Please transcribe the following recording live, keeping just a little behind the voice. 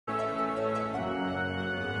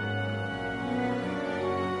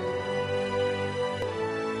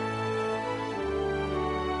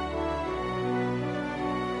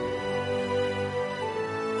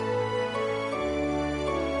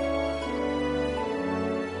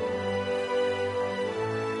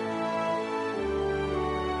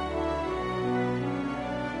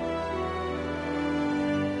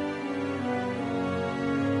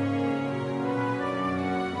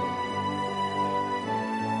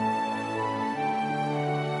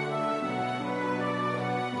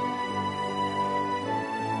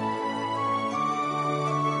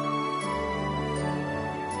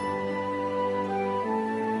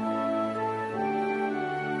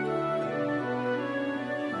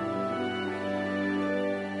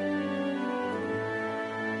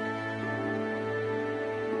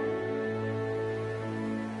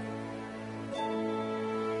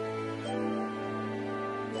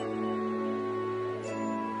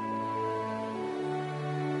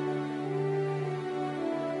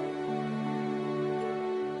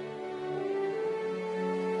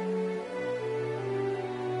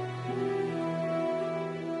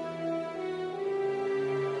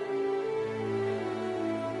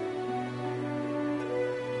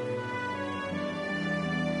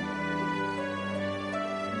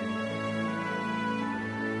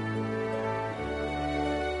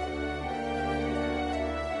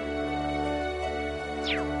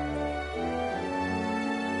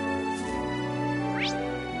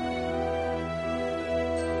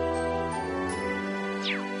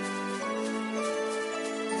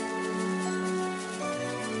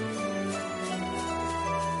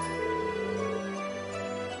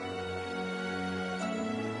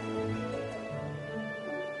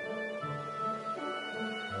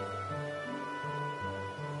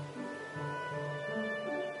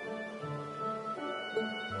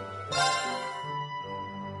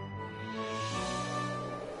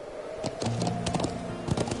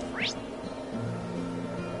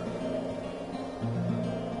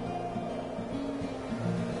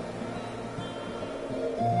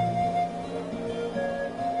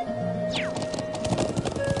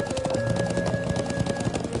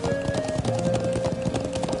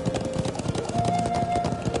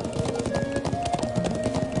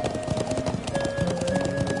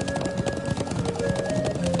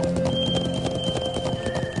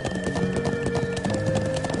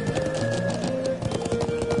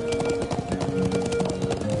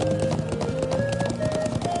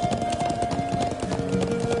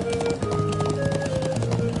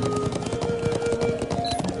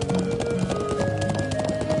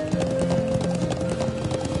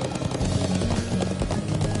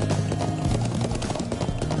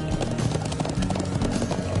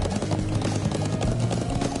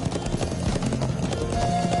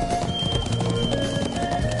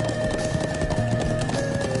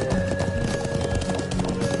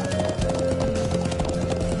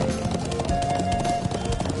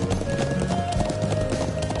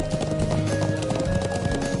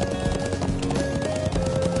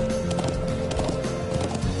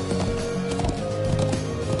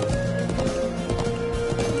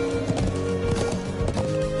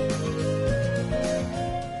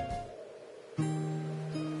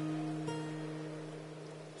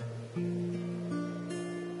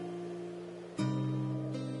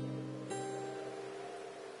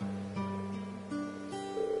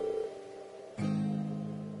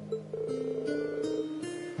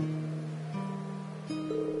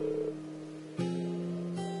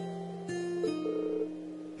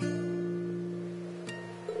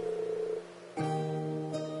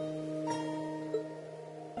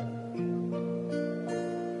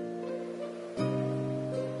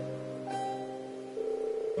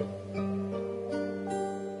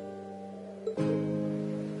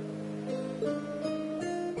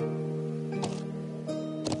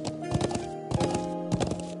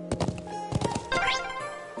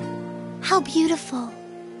How beautiful.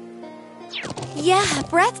 Yeah,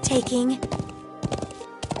 breathtaking.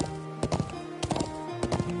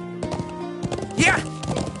 Yeah!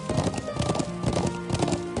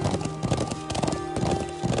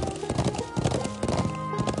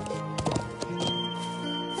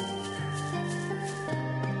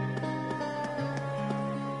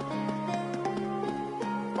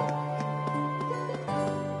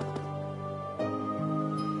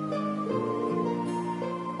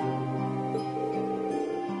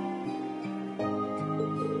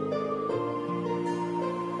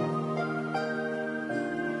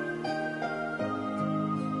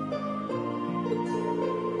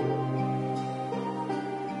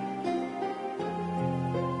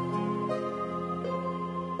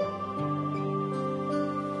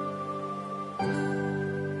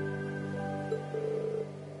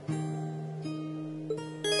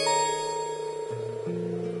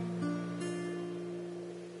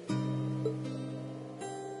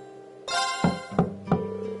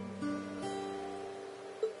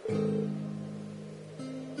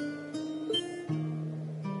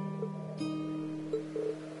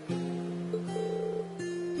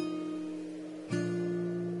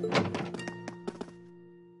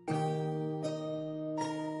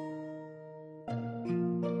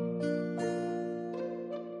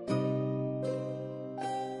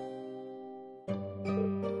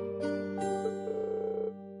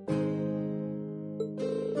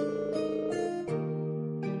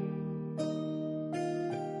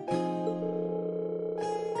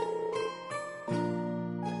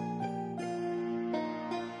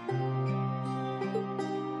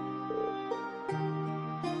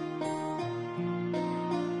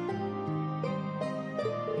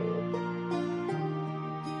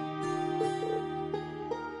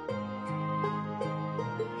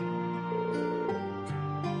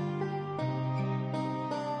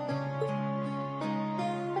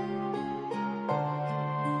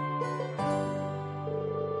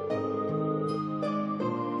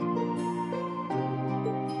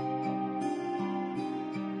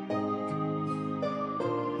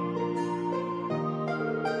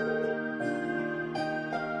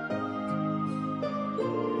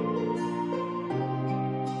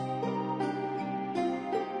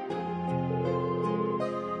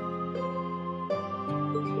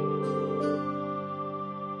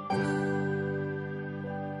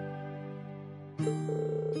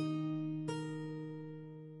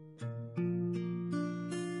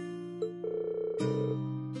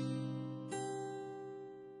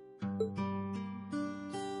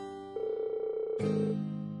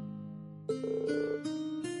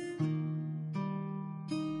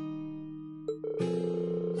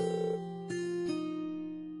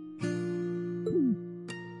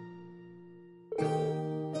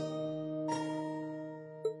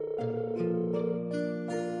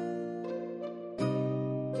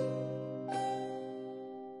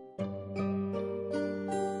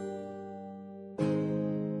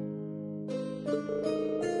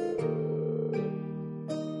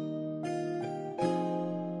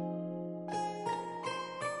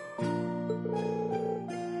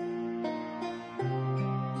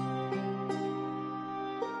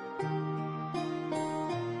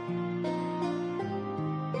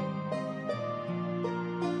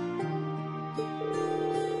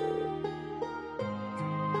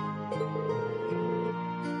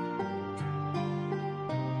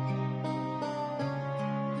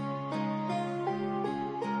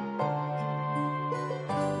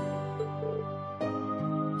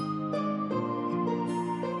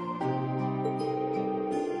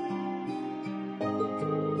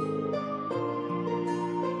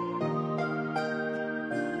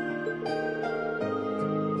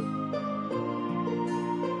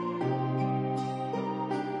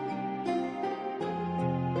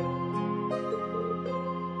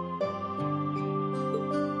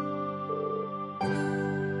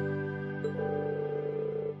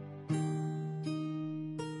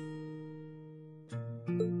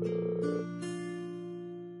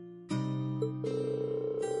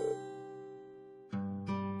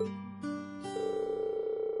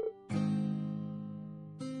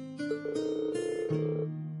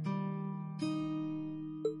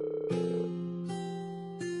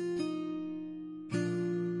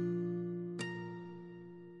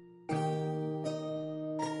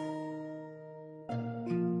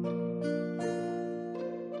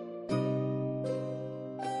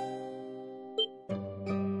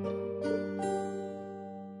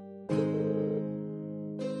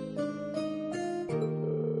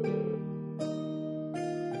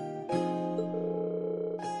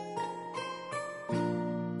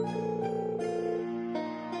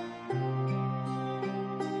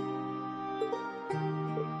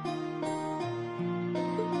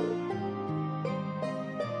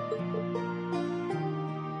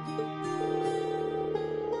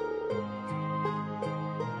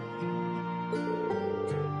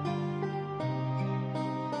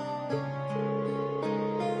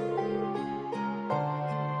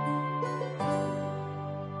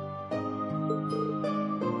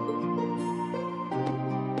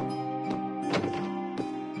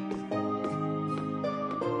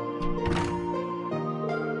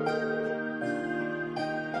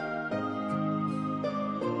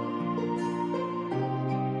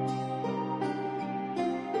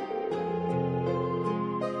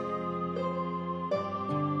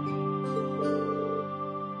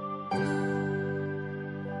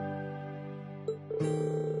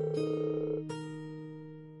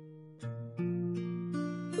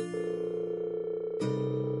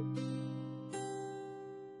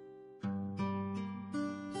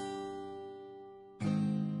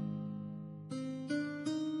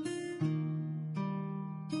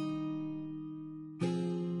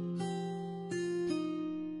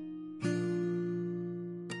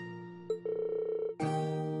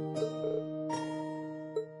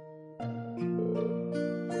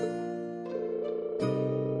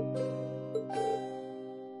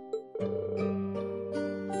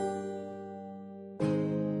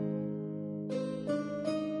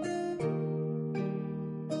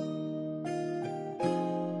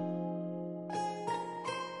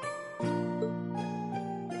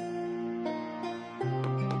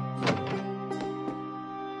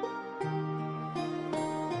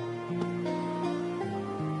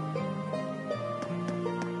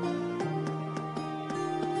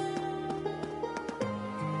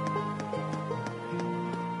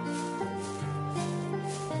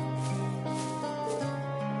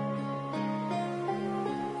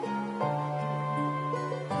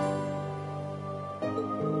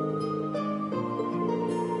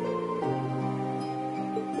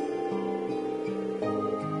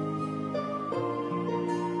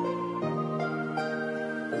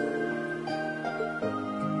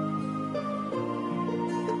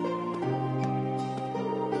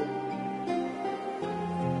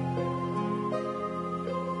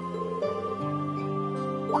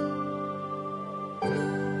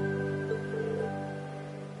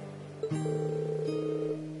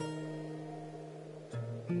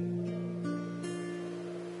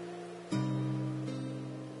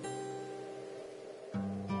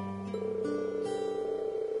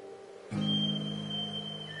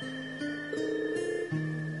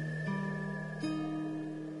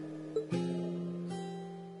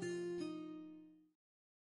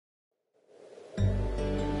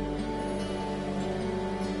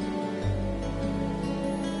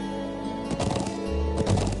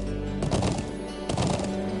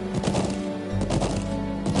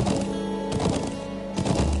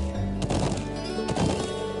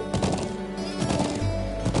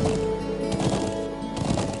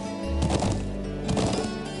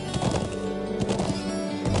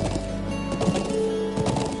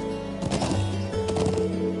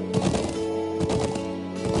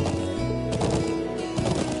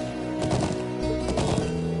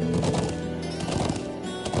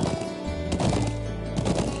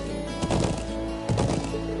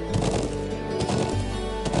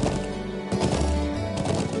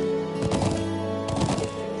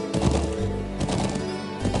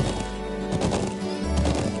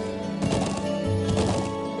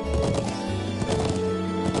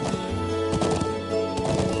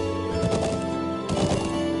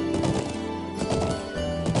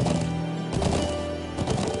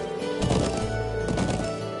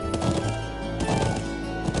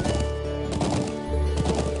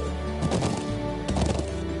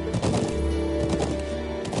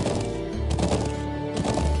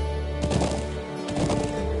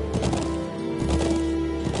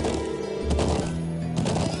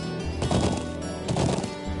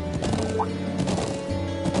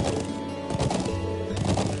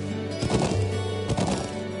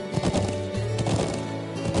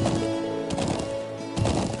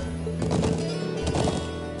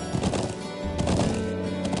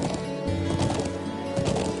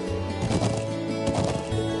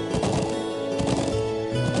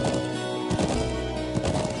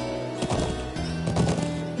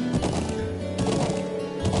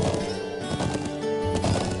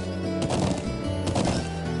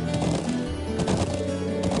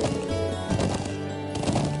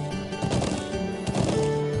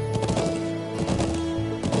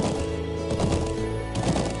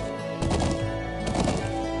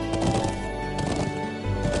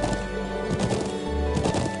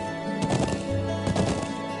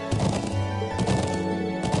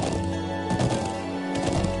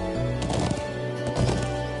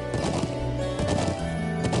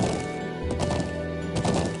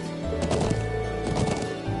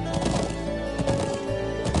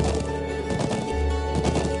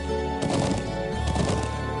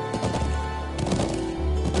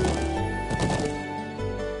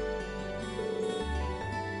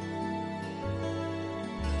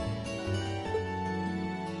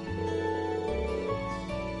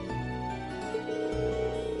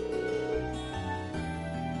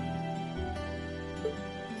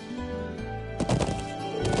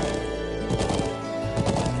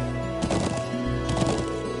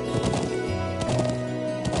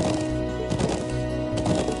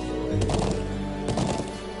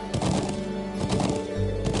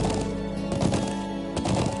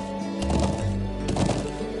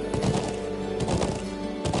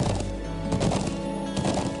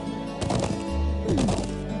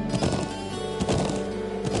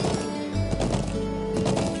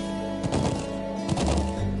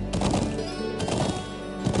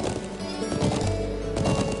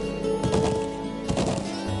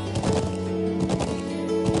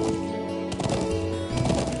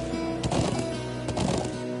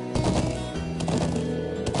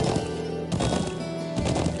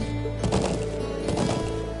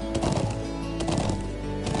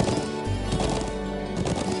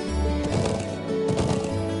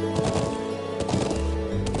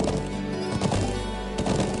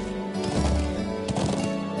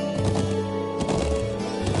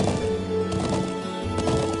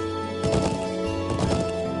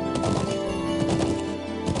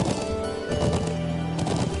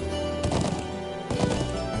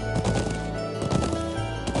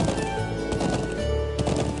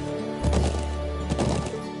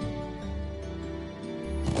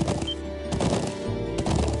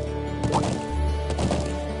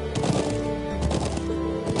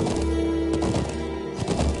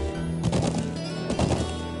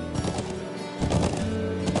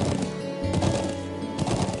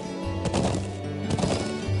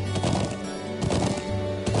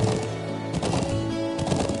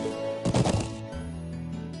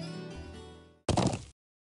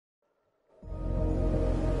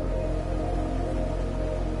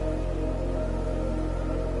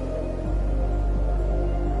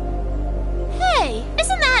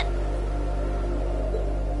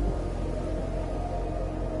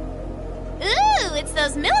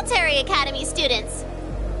 those military academy students.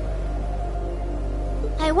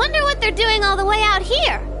 I wonder what they're doing all the way out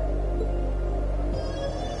here.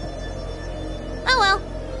 Oh well.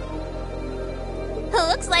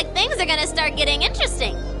 Looks like things are gonna start getting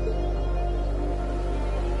interesting.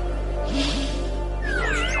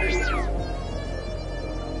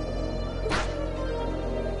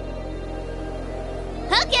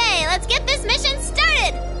 Okay, let's get this mission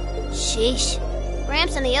started! Sheesh.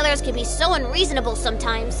 Gramps and the others can be so unreasonable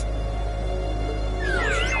sometimes.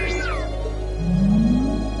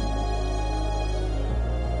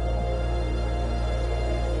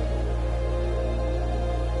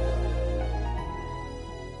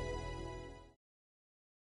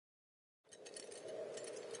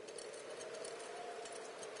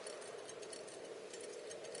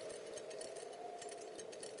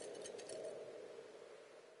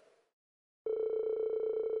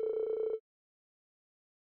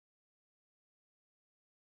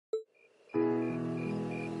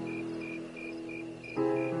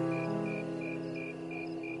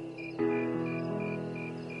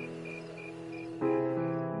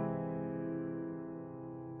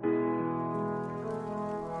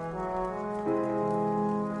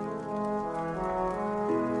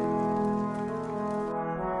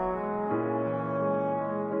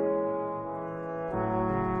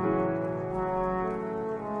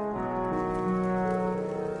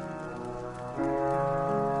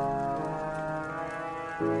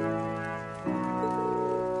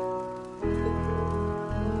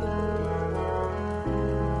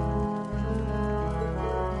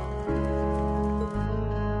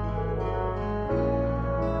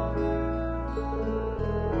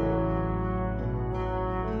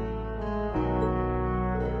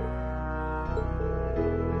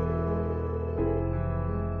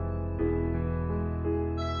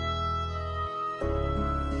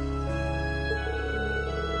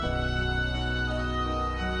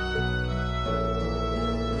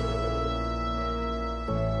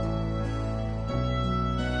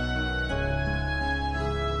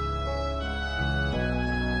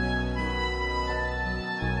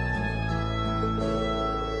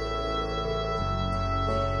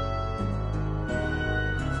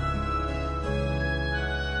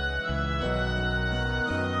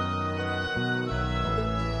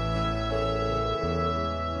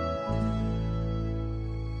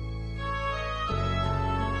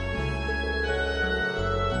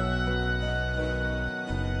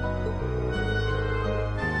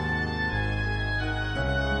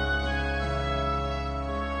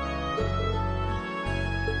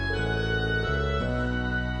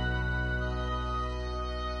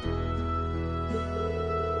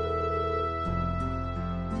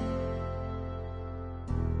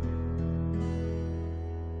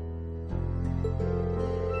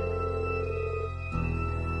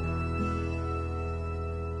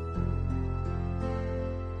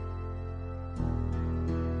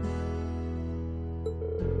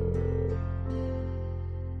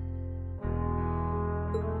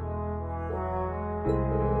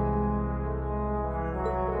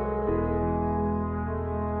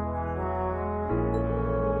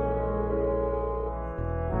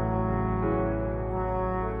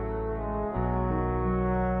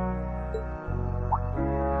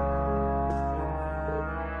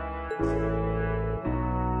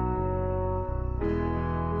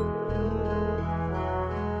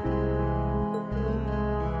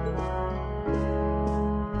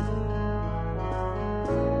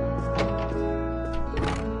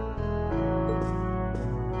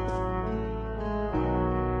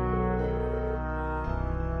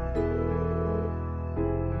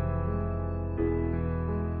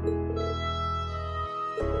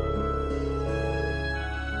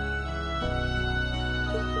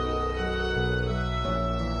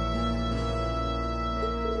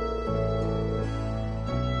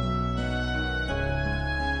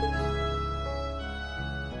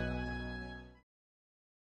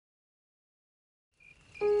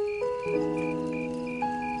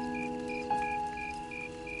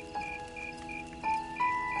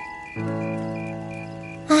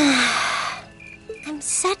 I'm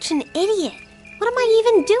such an idiot. What am I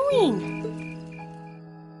even doing?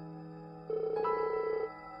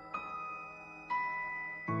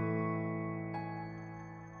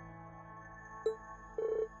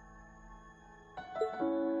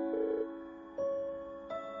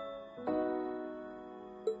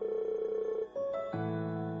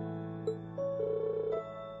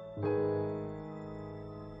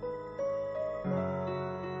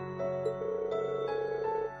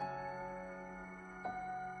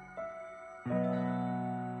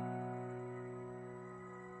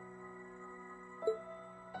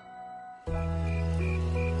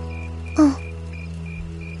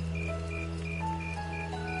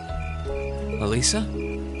 Elisa?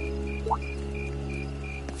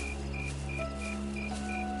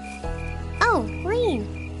 Oh, Lane.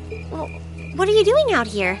 Well, what are you doing out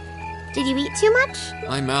here? Did you eat too much?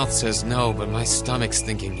 My mouth says no, but my stomach's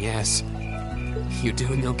thinking yes. You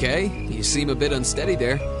doing okay? You seem a bit unsteady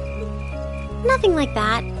there. Nothing like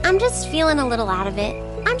that. I'm just feeling a little out of it.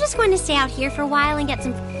 I'm just going to stay out here for a while and get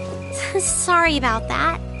some... Sorry about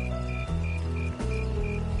that.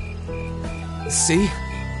 See?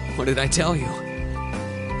 What did I tell you?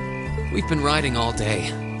 We've been riding all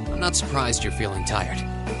day. I'm not surprised you're feeling tired.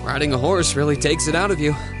 Riding a horse really takes it out of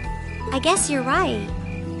you. I guess you're right.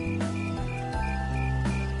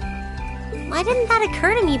 Why didn't that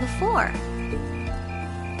occur to me before?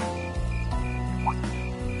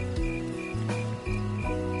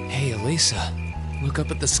 Hey, Elisa. Look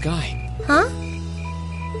up at the sky. Huh?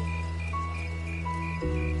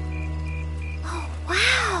 Oh,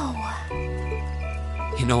 wow!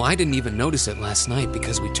 You know, I didn't even notice it last night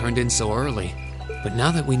because we turned in so early. But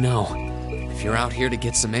now that we know, if you're out here to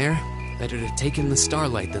get some air, better to take in the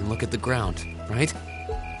starlight than look at the ground, right?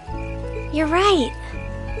 You're right.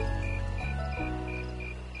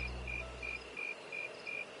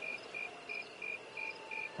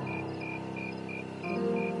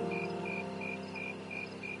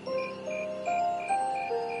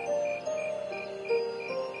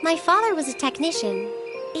 My father was a technician.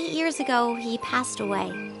 8 years ago, he passed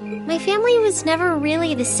away. My family was never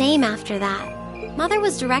really the same after that. Mother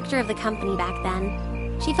was director of the company back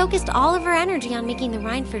then. She focused all of her energy on making the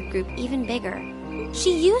Rhineford Group even bigger.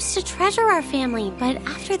 She used to treasure our family, but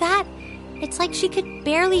after that, it's like she could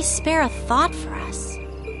barely spare a thought for us.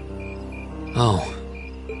 Oh.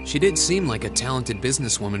 She did seem like a talented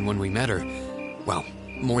businesswoman when we met her. Well,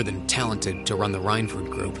 more than talented to run the Rhineford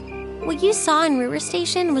Group. What you saw in Ruhr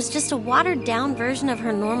Station was just a watered-down version of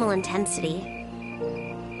her normal intensity.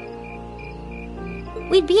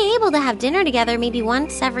 We'd be able to have dinner together maybe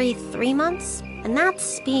once every 3 months, and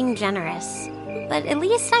that's being generous. But at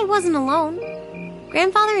least I wasn't alone.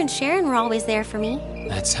 Grandfather and Sharon were always there for me.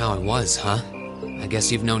 That's how it was, huh? I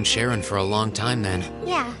guess you've known Sharon for a long time then.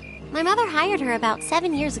 Yeah, my mother hired her about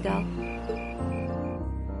 7 years ago.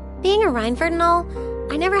 Being a Rhineford and all,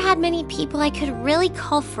 I never had many people I could really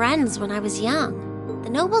call friends when I was young. The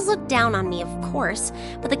nobles looked down on me, of course,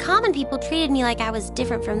 but the common people treated me like I was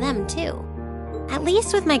different from them, too. At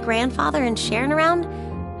least with my grandfather and Sharon around,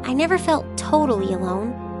 I never felt totally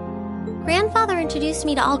alone. Grandfather introduced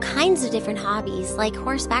me to all kinds of different hobbies, like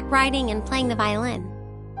horseback riding and playing the violin.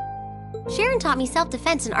 Sharon taught me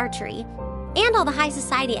self-defense and archery, and all the high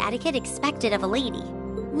society etiquette expected of a lady.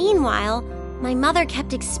 Meanwhile, my mother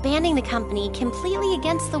kept expanding the company completely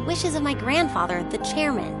against the wishes of my grandfather, the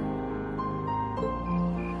chairman.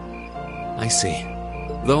 I see.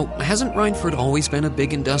 Though, hasn't Rhineford always been a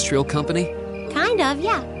big industrial company? Kind of,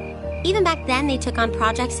 yeah. Even back then, they took on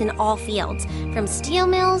projects in all fields, from steel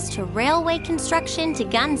mills to railway construction to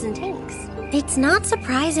guns and tanks. It's not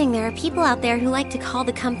surprising there are people out there who like to call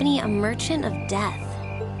the company a merchant of death.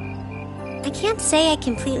 I can't say I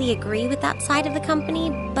completely agree with that side of the company,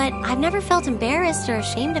 but I've never felt embarrassed or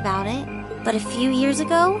ashamed about it. But a few years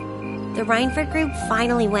ago, the Rhineford Group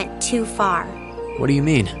finally went too far. What do you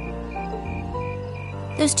mean?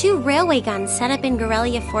 Those 2 railway guns set up in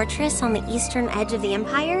Gorelia Fortress on the eastern edge of the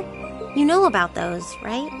Empire, you know about those,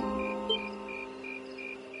 right?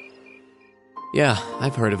 Yeah,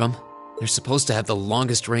 I've heard of them. They're supposed to have the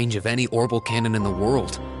longest range of any orbital cannon in the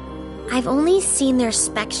world. I've only seen their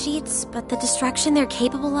spec sheets, but the destruction they're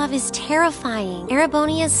capable of is terrifying.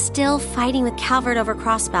 Erebonia's still fighting with Calvert over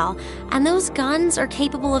Crossbell, and those guns are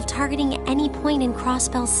capable of targeting any point in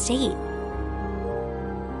Crossbell State.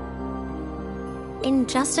 In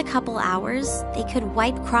just a couple hours, they could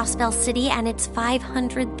wipe Crossbell City and its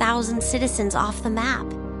 500,000 citizens off the map.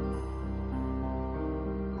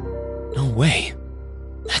 No way.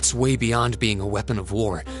 That's way beyond being a weapon of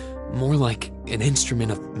war. More like an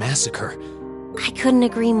instrument of massacre. I couldn't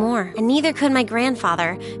agree more, and neither could my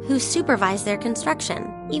grandfather, who supervised their construction.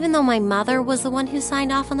 Even though my mother was the one who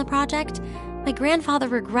signed off on the project, my grandfather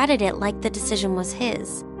regretted it like the decision was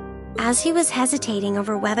his. As he was hesitating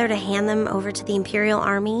over whether to hand them over to the Imperial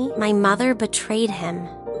Army, my mother betrayed him.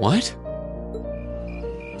 What?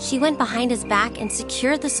 She went behind his back and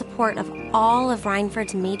secured the support of all of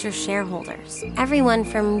Rhineford's major shareholders. Everyone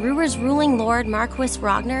from Ruhr's ruling lord Marquis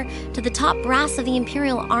Ragnar to the top brass of the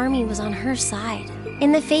Imperial Army was on her side.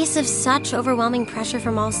 In the face of such overwhelming pressure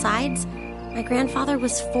from all sides, my grandfather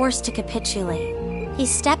was forced to capitulate. He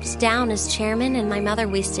stepped down as chairman, and my mother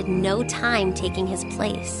wasted no time taking his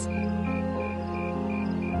place.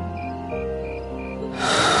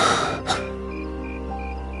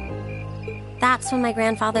 that's when my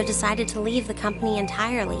grandfather decided to leave the company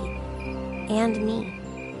entirely. And me.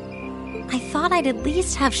 I thought I'd at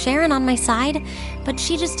least have Sharon on my side, but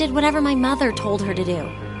she just did whatever my mother told her to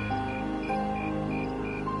do.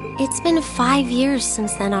 It's been 5 years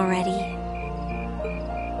since then already.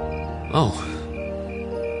 Oh.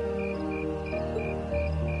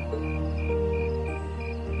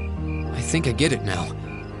 I think I get it now.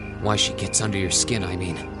 Why she gets under your skin, I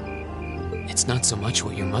mean. It's not so much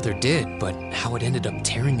what your mother did, but how it ended up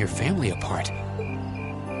tearing your family apart.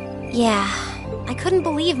 Yeah, I couldn't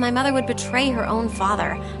believe my mother would betray her own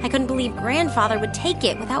father. I couldn't believe grandfather would take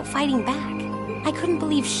it without fighting back. I couldn't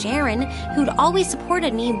believe Sharon, who'd always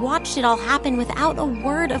supported me, watched it all happen without a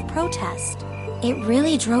word of protest. It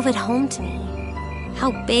really drove it home to me.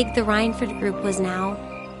 How big the Rhineford group was now,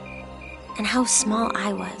 and how small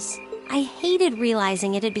I was. I hated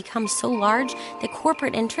realizing it had become so large that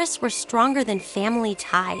corporate interests were stronger than family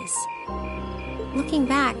ties. Looking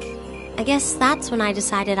back, I guess that's when I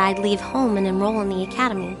decided I'd leave home and enroll in the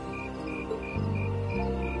academy.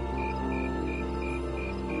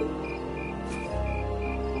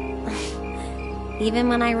 Even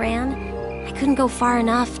when I ran, I couldn't go far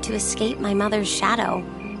enough to escape my mother's shadow,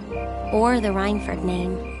 or the Rhineford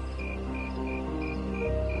name.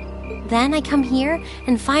 Then I come here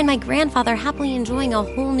and find my grandfather happily enjoying a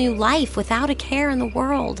whole new life without a care in the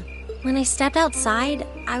world. When I stepped outside,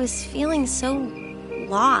 I was feeling so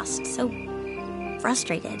lost, so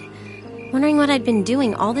frustrated, wondering what I'd been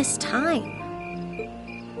doing all this time.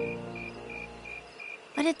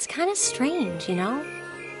 But it's kind of strange, you know?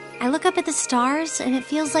 I look up at the stars and it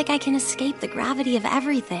feels like I can escape the gravity of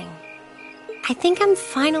everything. I think I'm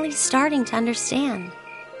finally starting to understand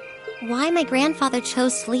why my grandfather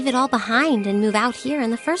chose to leave it all behind and move out here in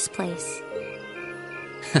the first place.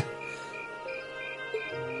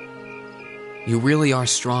 You really are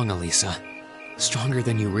strong, Elisa. Stronger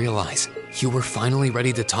than you realize. You were finally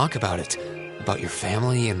ready to talk about it. About your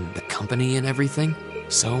family and the company and everything.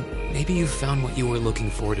 So maybe you found what you were looking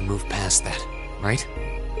for to move past that, right?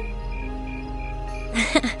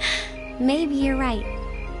 Maybe you're right.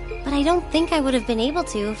 But I don't think I would have been able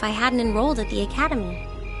to if I hadn't enrolled at the academy.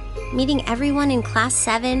 Meeting everyone in Class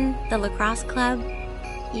 7, the lacrosse club,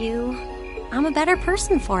 you, I'm a better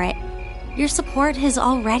person for it. Your support has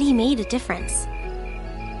already made a difference.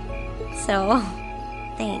 So,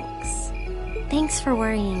 thanks. Thanks for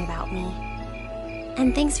worrying about me.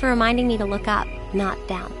 And thanks for reminding me to look up, not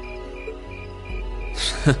down.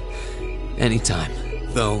 Anytime.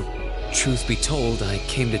 Though, truth be told, I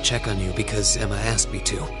came to check on you because Emma asked me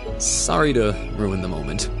to. Sorry to ruin the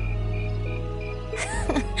moment.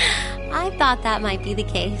 I thought that might be the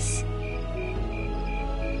case.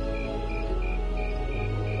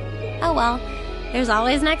 Oh well, there's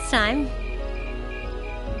always next time.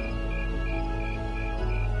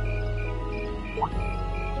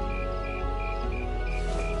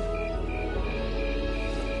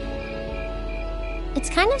 It's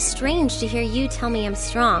kind of strange to hear you tell me I'm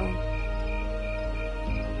strong.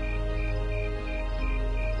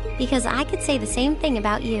 Because I could say the same thing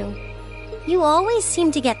about you. You always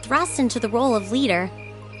seem to get thrust into the role of leader.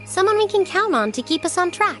 Someone we can count on to keep us on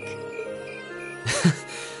track.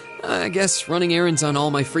 I guess running errands on all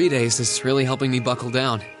my free days is really helping me buckle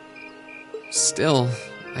down. Still,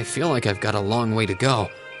 I feel like I've got a long way to go.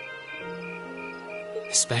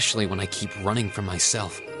 Especially when I keep running from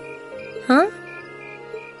myself. Huh?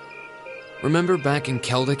 Remember back in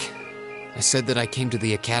Keldic? I said that I came to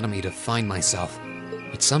the academy to find myself.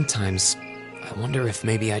 But sometimes, I wonder if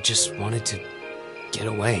maybe I just wanted to get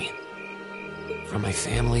away. From my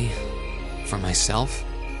family, from myself.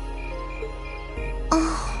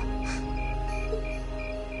 Oh.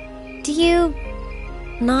 Do you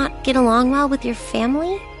not get along well with your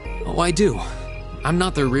family? Oh, I do. I'm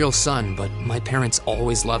not their real son, but my parents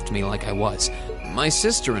always loved me like I was. My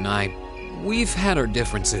sister and I, we've had our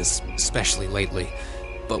differences, especially lately,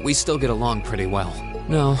 but we still get along pretty well.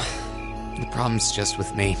 No, the problem's just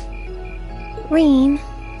with me. Rean.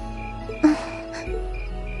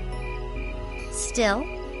 Still,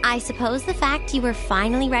 I suppose the fact you were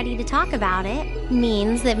finally ready to talk about it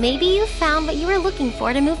means that maybe you found what you were looking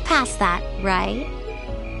for to move past that, right?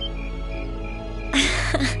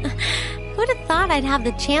 Who'd have thought I'd have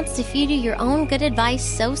the chance to feed you your own good advice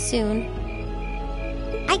so soon?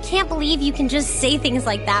 I can't believe you can just say things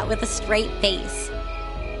like that with a straight face.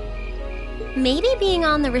 Maybe being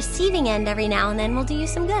on the receiving end every now and then will do you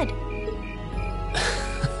some good.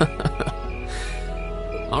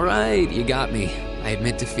 All right, you got me. I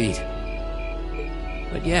admit defeat.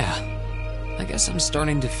 But yeah, I guess I'm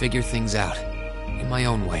starting to figure things out in my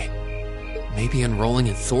own way. maybe enrolling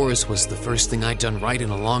in Thor's was the first thing I'd done right in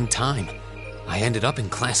a long time. I ended up in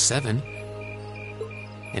Class 7.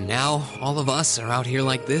 And now, all of us are out here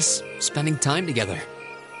like this, spending time together.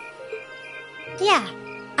 Yeah,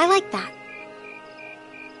 I like that.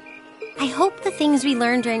 I hope the things we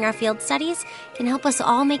learned during our field studies can help us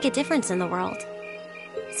all make a difference in the world.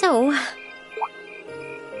 So,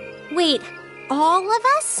 wait, all of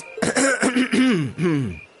us?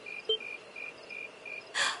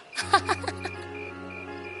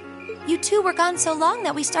 You two were gone so long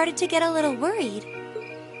that we started to get a little worried.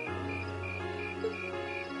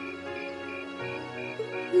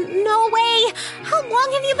 No way! How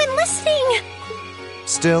long have you been listening?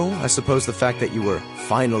 Still, I suppose the fact that you were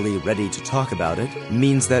finally ready to talk about it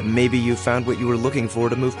means that maybe you found what you were looking for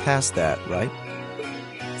to move past that, right?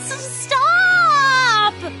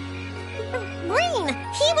 Stop! Green,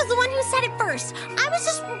 he was the one who said it first. I was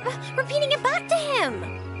just repeating it back to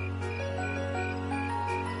him.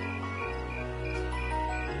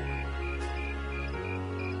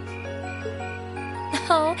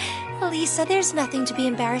 Oh, Lisa, there's nothing to be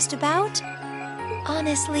embarrassed about.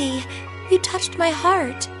 Honestly, you touched my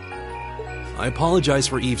heart. I apologize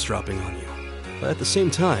for eavesdropping on you, but at the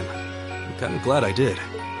same time, I'm kind of glad I did.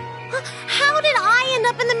 How did I end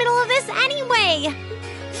up in the middle of this anyway?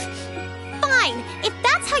 Fine, if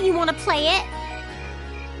that's how you want to play it.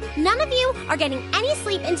 None of you are getting any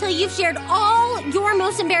sleep until you've shared all your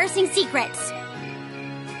most embarrassing secrets.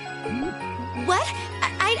 What?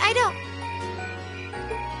 I don't...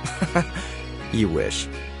 You wish.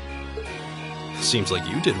 Seems like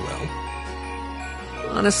you did well.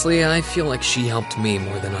 Honestly, I feel like she helped me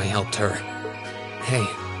more than I helped her. Hey,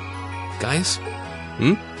 guys?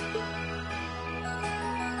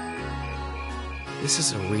 This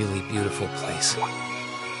is a really beautiful place.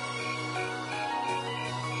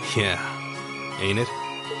 Yeah, ain't it?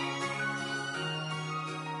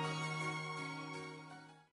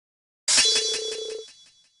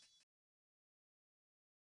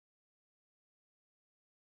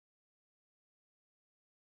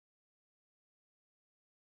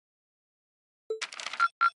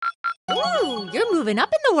 Ooh, you're moving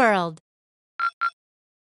up in the world.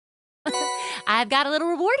 I've got a little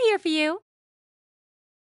reward here for you.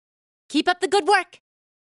 Keep up the good work.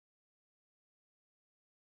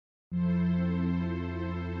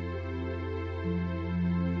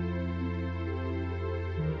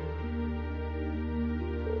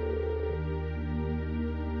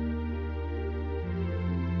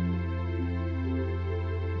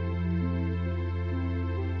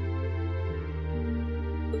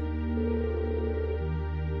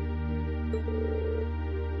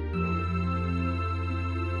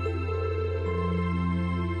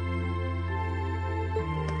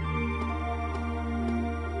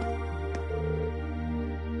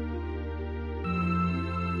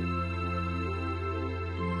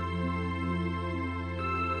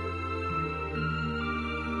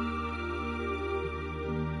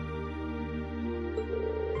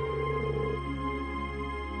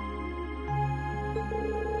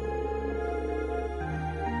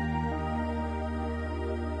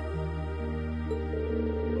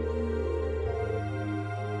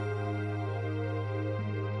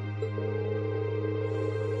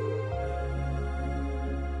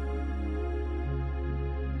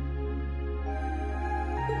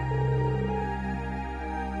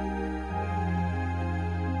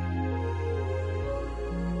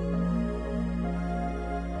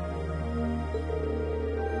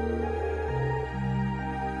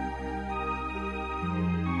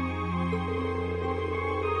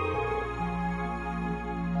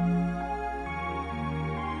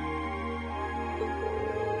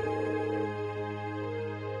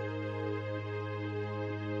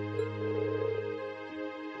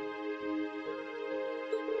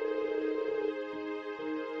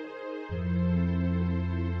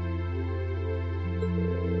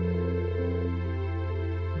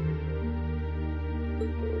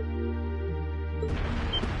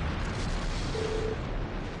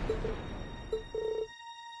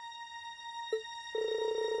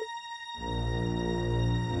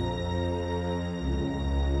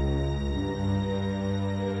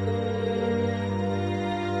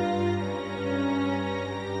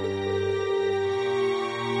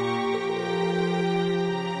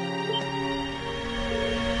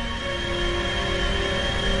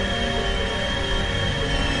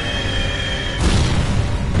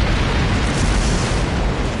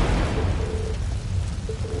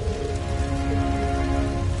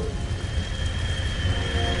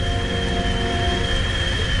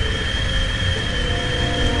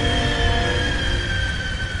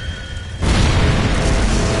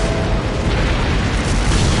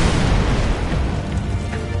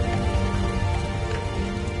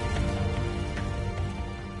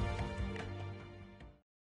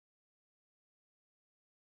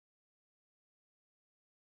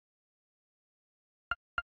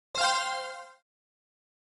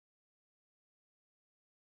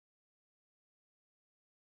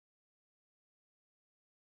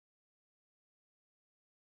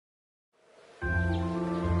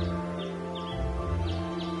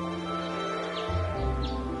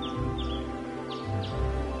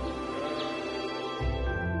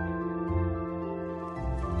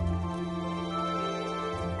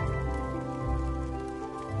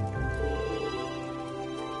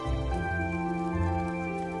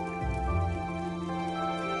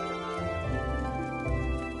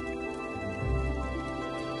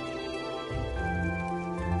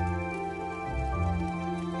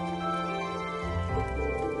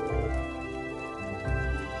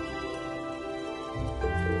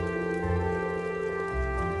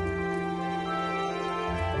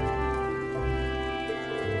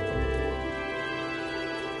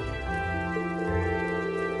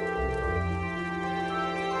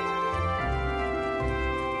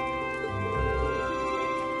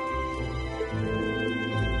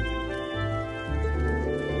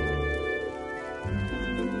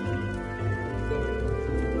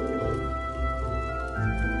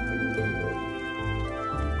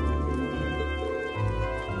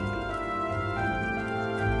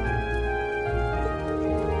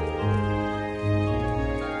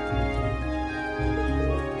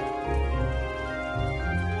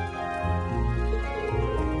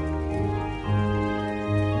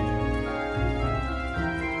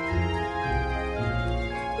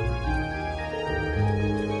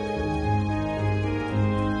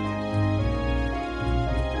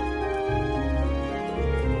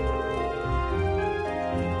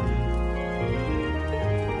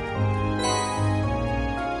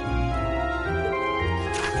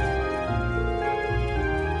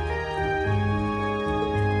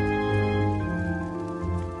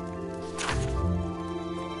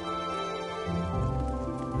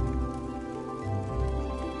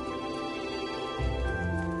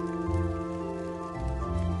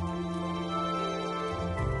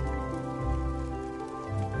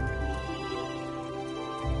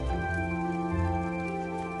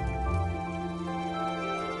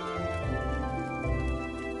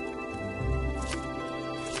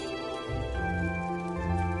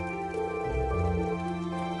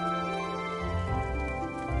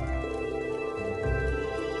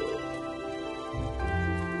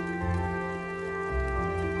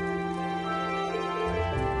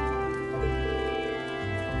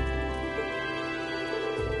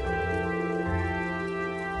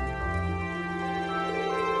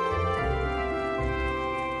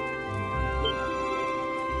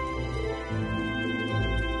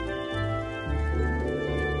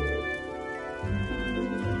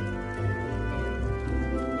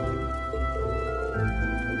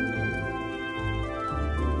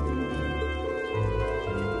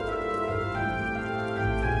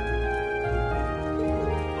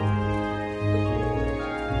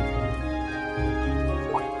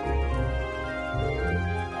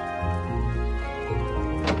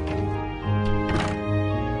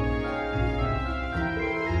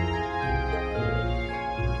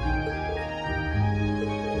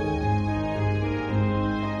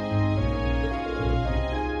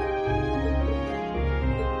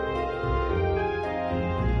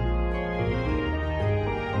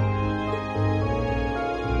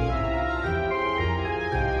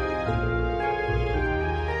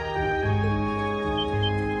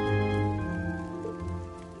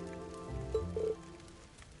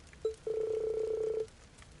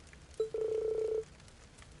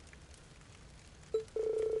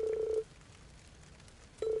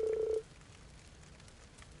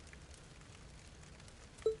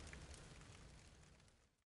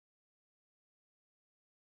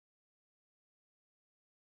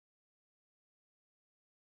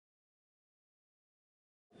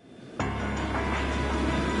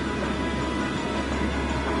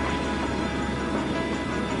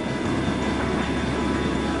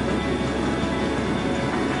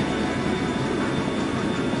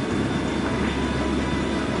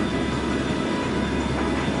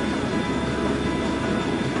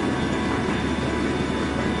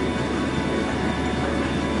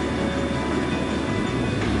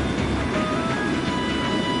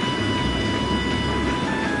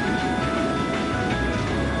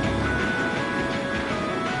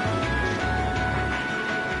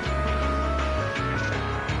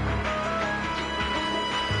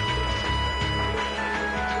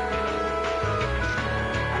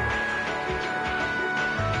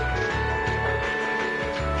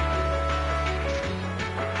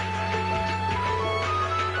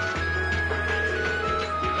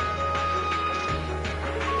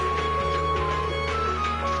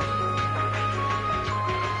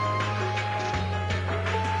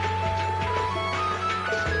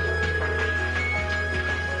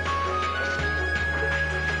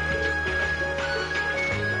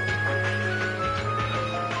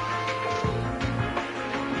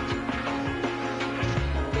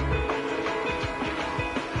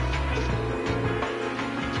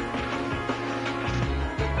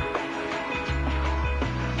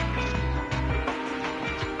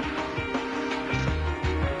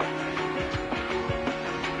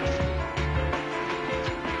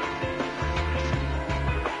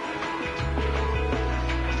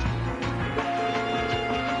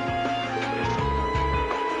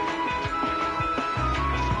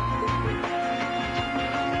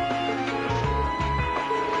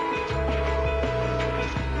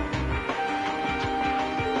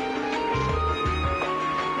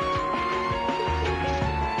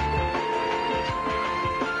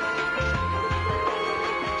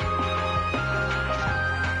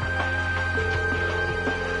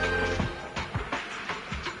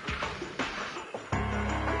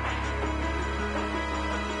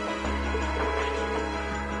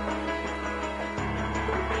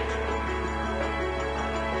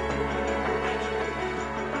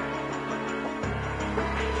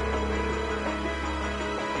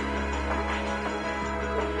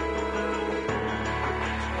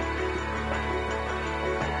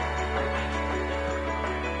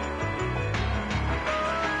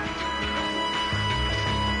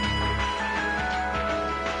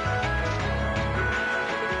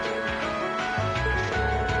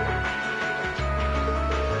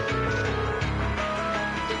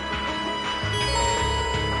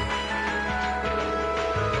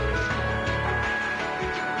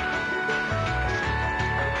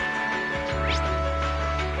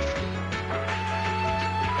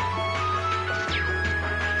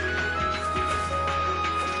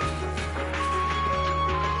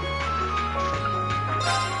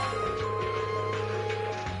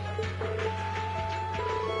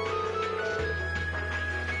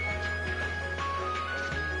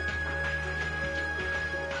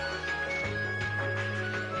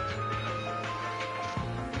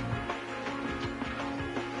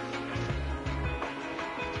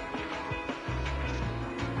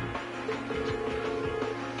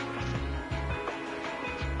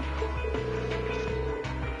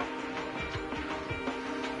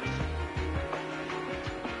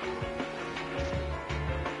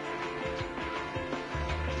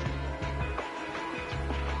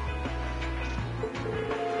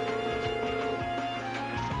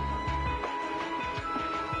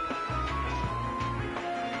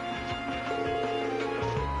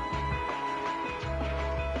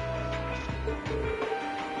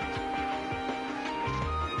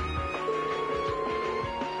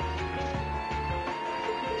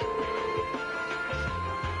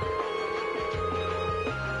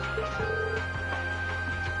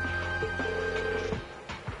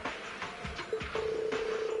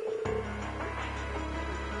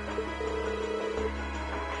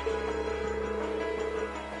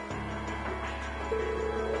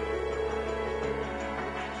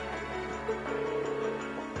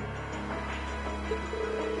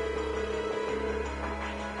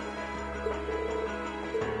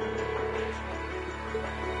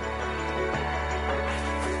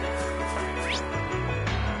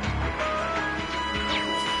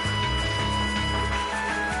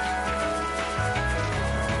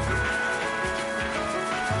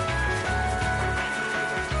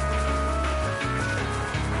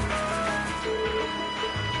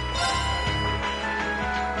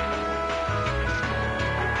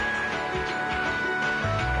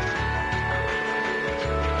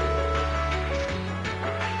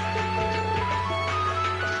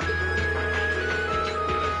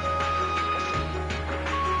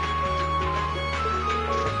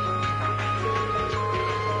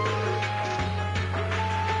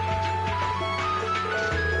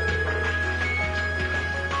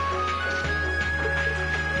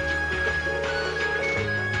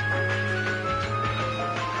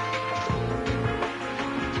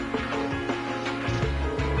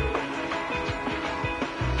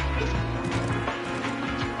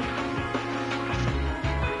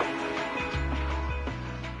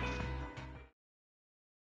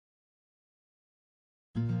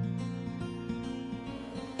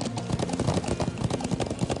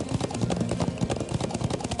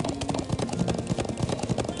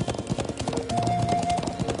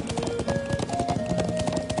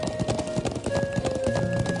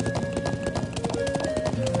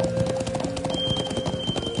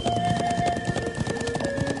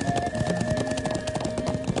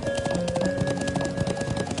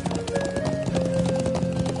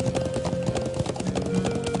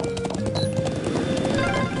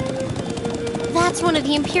 That's one of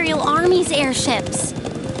the Imperial Army's airships.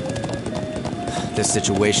 This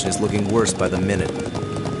situation is looking worse by the minute.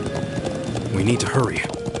 We need to hurry.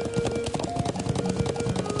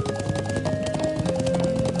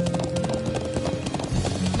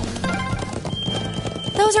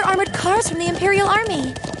 Those are armored cars from the Imperial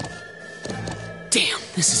Army. Damn,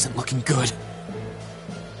 this isn't looking good.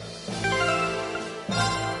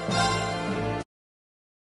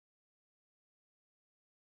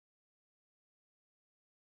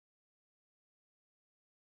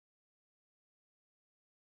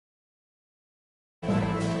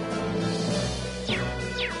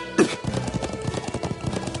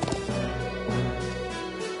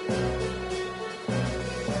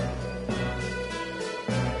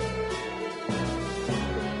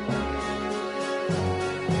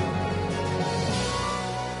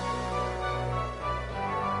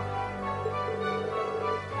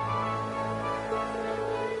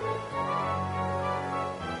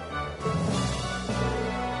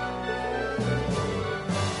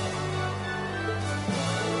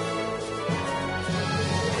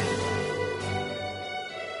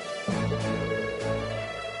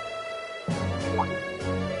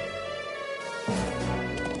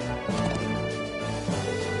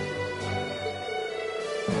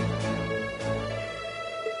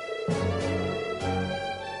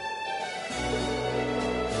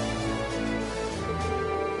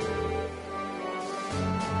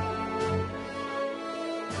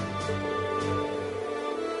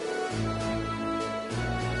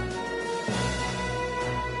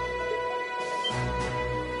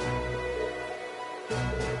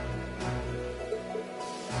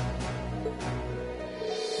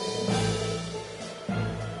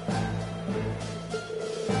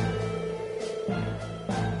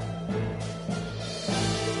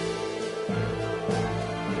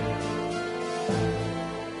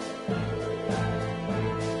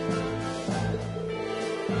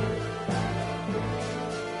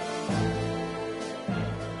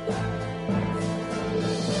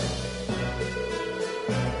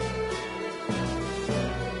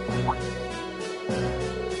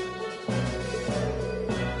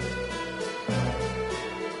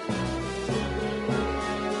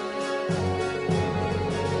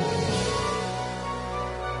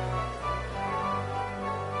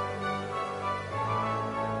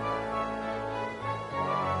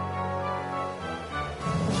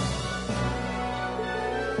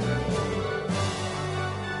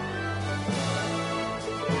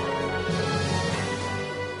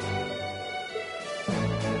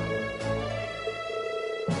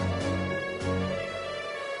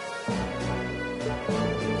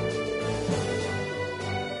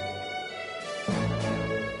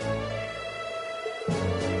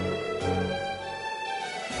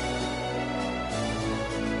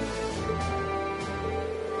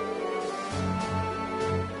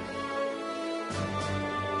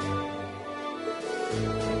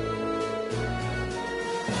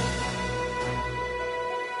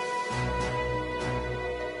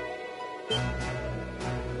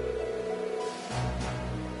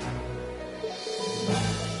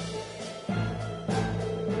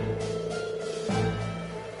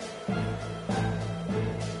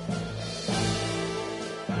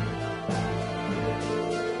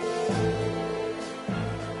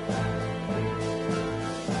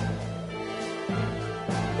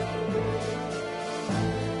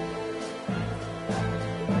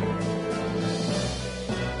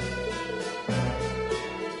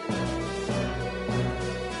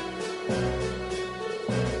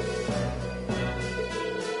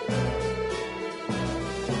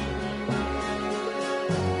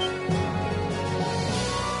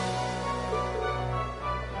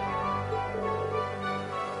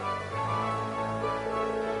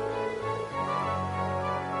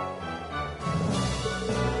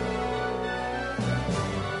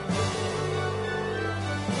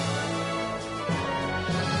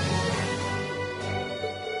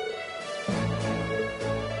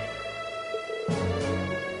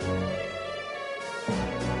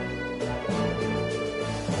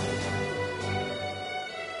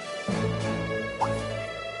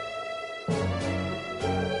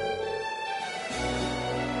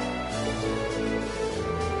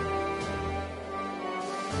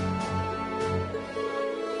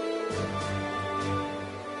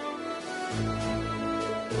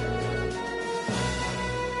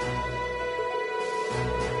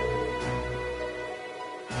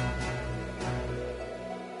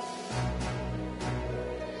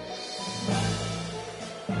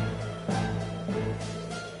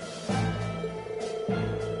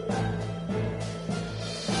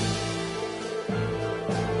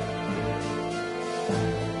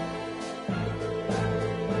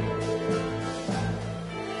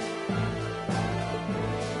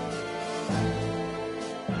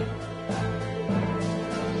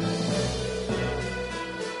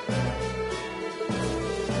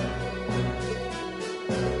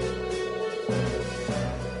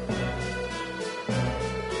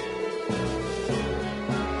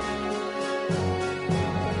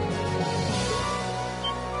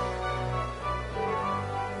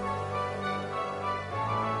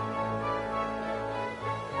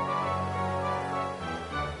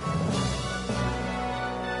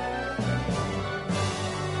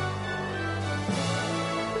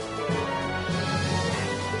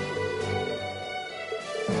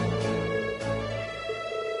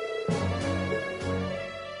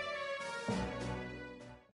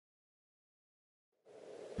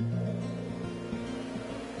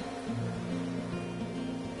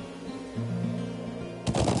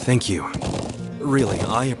 Thank you. Really,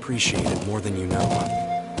 I appreciate it more than you know.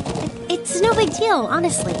 It's no big deal,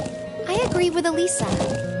 honestly. I agree with Elisa.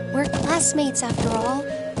 We're classmates after all.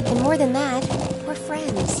 And more than that, we're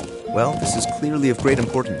friends. Well, this is clearly of great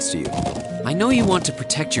importance to you. I know you want to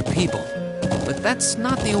protect your people, but that's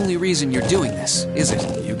not the only reason you're doing this, is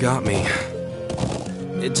it? You got me.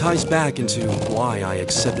 It ties back into why I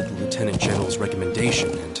accepted the Lieutenant General's recommendation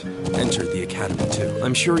and entered the Academy too.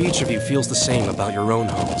 I'm sure each of you feels the same about your own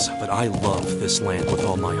homes, but I love this land with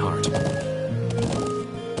all my heart.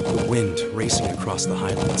 The wind racing across the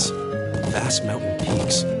highlands, vast mountain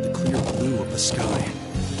peaks, the clear blue of the sky.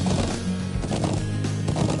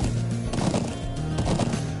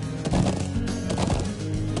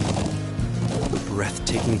 The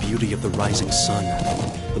breathtaking beauty of the rising sun,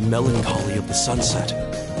 the melancholy of the sunset,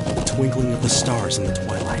 the twinkling of the stars in the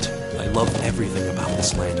twilight. I love everything about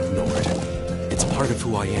this land of Nord. It's part of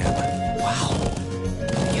who I am. Wow.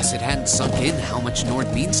 I guess it hadn't sunk in how much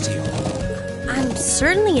Nord means to you. I'm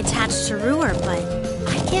certainly attached to Ruhr, but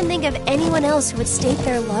I can't think of anyone else who would state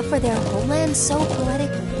their love for their homeland so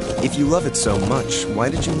poetically. If you love it so much, why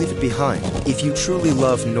did you leave it behind? If you truly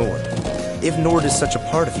love Nord, if Nord is such a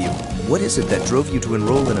part of you, what is it that drove you to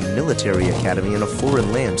enroll in a military academy in a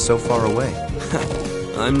foreign land so far away?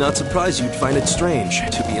 I'm not surprised you'd find it strange,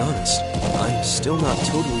 to be honest. I'm still not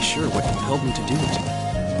totally sure what compelled me to do it.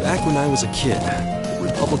 Back when I was a kid, the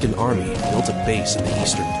Republican Army built a base in the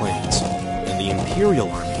Eastern Plains, and the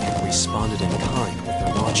Imperial Army responded in kind with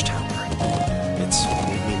their watchtower. It's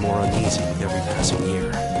made me more uneasy with every passing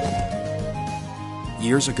year.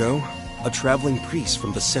 Years ago, a traveling priest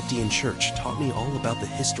from the Septian Church taught me all about the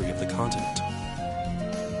history of the continent.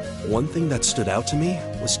 One thing that stood out to me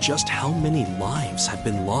was just how many lives have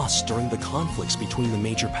been lost during the conflicts between the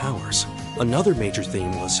major powers. Another major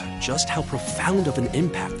theme was just how profound of an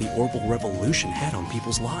impact the Orbital Revolution had on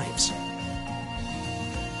people's lives.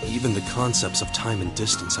 Even the concepts of time and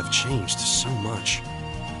distance have changed so much.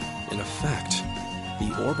 In effect,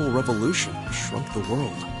 the Orbital Revolution shrunk the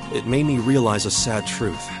world. It made me realize a sad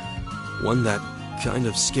truth, one that kind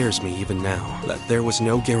of scares me even now, that there was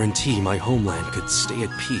no guarantee my homeland could stay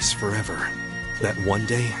at peace forever. That one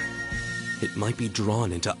day, it might be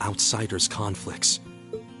drawn into outsiders' conflicts.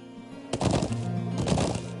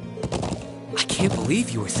 I can't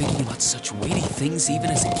believe you were thinking about such weighty things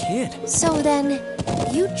even as a kid. So then,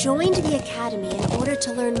 you joined the Academy in order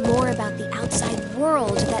to learn more about the outside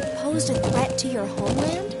world that posed a threat to your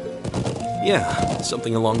homeland? Yeah,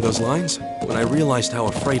 something along those lines. When I realized how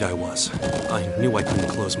afraid I was, I knew I couldn't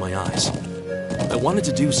close my eyes. I wanted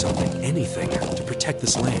to do something, anything, to protect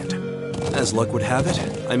this land. As luck would have it,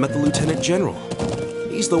 I met the Lieutenant General.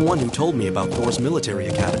 He's the one who told me about Thor's military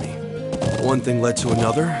academy. One thing led to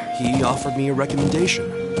another, he offered me a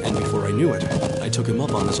recommendation, and before I knew it, I took him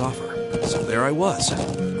up on his offer. So there I was,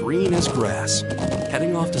 green as grass,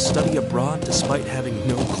 heading off to study abroad despite having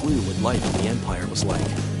no clue what life in the Empire was like.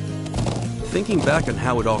 Thinking back on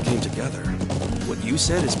how it all came together, what you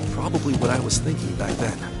said is probably what I was thinking back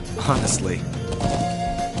then. Honestly,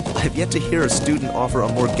 I've yet to hear a student offer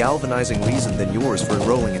a more galvanizing reason than yours for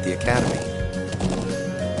enrolling at the Academy.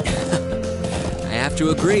 I have to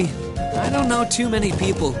agree. I don't know too many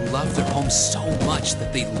people who love their home so much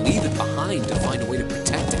that they'd leave it behind to find a way to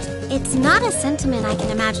protect it. it's not a sentiment I can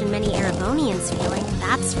imagine many Erebonians feeling,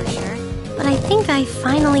 that's for sure. But I think I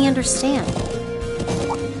finally understand.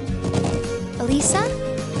 Elisa?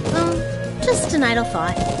 Just an idle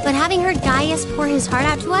thought. But having heard Gaius pour his heart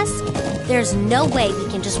out to us, there's no way we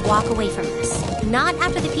can just walk away from this. Not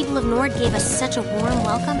after the people of Nord gave us such a warm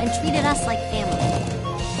welcome and treated us like family.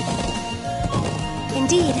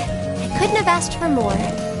 Indeed, I couldn't have asked for more.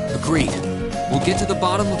 Agreed. We'll get to the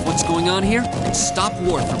bottom of what's going on here and stop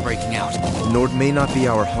war from breaking out. Nord may not be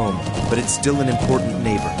our home, but it's still an important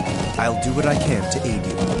neighbor. I'll do what I can to aid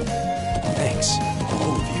you. Thanks,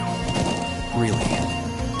 all of you. Really,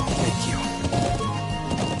 thank you.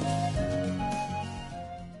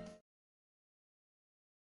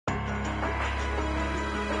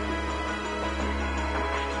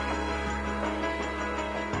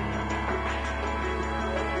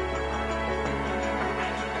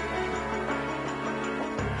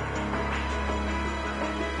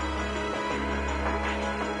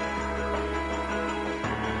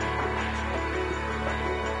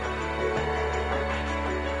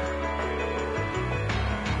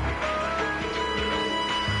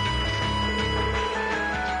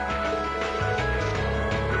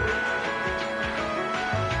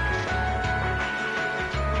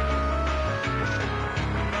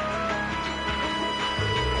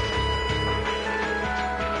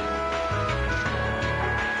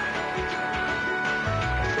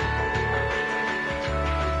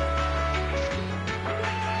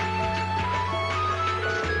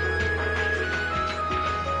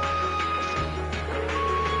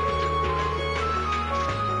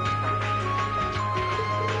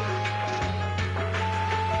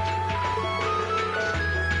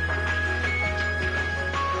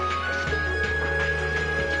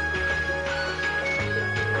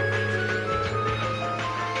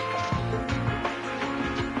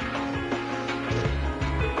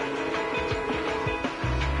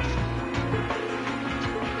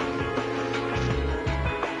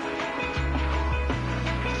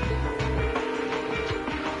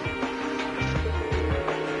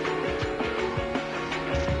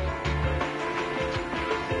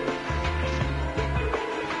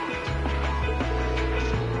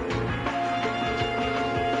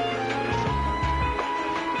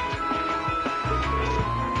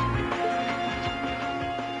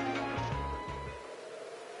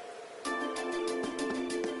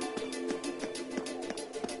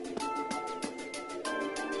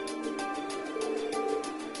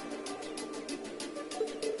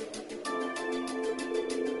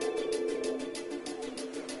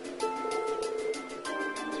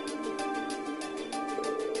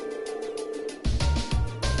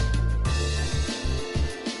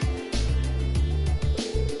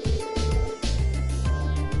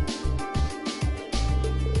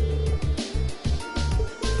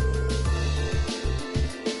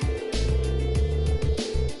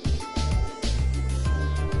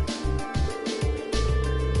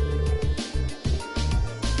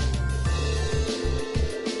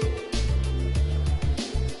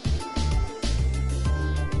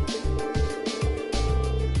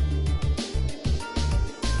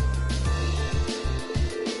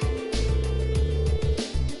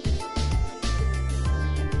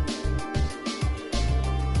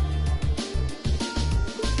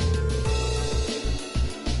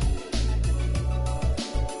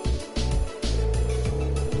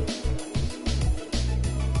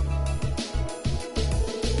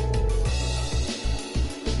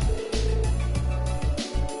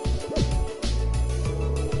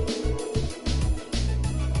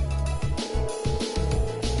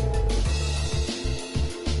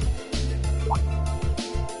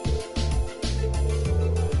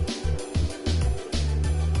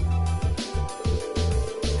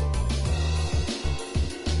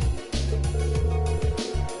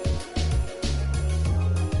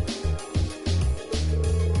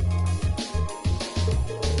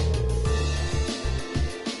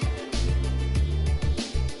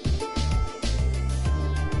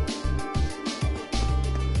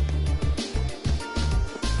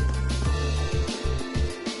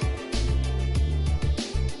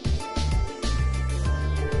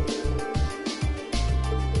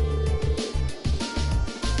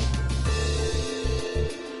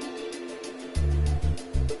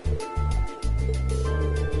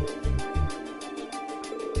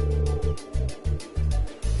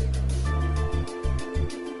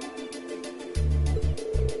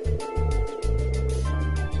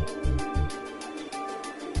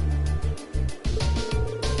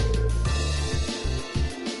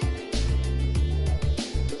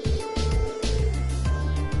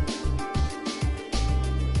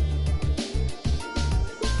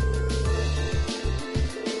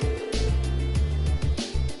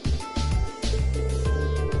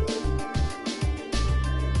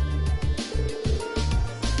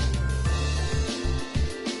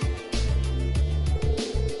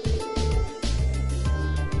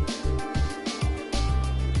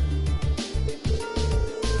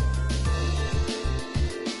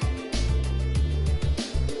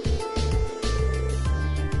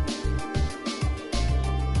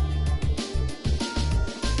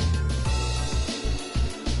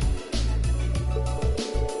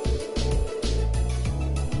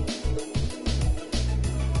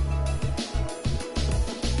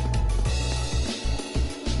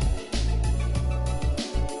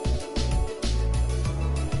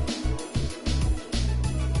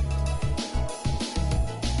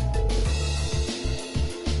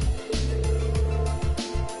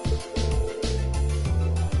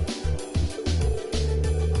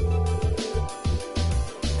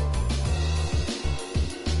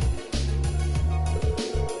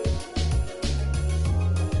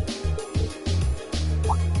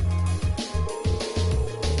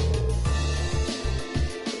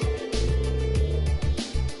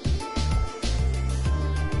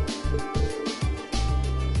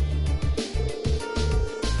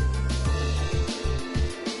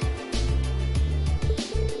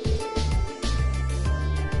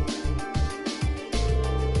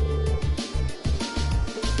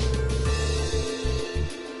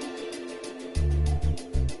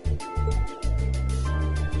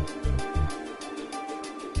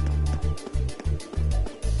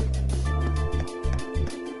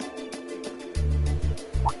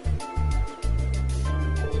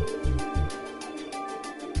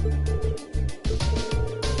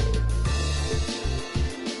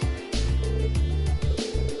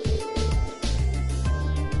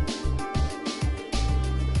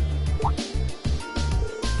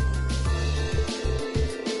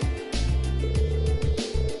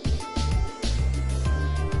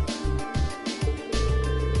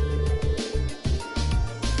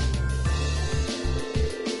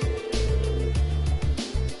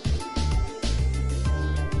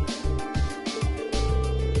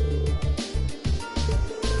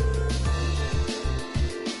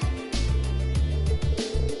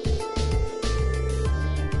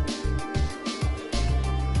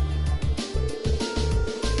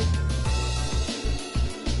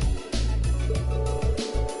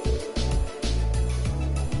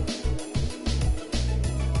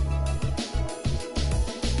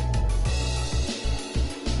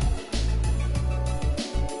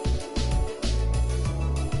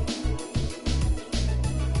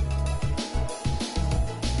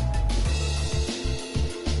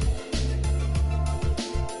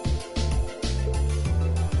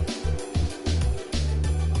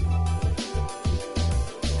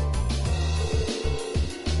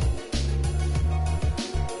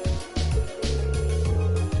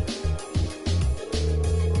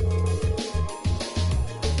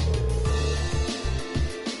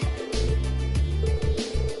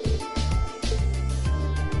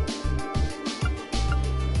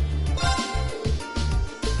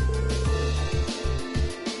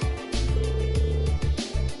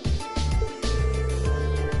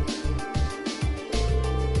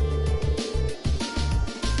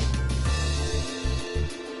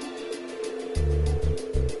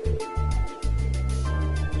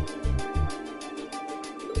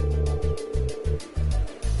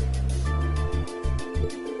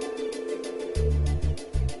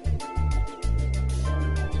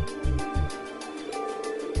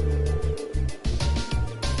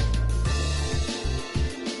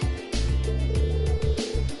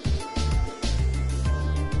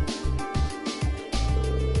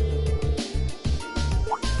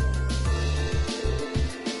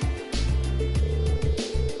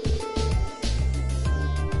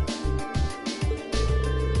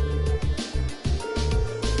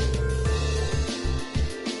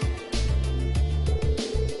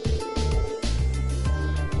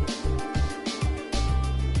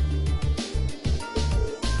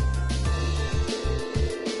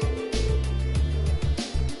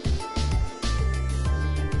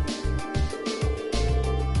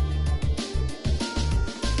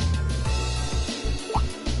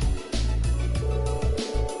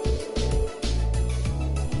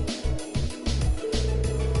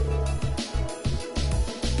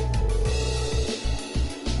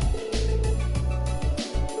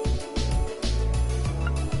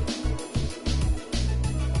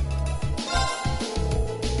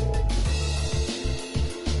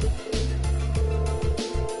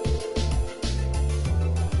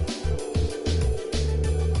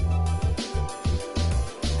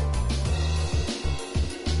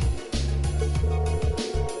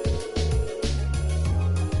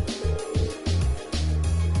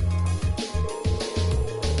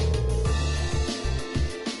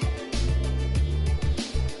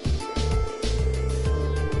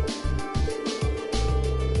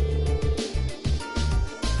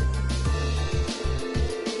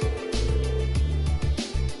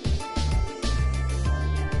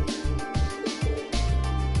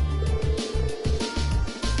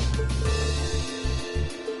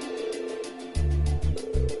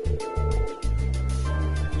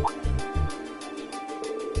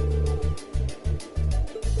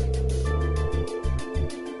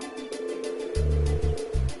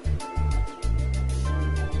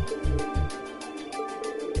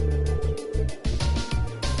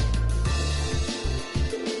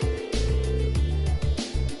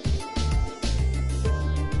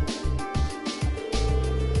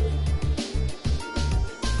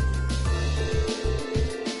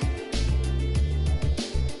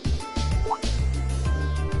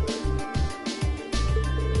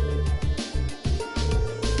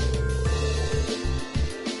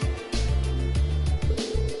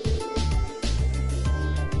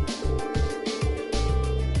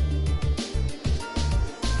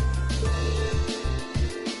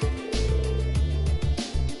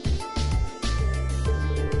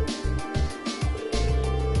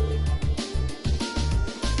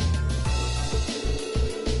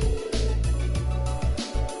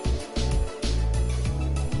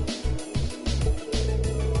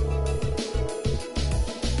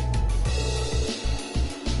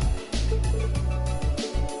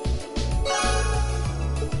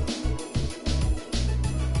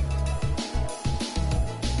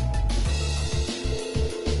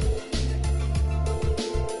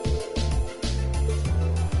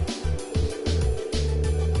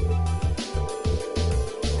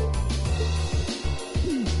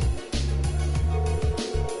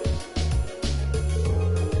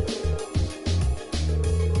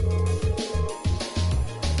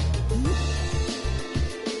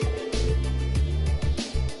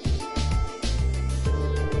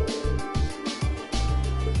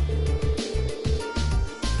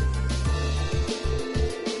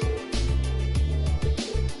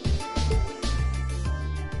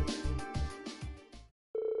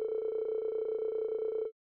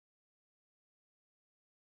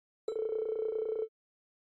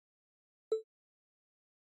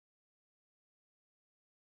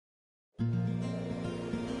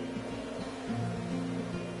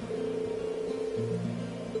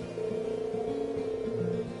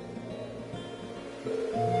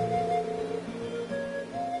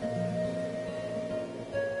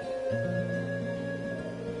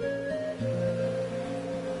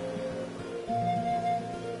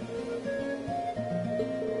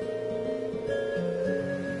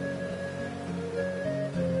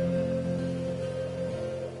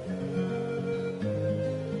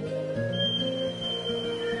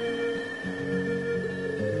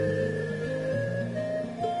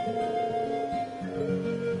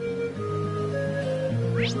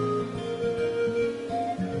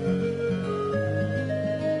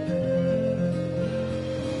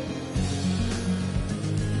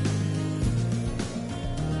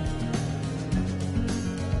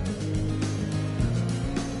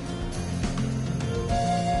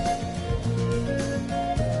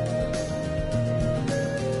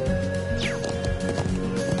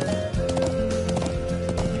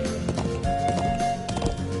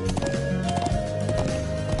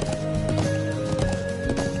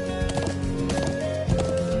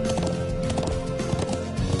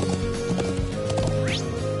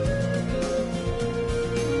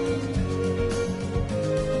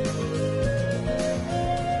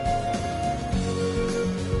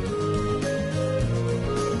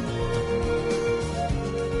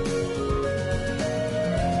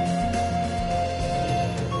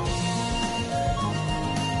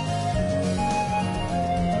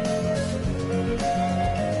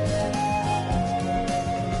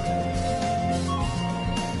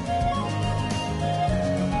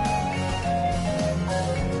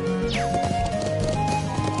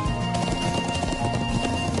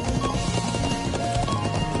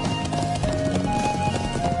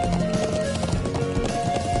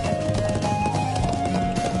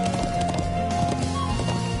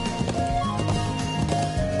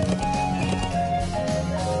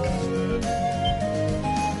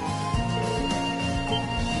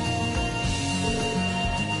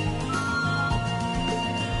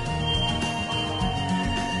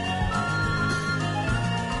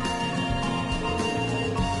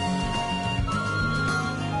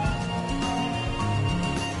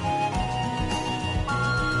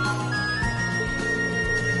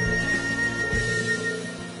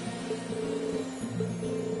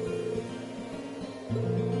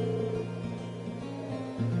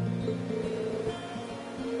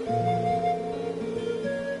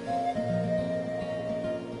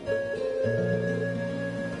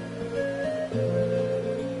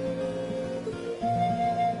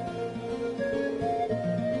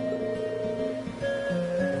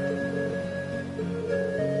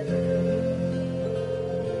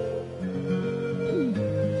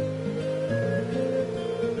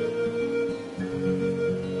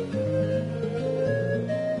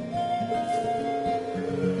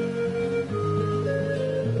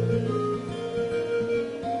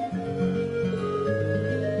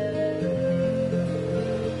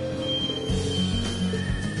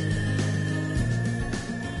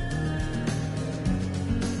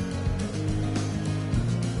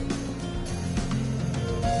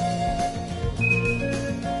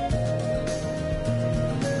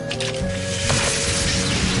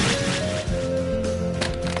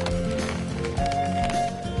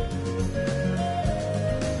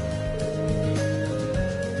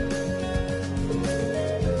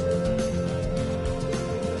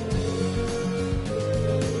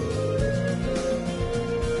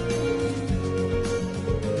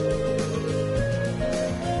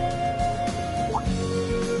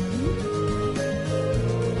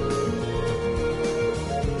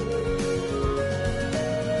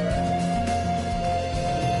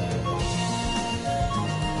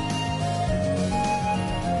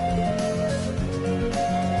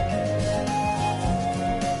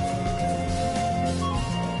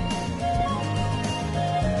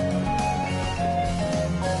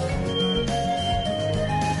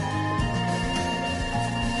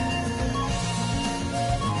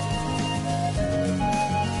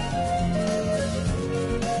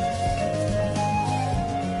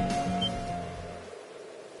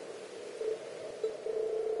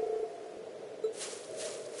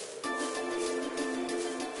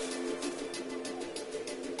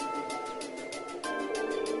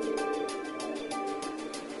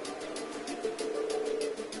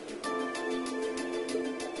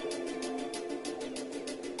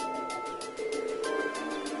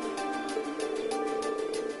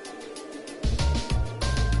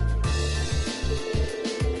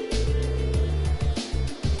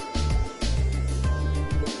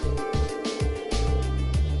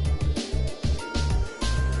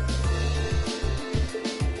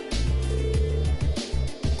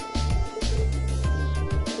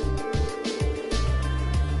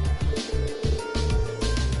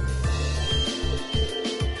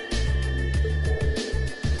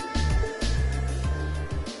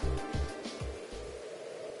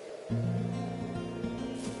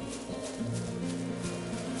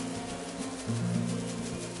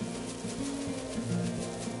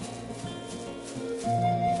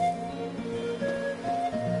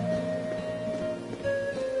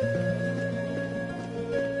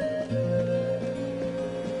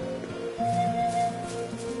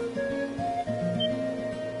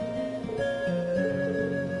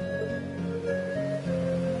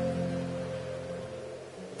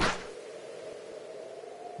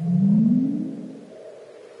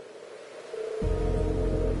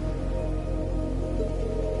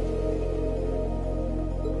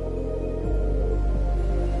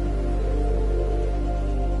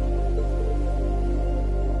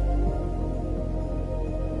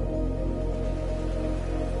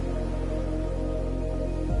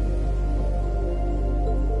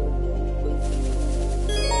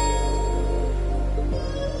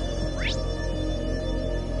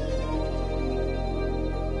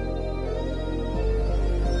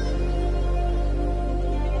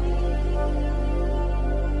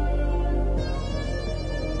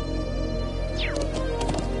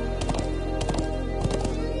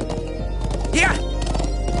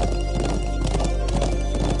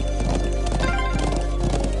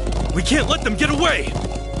 can't let them get away!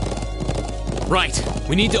 Right.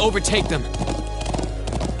 We need to overtake them.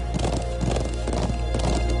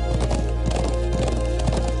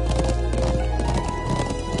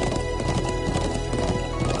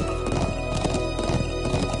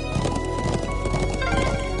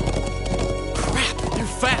 Crap, they're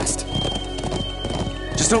fast.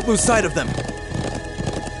 Just don't lose sight of them.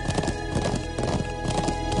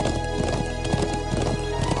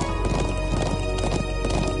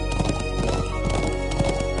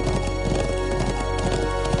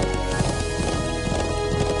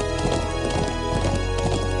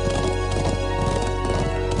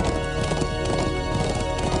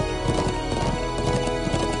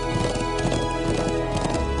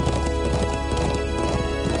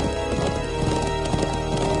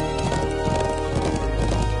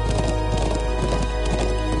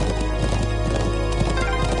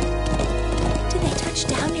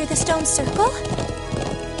 The stone circle?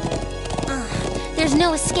 There's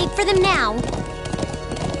no escape for them now.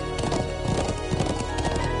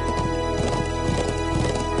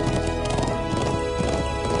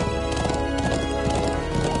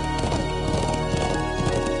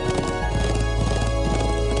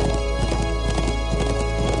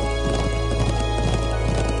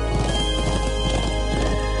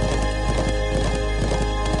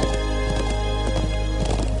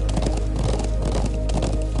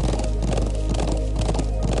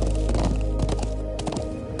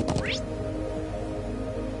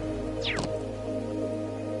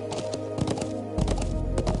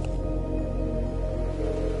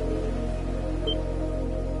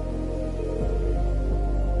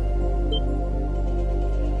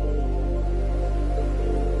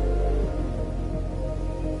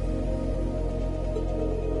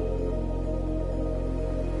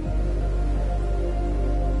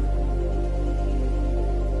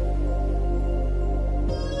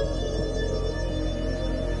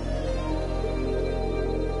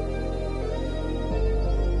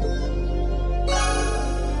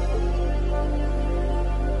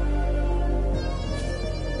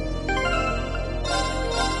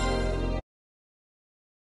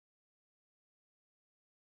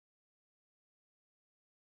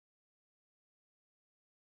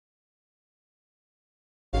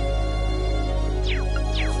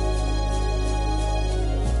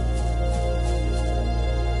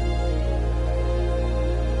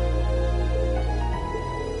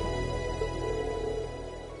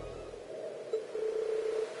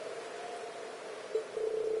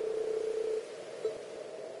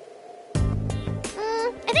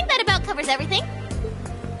 Covers everything.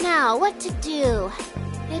 Now, what to do?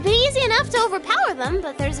 It'd be easy enough to overpower them,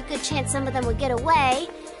 but there's a good chance some of them would get away.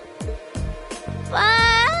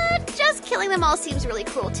 But just killing them all seems really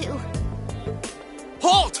cruel, too.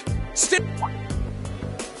 Halt! Stop!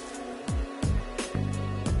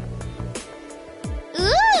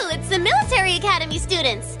 Ooh, it's the military academy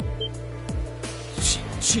students.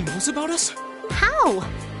 She knows about us? How?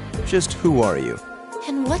 Just who are you?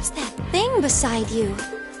 And what's that thing beside you?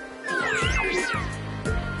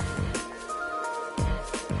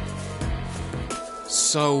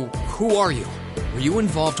 So, who are you? Were you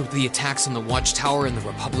involved with the attacks on the Watchtower and the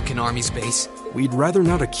Republican Army's base? We'd rather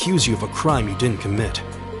not accuse you of a crime you didn't commit.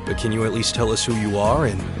 But can you at least tell us who you are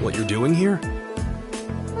and what you're doing here?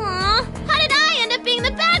 Aw, how did I end up being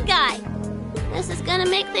the bad guy? This is gonna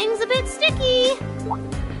make things a bit sticky.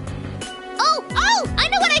 Oh, I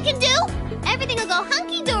know what I can do! Everything will go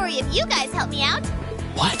hunky-dory if you guys help me out.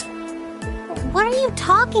 What? What are you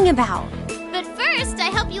talking about? But first, I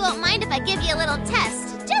hope you won't mind if I give you a little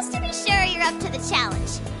test, just to be sure you're up to the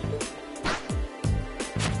challenge.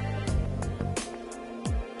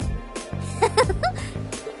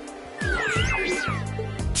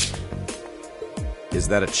 Is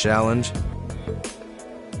that a challenge?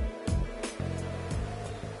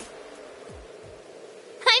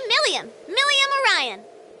 I'm Milliam Orion.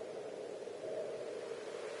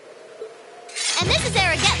 And this is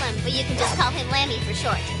Era Getlam, but you can just call him Lammy for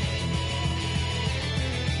short.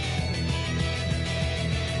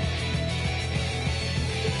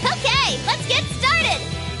 Okay, let's get started!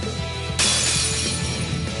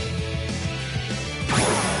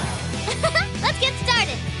 Let's get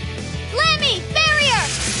started! Lammy, barrier!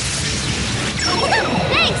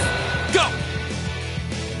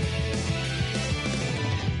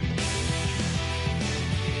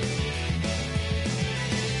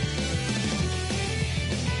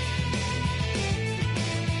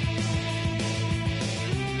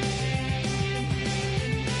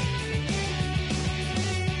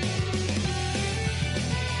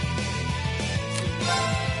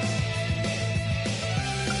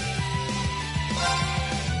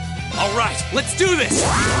 Let's do this!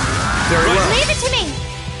 Very well. Leave it to me!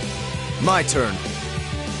 My turn.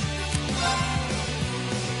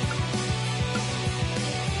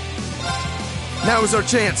 Now is our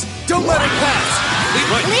chance. Don't let it pass!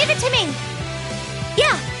 Leave it to me!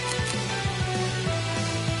 Yeah!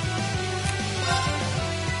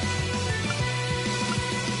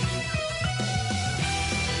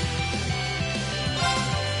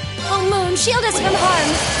 Oh, Moon, shield us from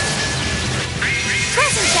harm.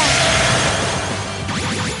 Crescent Shell.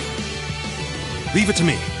 Leave it to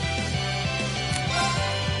me.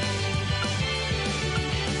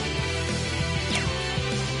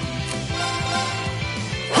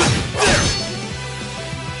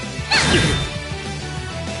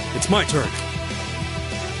 It's my turn.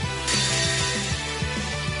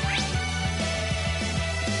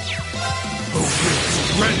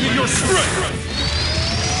 Grant me your strength!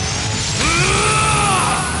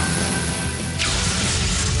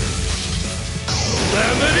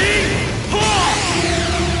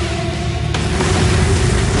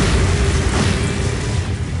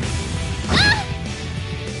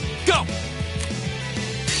 Go!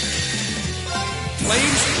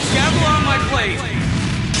 Flames, gavel on my blade!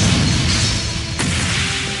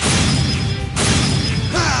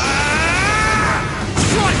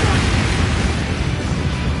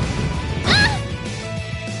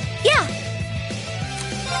 Yeah!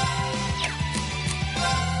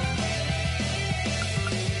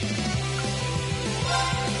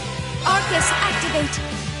 Arcus, activate.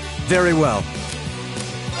 Very well.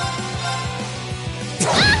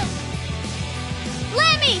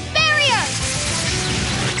 Lemmy, barrier!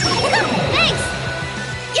 Thanks!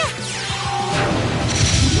 Yeah!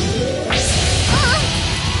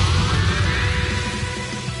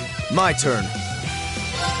 My turn.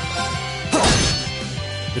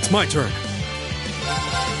 It's my turn.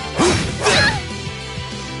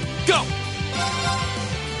 Go!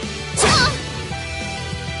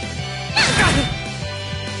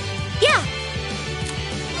 Yeah!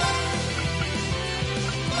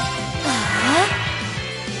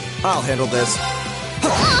 I'll handle this.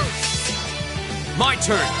 My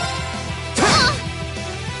turn!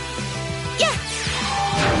 Yeah!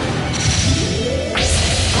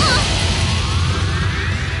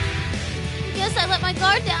 Guess I let my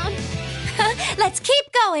guard down. Let's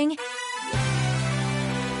keep going.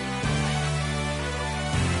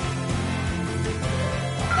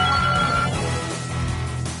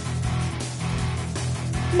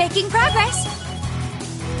 Making progress.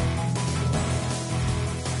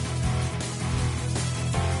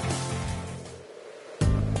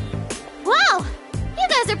 Wow! You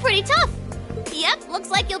guys are pretty tough. Yep, looks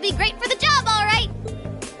like you'll be great for the job, all right.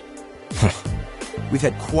 We've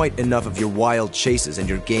had quite enough of your wild chases and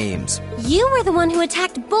your games. You were the one who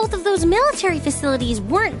attacked both of those military facilities,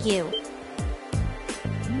 weren't you?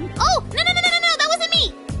 Oh, no, that wasn't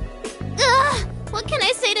me! Ugh, what can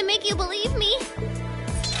I say to make you believe me?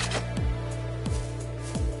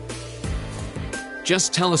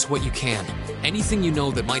 Just tell us what you can. Anything you know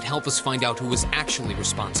that might help us find out who was actually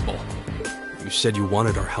responsible. You said you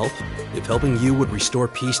wanted our help? If helping you would restore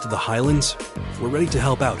peace to the Highlands, we're ready to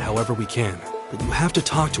help out however we can. But you have to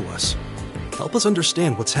talk to us. Help us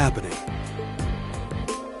understand what's happening.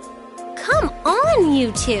 Come on,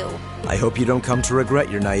 you two. I hope you don't come to regret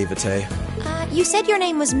your naivete. You said your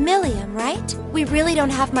name was Milliam, right? We really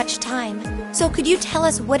don't have much time. So could you tell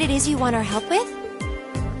us what it is you want our help with?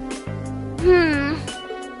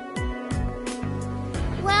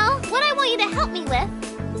 Well, what I want you to help me with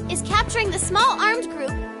is capturing the small armed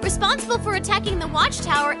group responsible for attacking the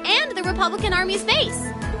Watchtower and the Republican Army's base.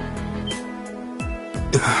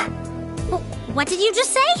 What did you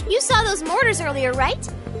just say? You saw those mortars earlier, right?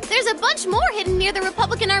 There's a bunch more hidden near the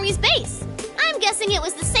Republican Army's base. I'm guessing it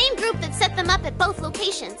was the same group that set them up at both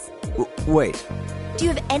locations. Wait. Do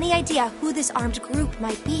you have any idea who this armed group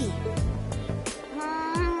might be?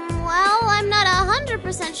 Well, I'm not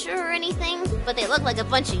 100% sure or anything, but they look like a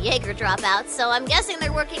bunch of Jaeger dropouts, so I'm guessing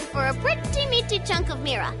they're working for a pretty meaty chunk of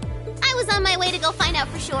Mira. I was on my way to go find out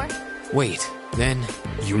for sure. Wait, then...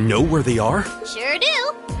 You know where they are? Sure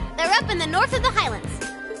do. They're up in the north of the Highlands.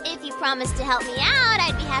 If you promise to help me out,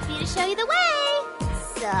 I'd be happy to show you the way.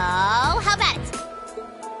 So, how about it?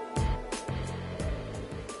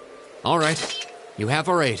 All right, you have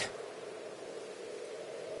our aid.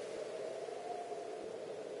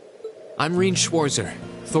 I'm Reen Schwarzer,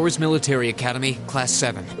 Thor's Military Academy, Class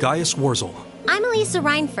 7. Gaius Warzel. I'm Elisa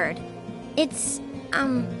Reinford. It's,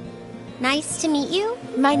 nice to meet you.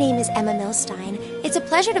 My name is Emma Milstein. It's a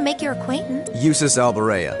pleasure to make your acquaintance. Eustace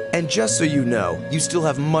Alberea. And just so you know, you still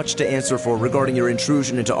have much to answer for regarding your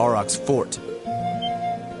intrusion into Auroch's fort.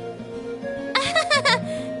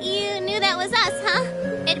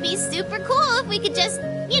 super cool if we could just,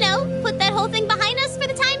 put that whole thing behind us for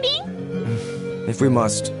the time being. If we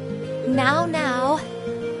must. Now.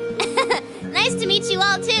 Nice to meet you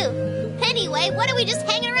all, too. Anyway, what are we just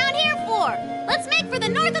hanging around here for? Let's make for the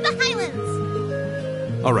north of the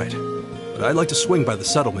Highlands. All right, but I'd like to swing by the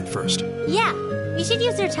settlement first. Yeah, we should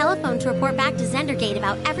use their telephone to report back to Zendergate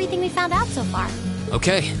about everything we found out so far.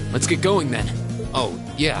 Okay, let's get going then. Oh,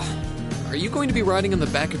 yeah. Are you going to be riding on the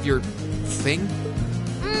back of your thing?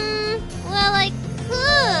 Well, I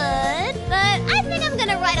could, but I think I'm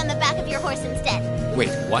gonna ride on the back of your horse instead. Wait,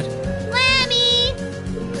 what? Lammy!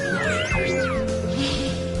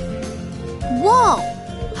 Whoa!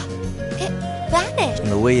 It vanished.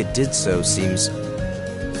 And the way it did so seems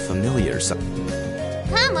familiar.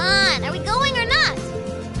 Come on, are we going or not?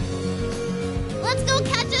 Let's go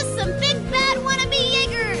catch us some big bad wannabe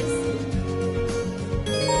Jaegers!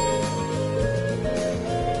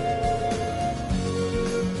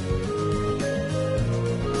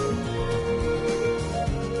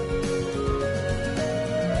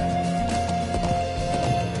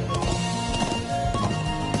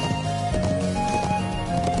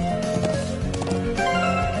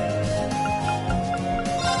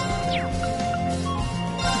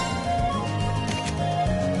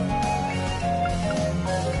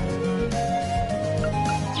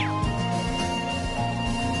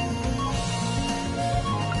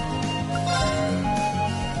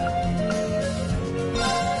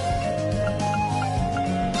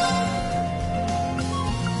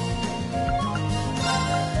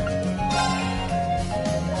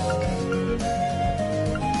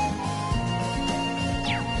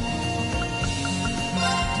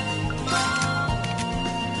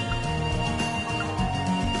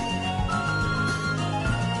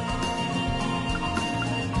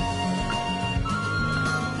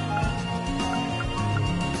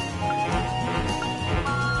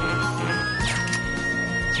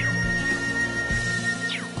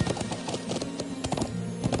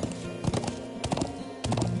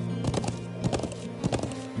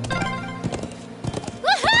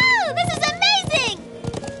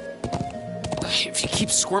 If you keep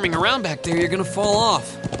squirming around back there, you're gonna fall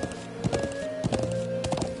off.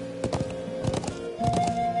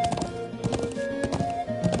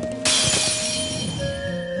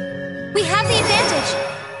 We have the advantage.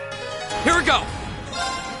 Here we go!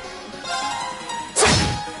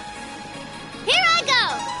 Here I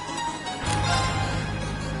go!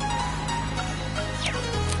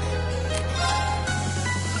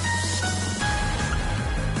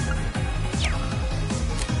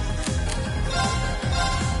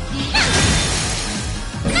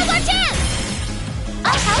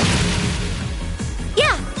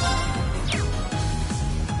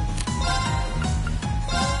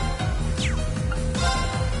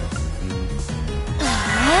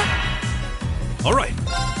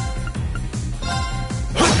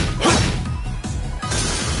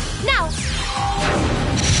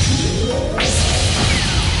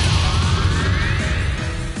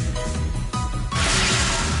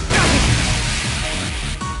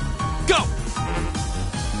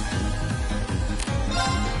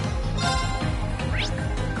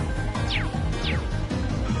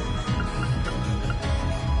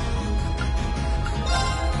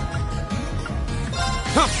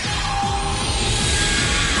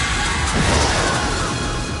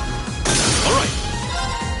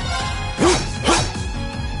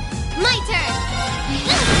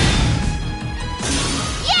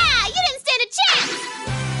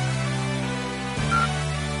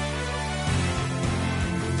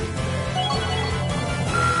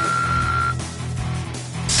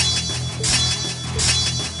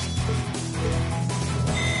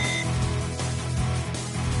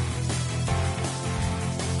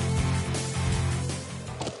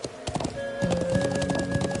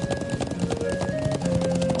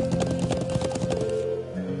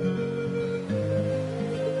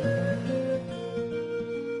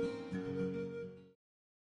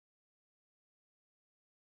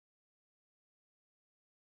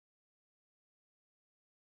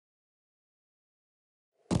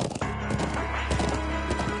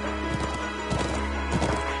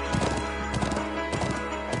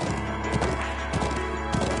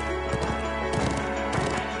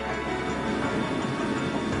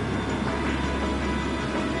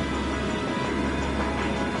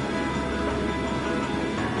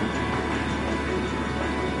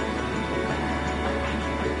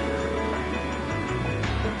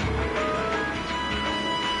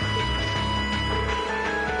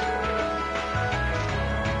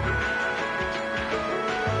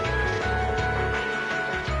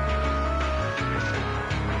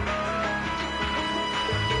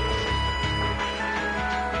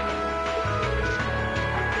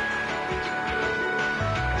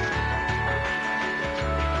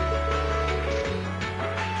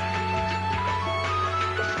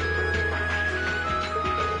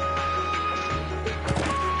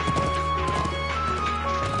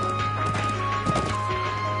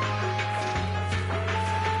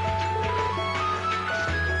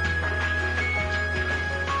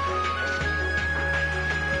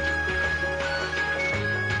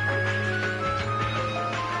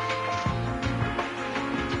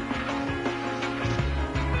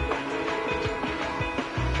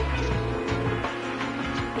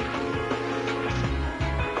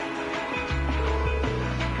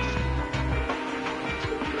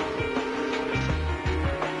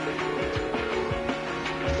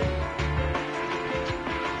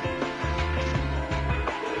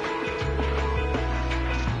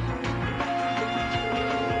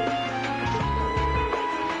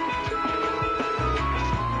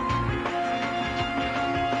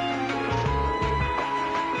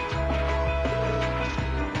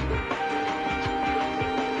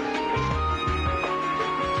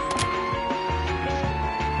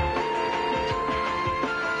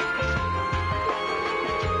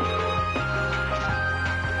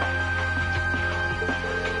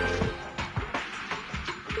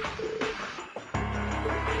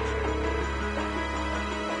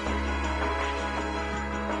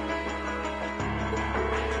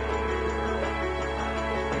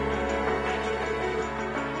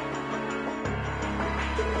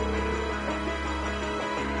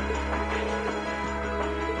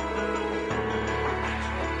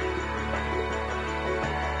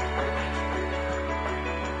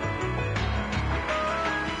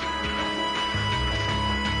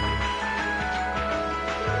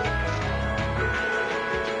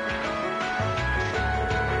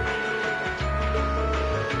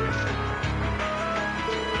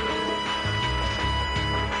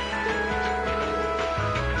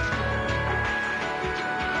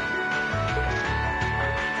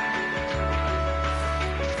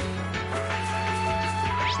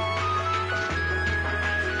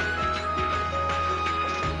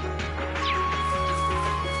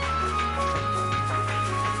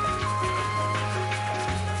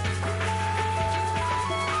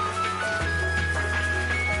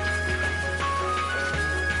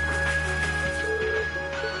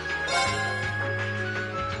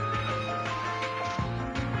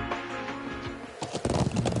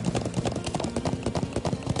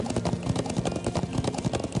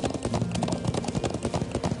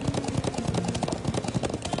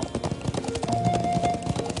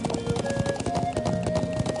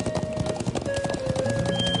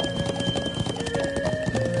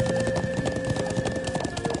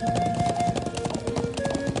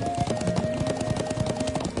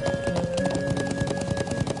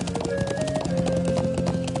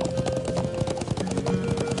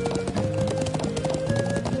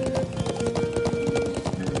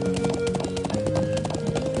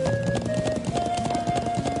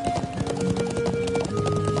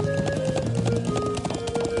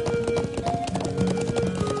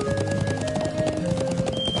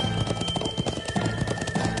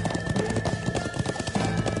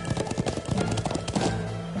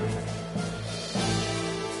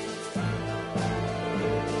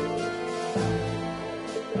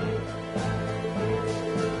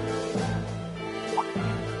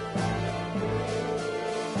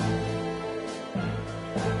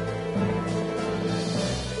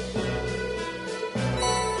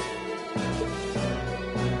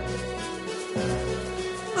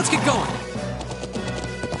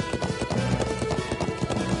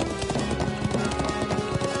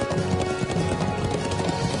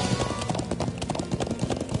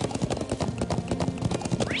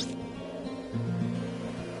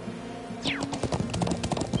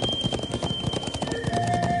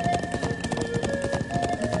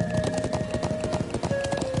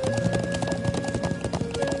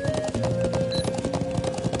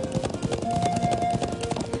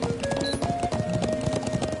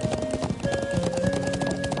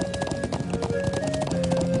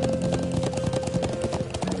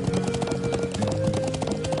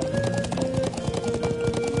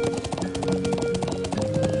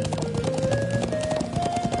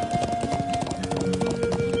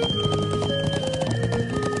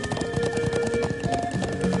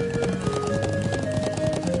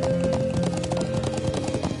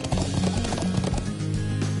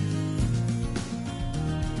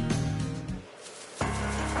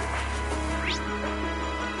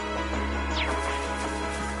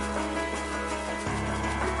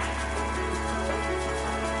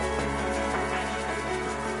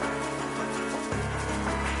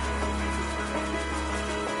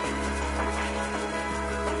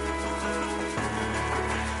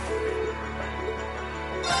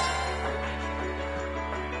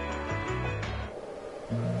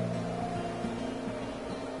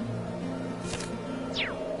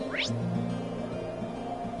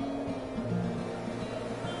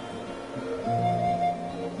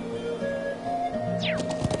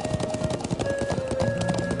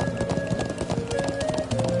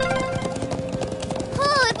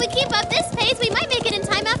 this pace, we might make it in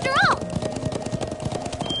time after all.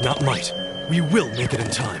 Not might. We will make it in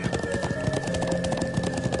time.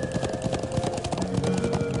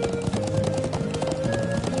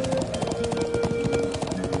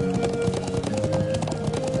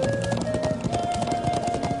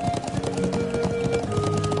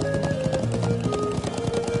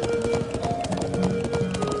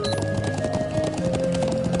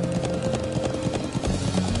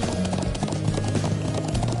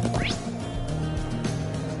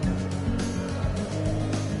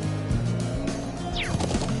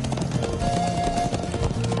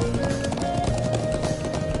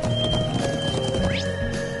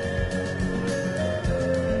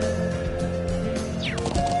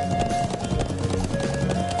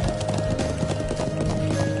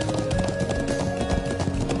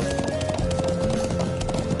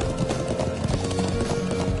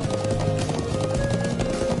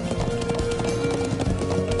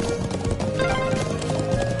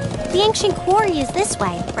 The ancient quarry is this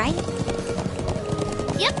way, right?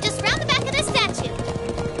 Yep, just round the back of the statue.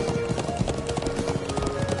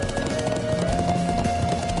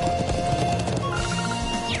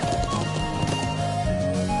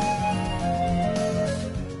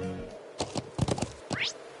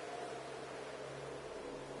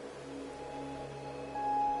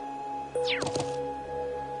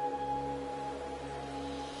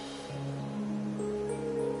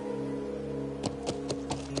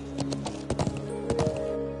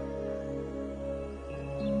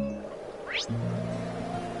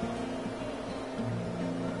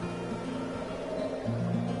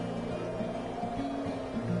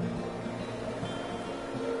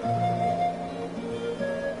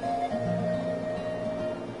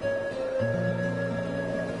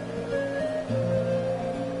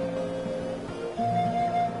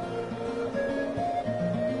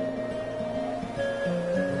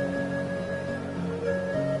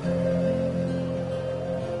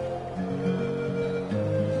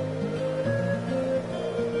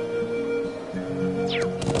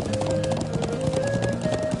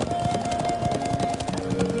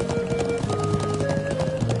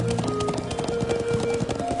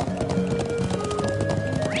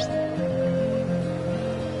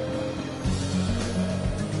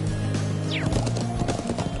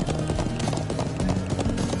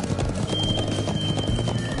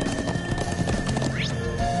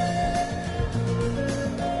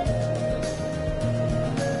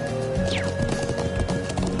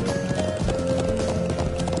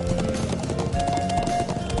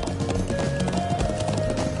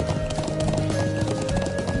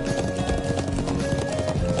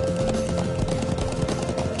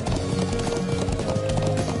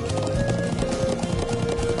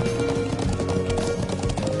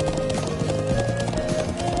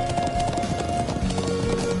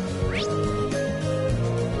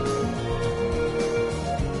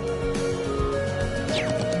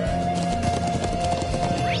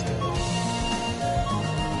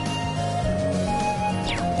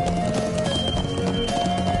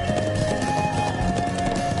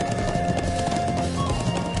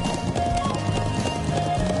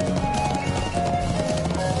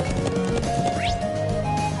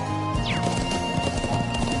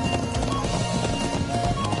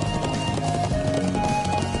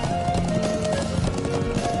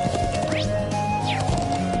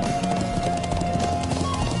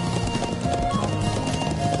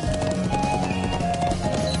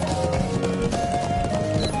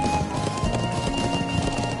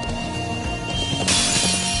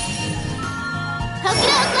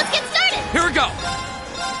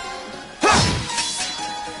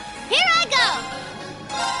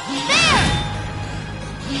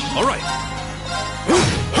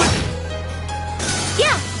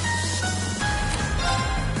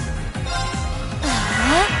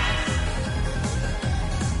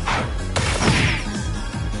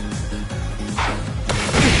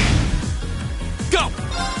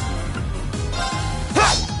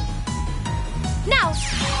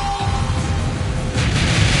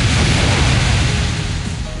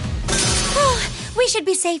 Should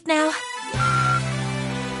be safe now.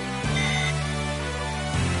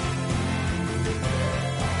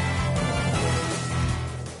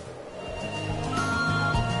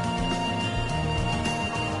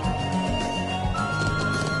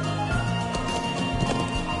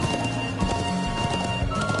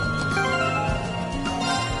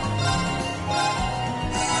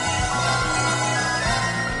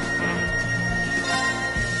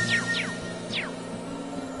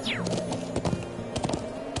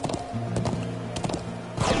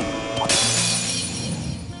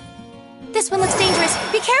 This one looks dangerous.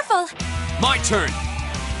 Be careful! My turn!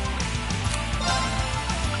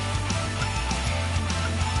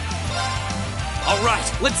 All right,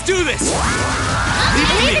 let's do this!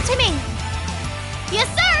 Leave it to me! Yes,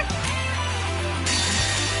 sir!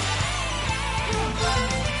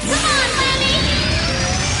 Come on, Lemmy!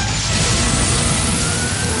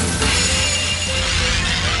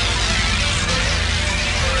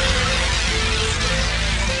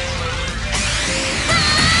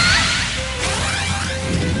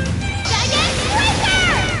 Giant Breaker!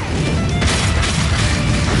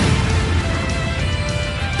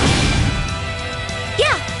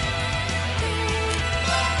 Yeah!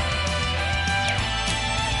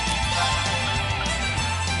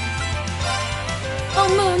 Oh,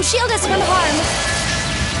 Moon, shield us from harm!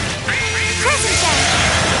 Crescent Gem!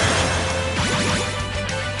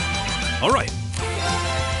 All right.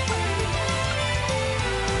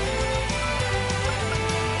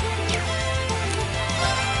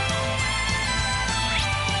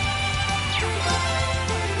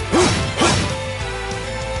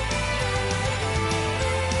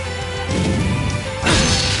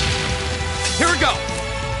 Here we go!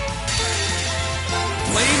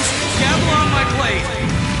 Flames, gather on my blade!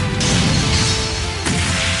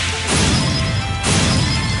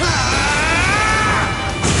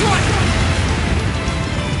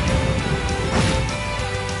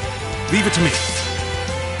 Leave it to me.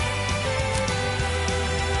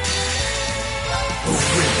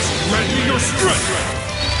 Grant me your strength!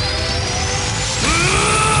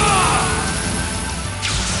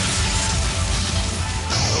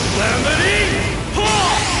 Calamity!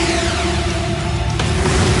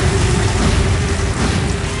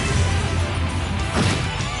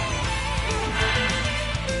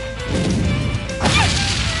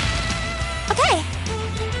 Okay!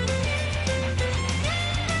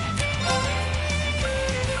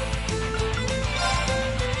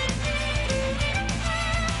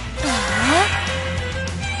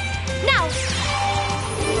 Now!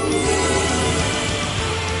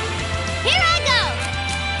 Here I go!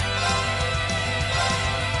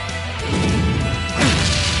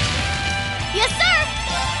 Yes, sir!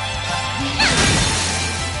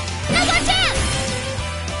 Now's our chance!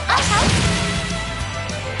 I'll help!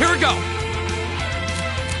 Here we go!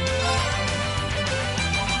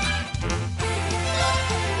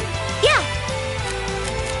 Yeah!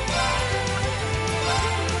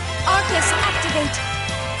 Arcus, activate!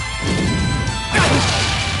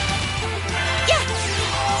 Yeah!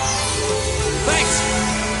 Thanks!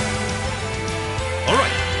 All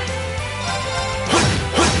right.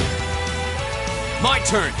 My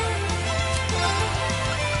turn!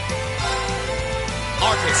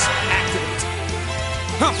 Arcus, activate!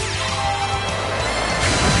 Huh.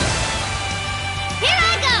 Here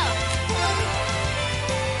I go!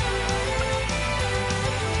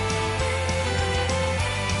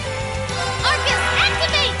 Arcus,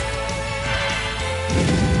 activate!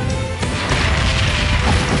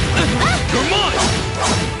 You're mine!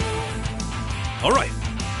 All right.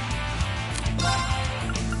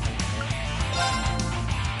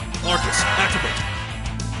 Arcus, activate.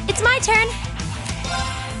 It's my turn!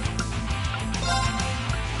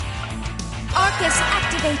 Arcus,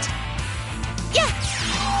 activate! Yeah!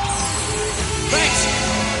 Thanks!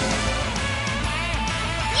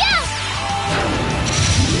 Yeah!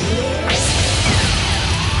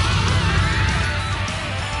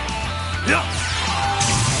 Yeah.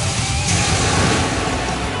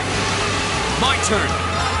 My turn!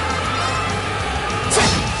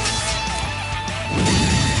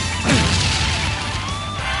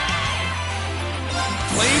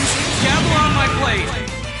 Flames, gather on my blade!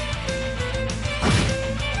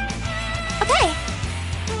 Okay!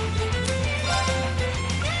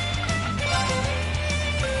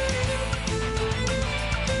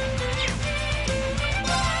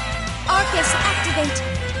 Arcus, activate!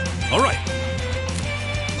 All right.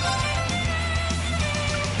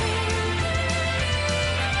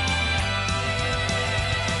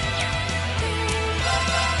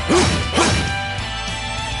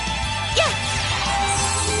 Yeah!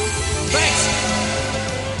 Thanks!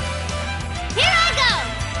 Here I go!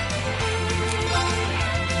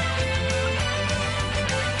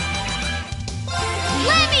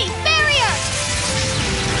 Lemmy, barrier!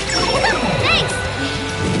 Thanks!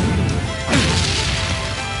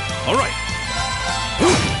 All right.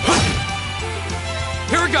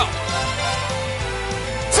 Here we go!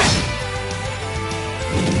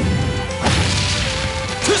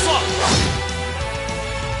 Tisla!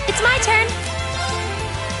 It's my turn!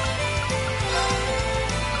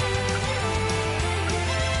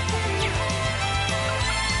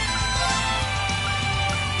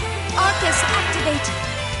 Arcus, activate!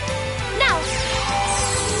 Now!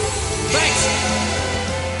 Thanks!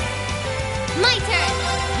 My turn!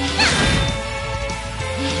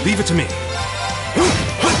 Leave it to me.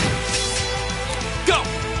 Go!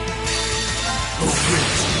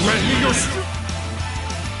 Grant me your strength.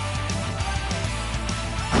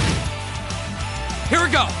 Here we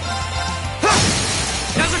go!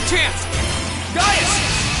 Now's our chance! Gaius!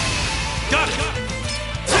 Got it!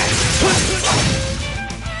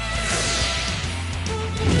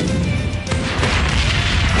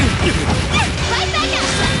 Right back at you!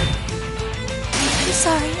 I'm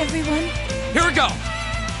sorry, everyone. Here we go!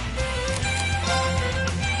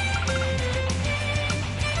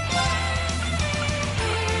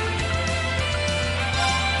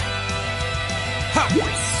 Ha!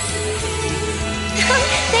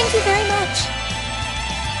 Thank you very much.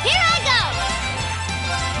 Here I go!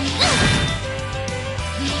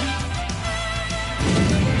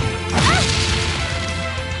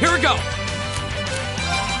 Here we go!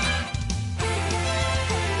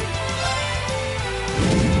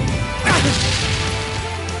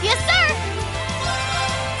 Yes, sir!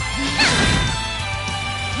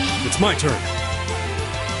 It's my turn.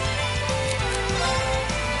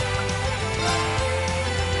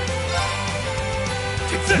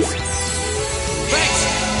 Take this! Thanks!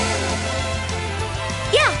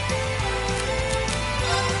 Yeah.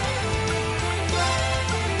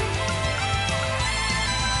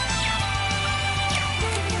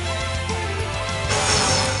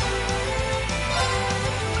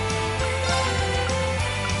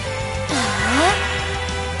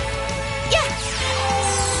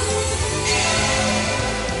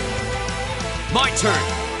 My turn!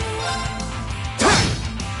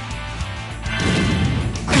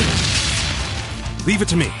 Leave it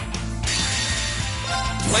to me.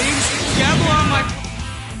 Flames, gather on my...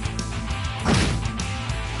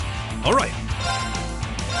 All right.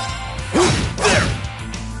 There!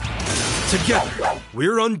 Together,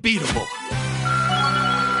 we're unbeatable.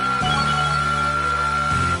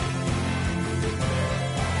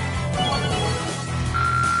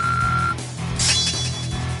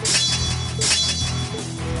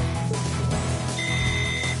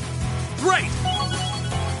 Great!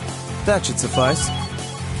 That should suffice.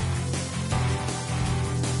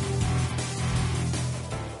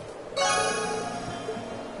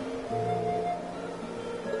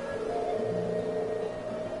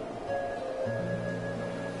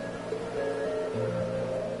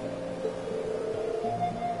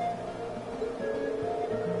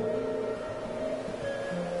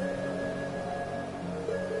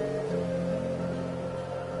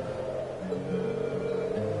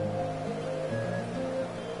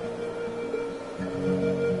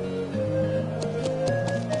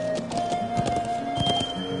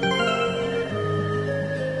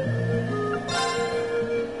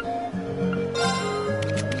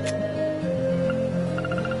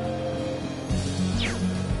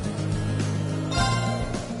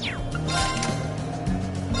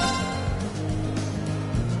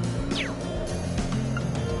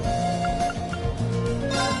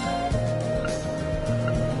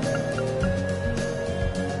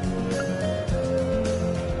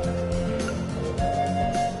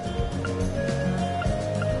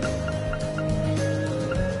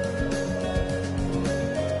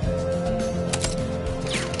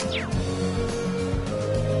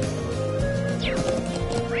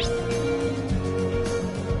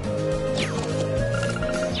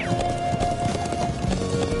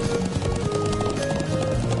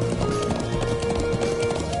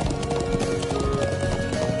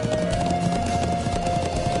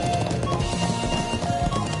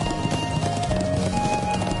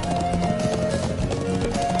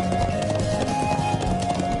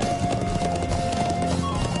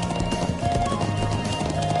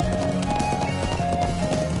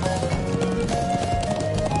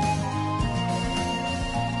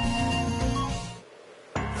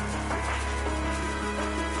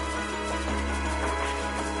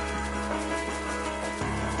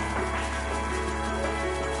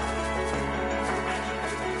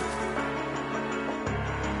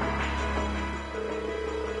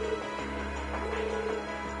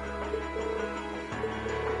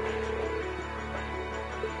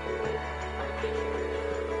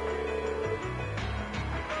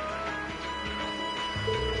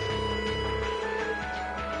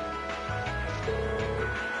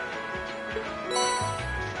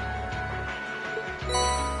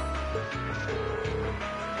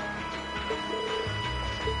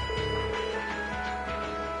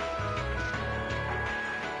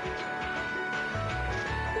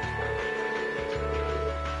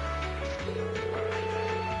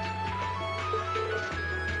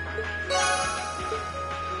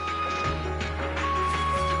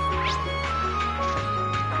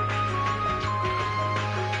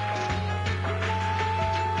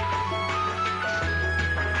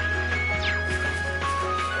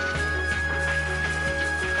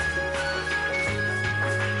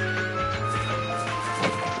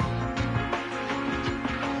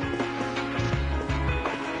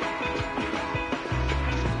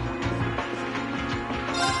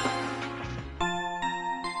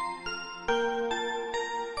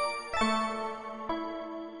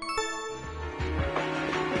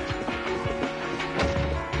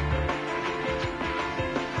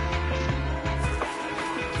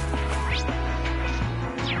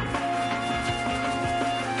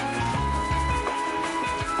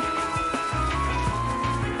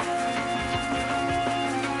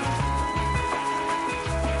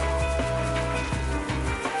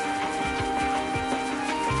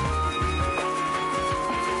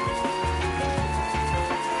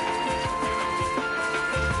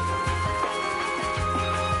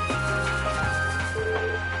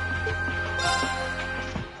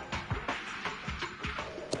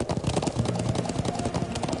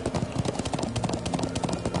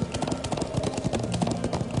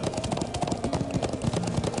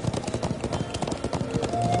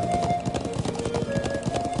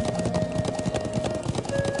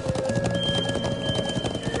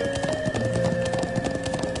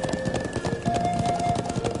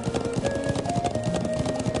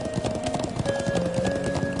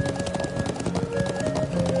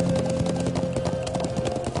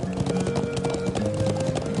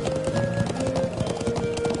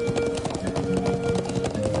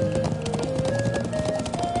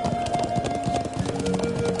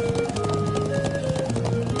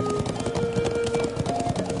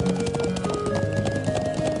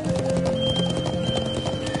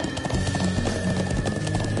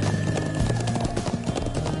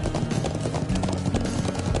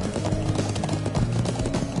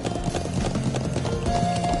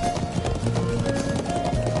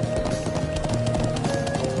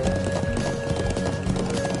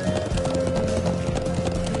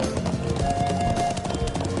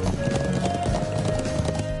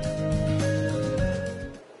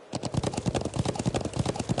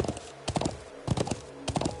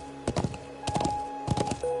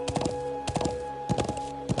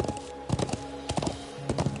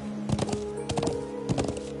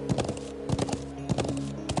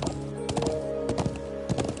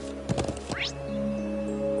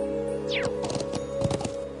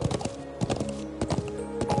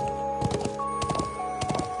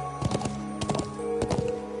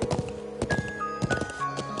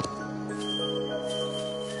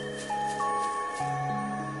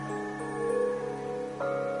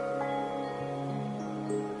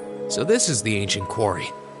 So this is the ancient quarry.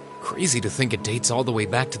 Crazy to think it dates all the way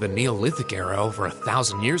back to the Neolithic era over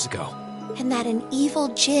 1,000 years ago. And that an evil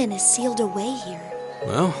djinn is sealed away here.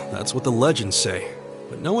 Well, that's what the legends say,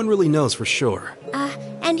 but no one really knows for sure.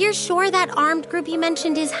 And you're sure that armed group you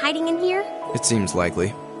mentioned is hiding in here? It seems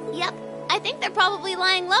likely. Yep, I think they're probably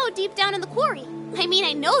lying low deep down in the quarry. I mean,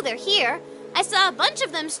 I know they're here. I saw a bunch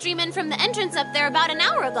of them stream in from the entrance up there about an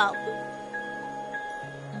hour ago.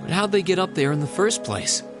 But how'd they get up there in the first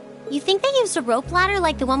place? You think they used a rope ladder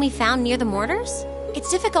like the one we found near the mortars? It's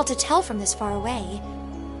difficult to tell from this far away.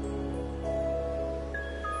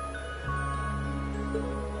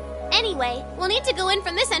 Anyway, we'll need to go in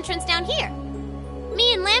from this entrance down here.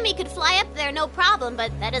 Me and Lammy could fly up there no problem,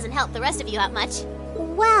 but that doesn't help the rest of you out much.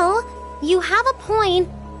 Well, you have a point,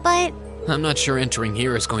 but... I'm not sure entering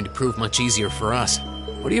here is going to prove much easier for us.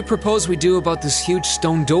 What do you propose we do about this huge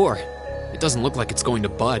stone door? It doesn't look like it's going to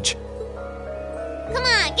budge. Come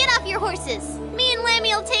on, get off your horses. Me and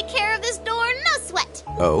Lammy will take care of this door, no sweat.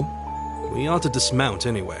 Oh? We ought to dismount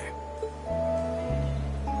anyway.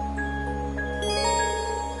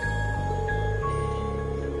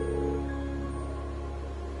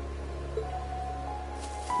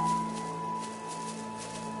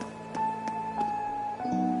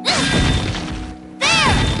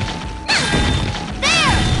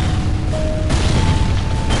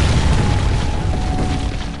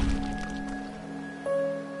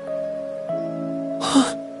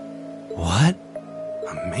 What?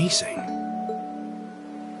 Amazing.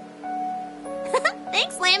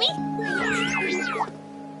 Thanks, Lammy.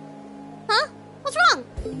 Huh? What's wrong?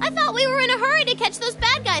 I thought we were in a hurry to catch those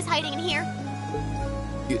bad guys hiding in here.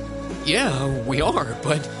 Yeah, we are,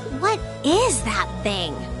 but... What is that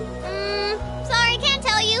thing? Sorry, can't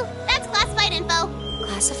tell you. That's classified info.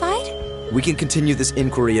 Classified? We can continue this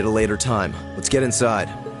inquiry at a later time. Let's get inside.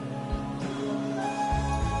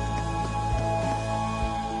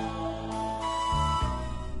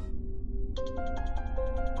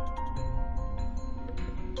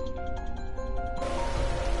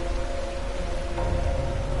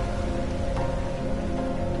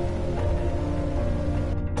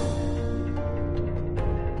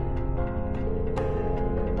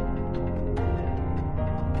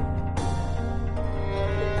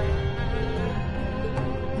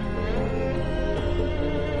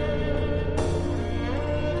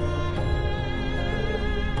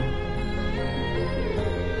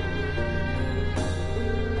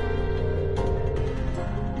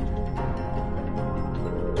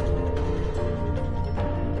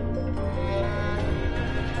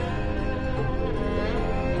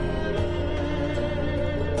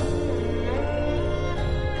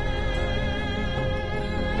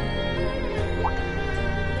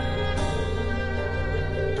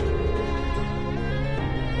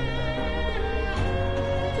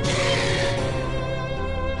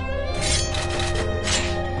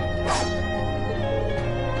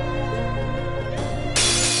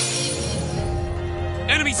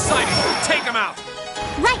 Enemy sighted! Take him out!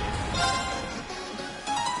 Right!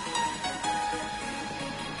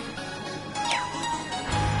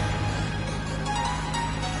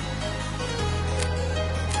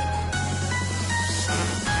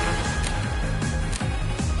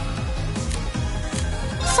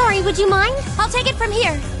 Sorry, would you mind? I'll take it from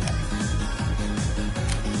here.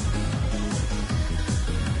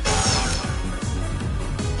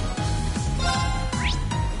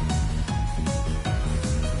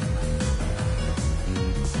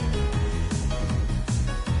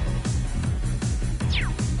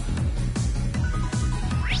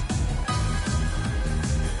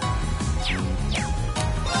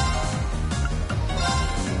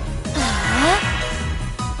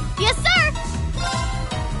 Yes, sir!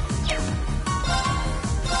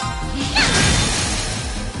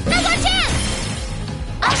 Now's our chance!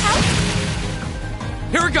 I'll help.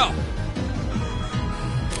 Here we go!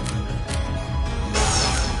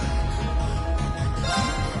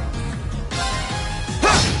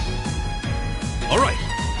 All right.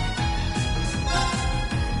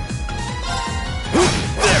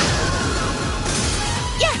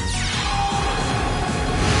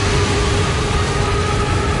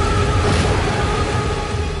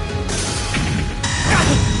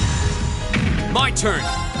 My turn.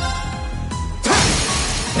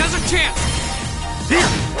 Now's our chance.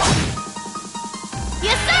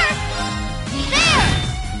 Yes, sir! There!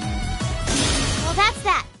 Well, that's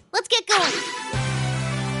that. Let's get going.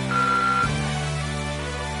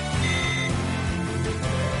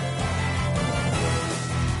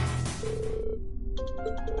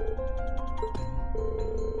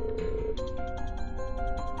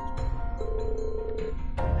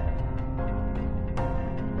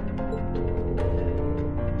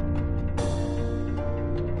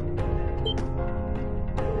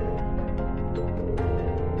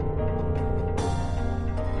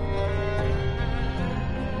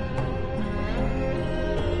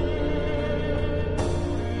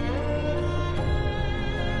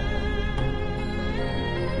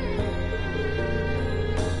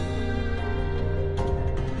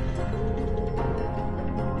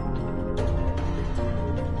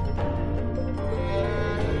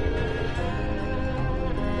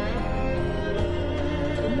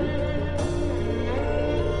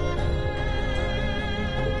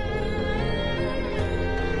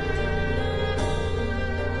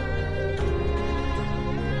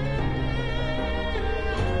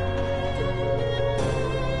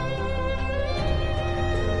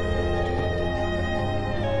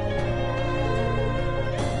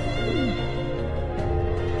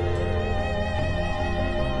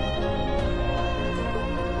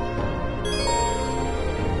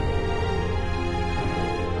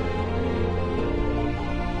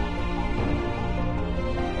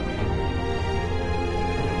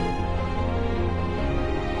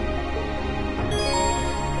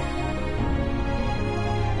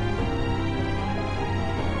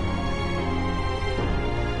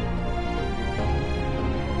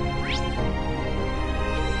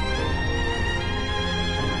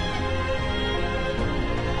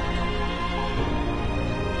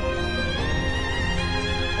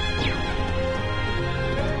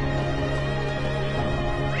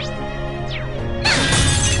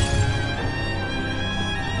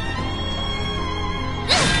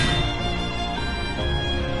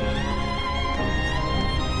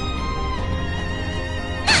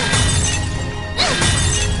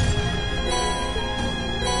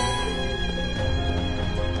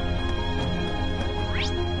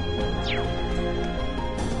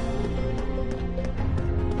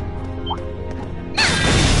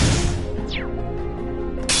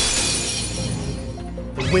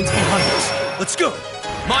 wind's behind us. Let's go!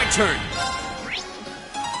 My turn!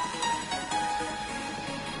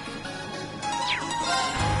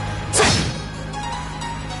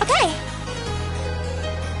 Okay.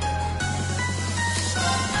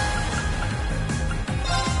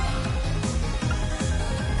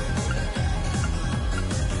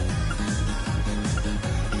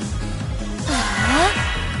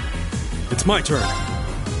 It's my turn.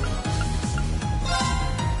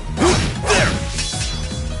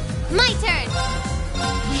 My turn!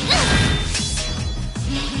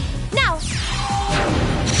 Now.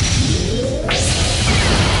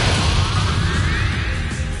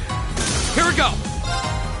 Here we go!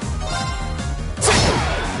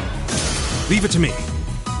 Leave it to me.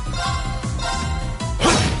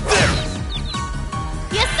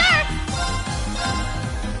 Yes, sir!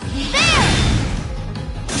 There!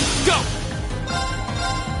 Go!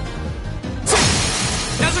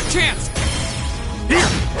 Now's our chance! Here!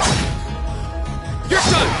 You're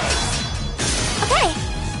done! Okay.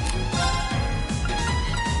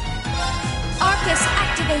 Arcus,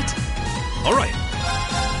 activate. All right.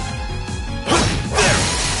 There!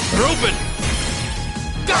 You're open!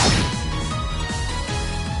 Go!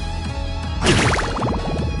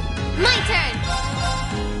 My turn!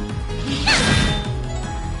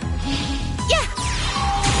 Yeah.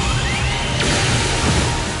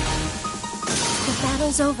 The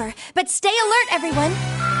battle's over, but stay alert, everyone.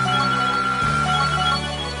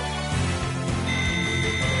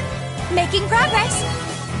 Making progress.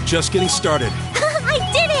 Just getting started. I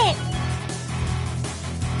did it!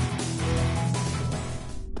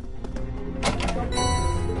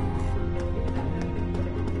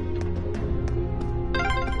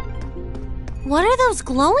 What are those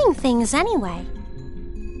glowing things anyway?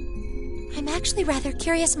 I'm actually rather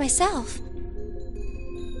curious myself.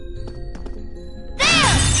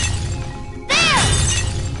 There! There!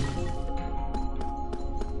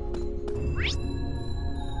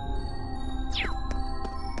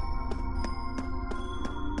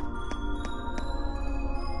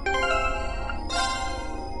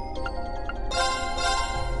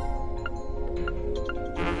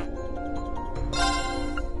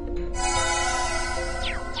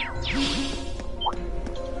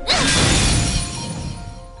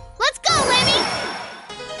 Let's go, Lemmy!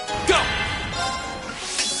 Go!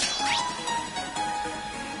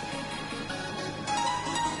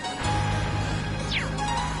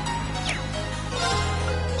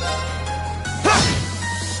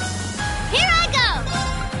 Here I go!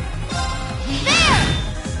 There!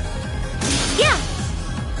 Yeah.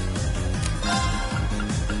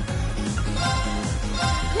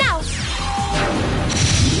 Now.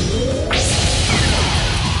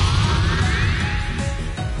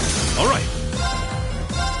 All right.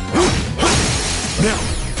 Now.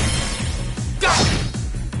 Go!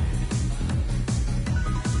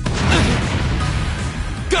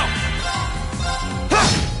 Go!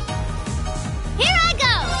 Here I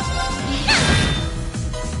go!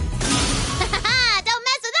 Don't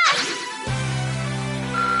mess with us!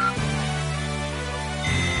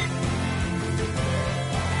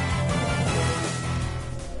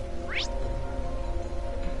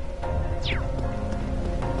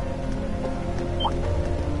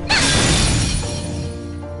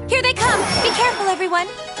 Here they come. Be careful, everyone.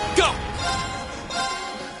 Go!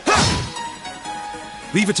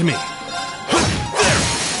 Leave it to me. There!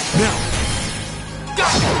 Now. Go!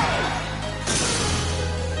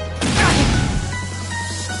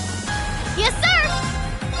 Yes, sir!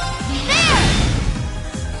 There!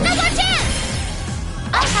 Now's our chance!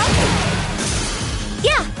 I'll help.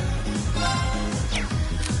 Yeah.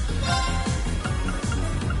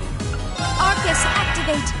 Arcus,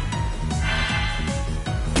 activate.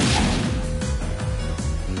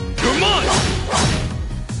 Come on!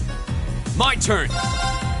 My turn!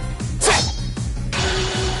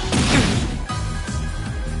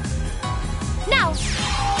 Now.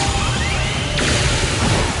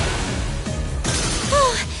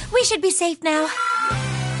 Oh, we should be safe now.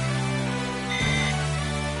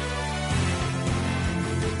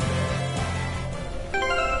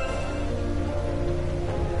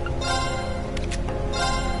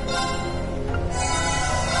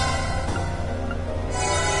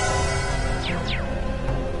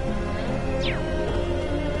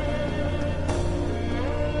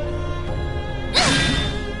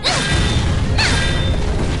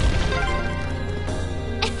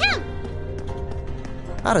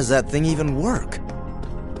 How does that thing even work?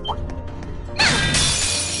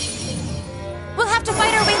 We'll have to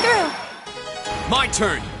fight our way through. My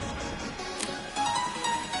turn!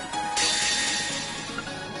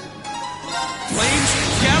 Flames,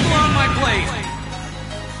 gather on my blade!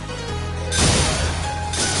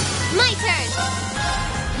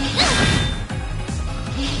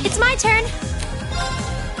 It's my turn.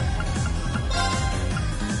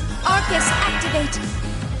 Arcus, activate.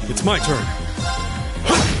 It's my turn.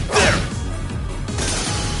 There!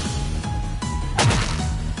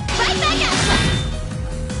 Right back at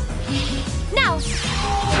you! Now.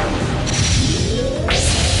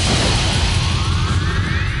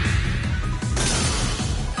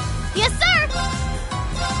 Yes, sir!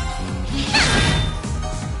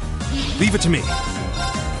 Leave it to me.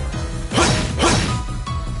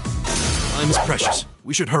 Time is precious.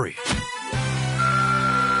 We should hurry.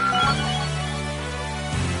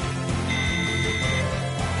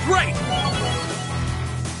 Great!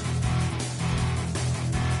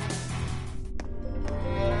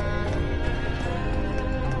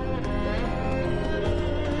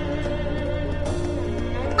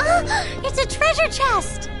 It's a treasure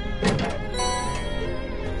chest!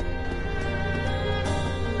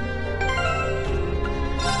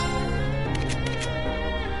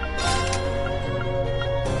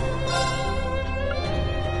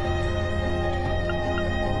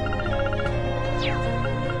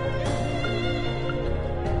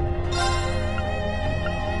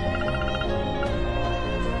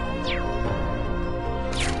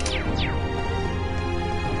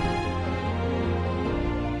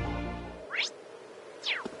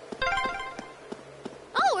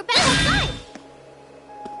 Oh, we're back outside!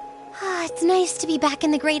 It's nice to be back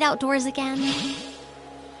in the great outdoors again.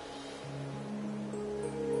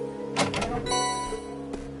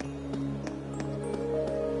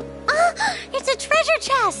 It's a treasure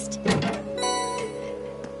chest!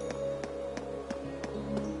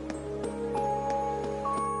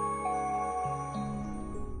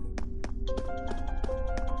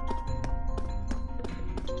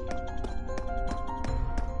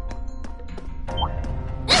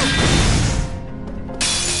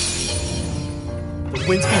 The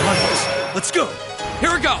wind's behind us. Let's go.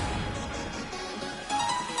 Here we go!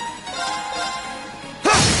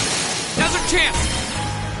 Ha! Now's our chance!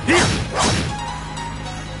 Here.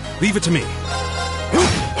 Leave it to me.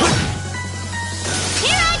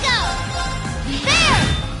 Here I go! There!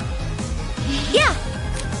 Yeah.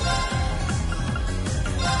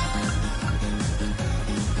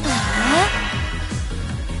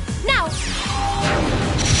 Now.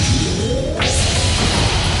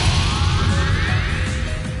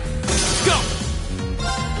 Go!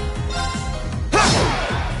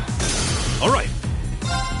 All right.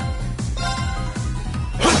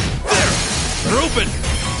 There! They're open!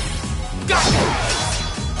 Go!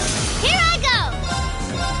 Here I go!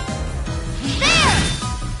 There!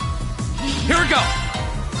 Here we go!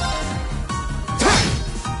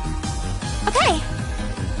 Okay.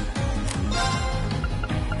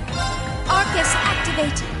 Arcus,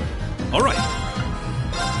 activate. All right.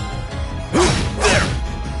 There!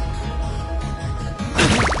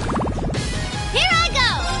 Here I go!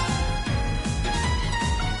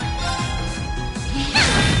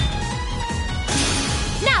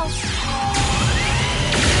 Now.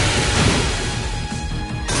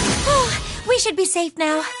 We should be safe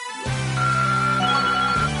now.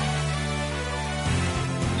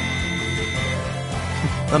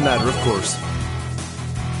 A matter of course.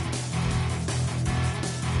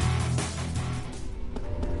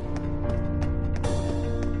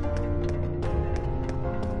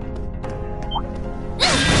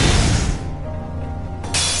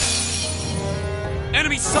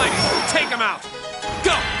 Enemy sighted! Take him out!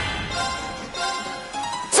 Go!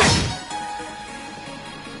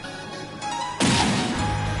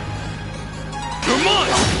 Come on!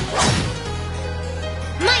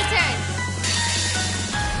 My turn!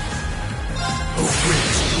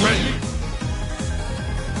 Ready?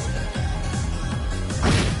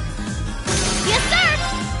 Yes, sir!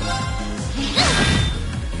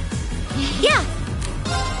 Yeah.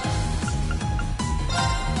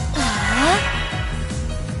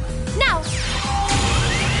 Now.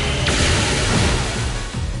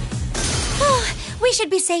 We should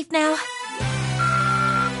be safe now.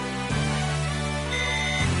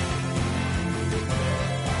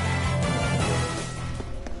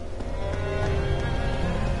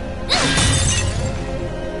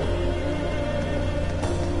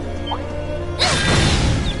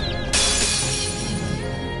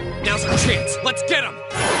 Now's our chance! Let's get him!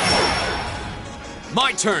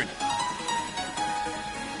 My turn!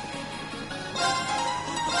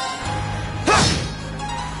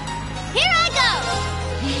 Here I go!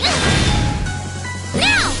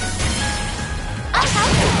 Now!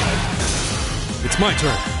 It's my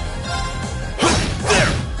turn.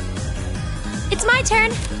 There! It's my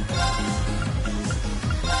turn.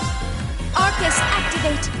 Arcus,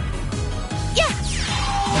 activate. Yeah.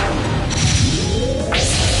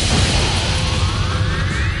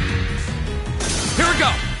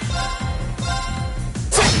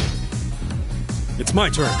 It's my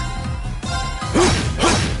turn.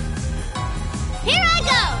 Here I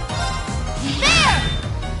go! There!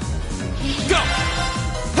 Go!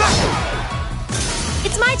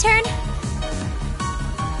 It's my turn.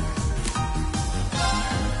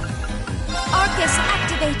 Arcus,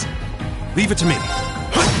 activate. Leave it to me.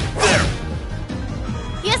 There!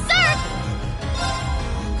 Yes, sir!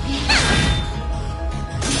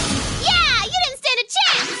 Yeah! You didn't stand a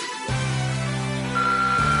chance!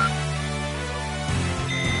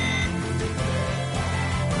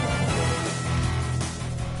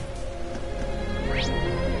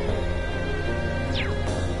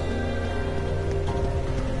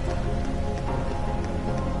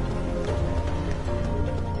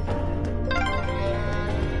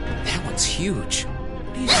 That one's huge.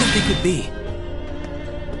 What do you think they could be?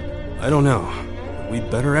 I don't know. We'd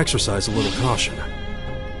better exercise a little caution.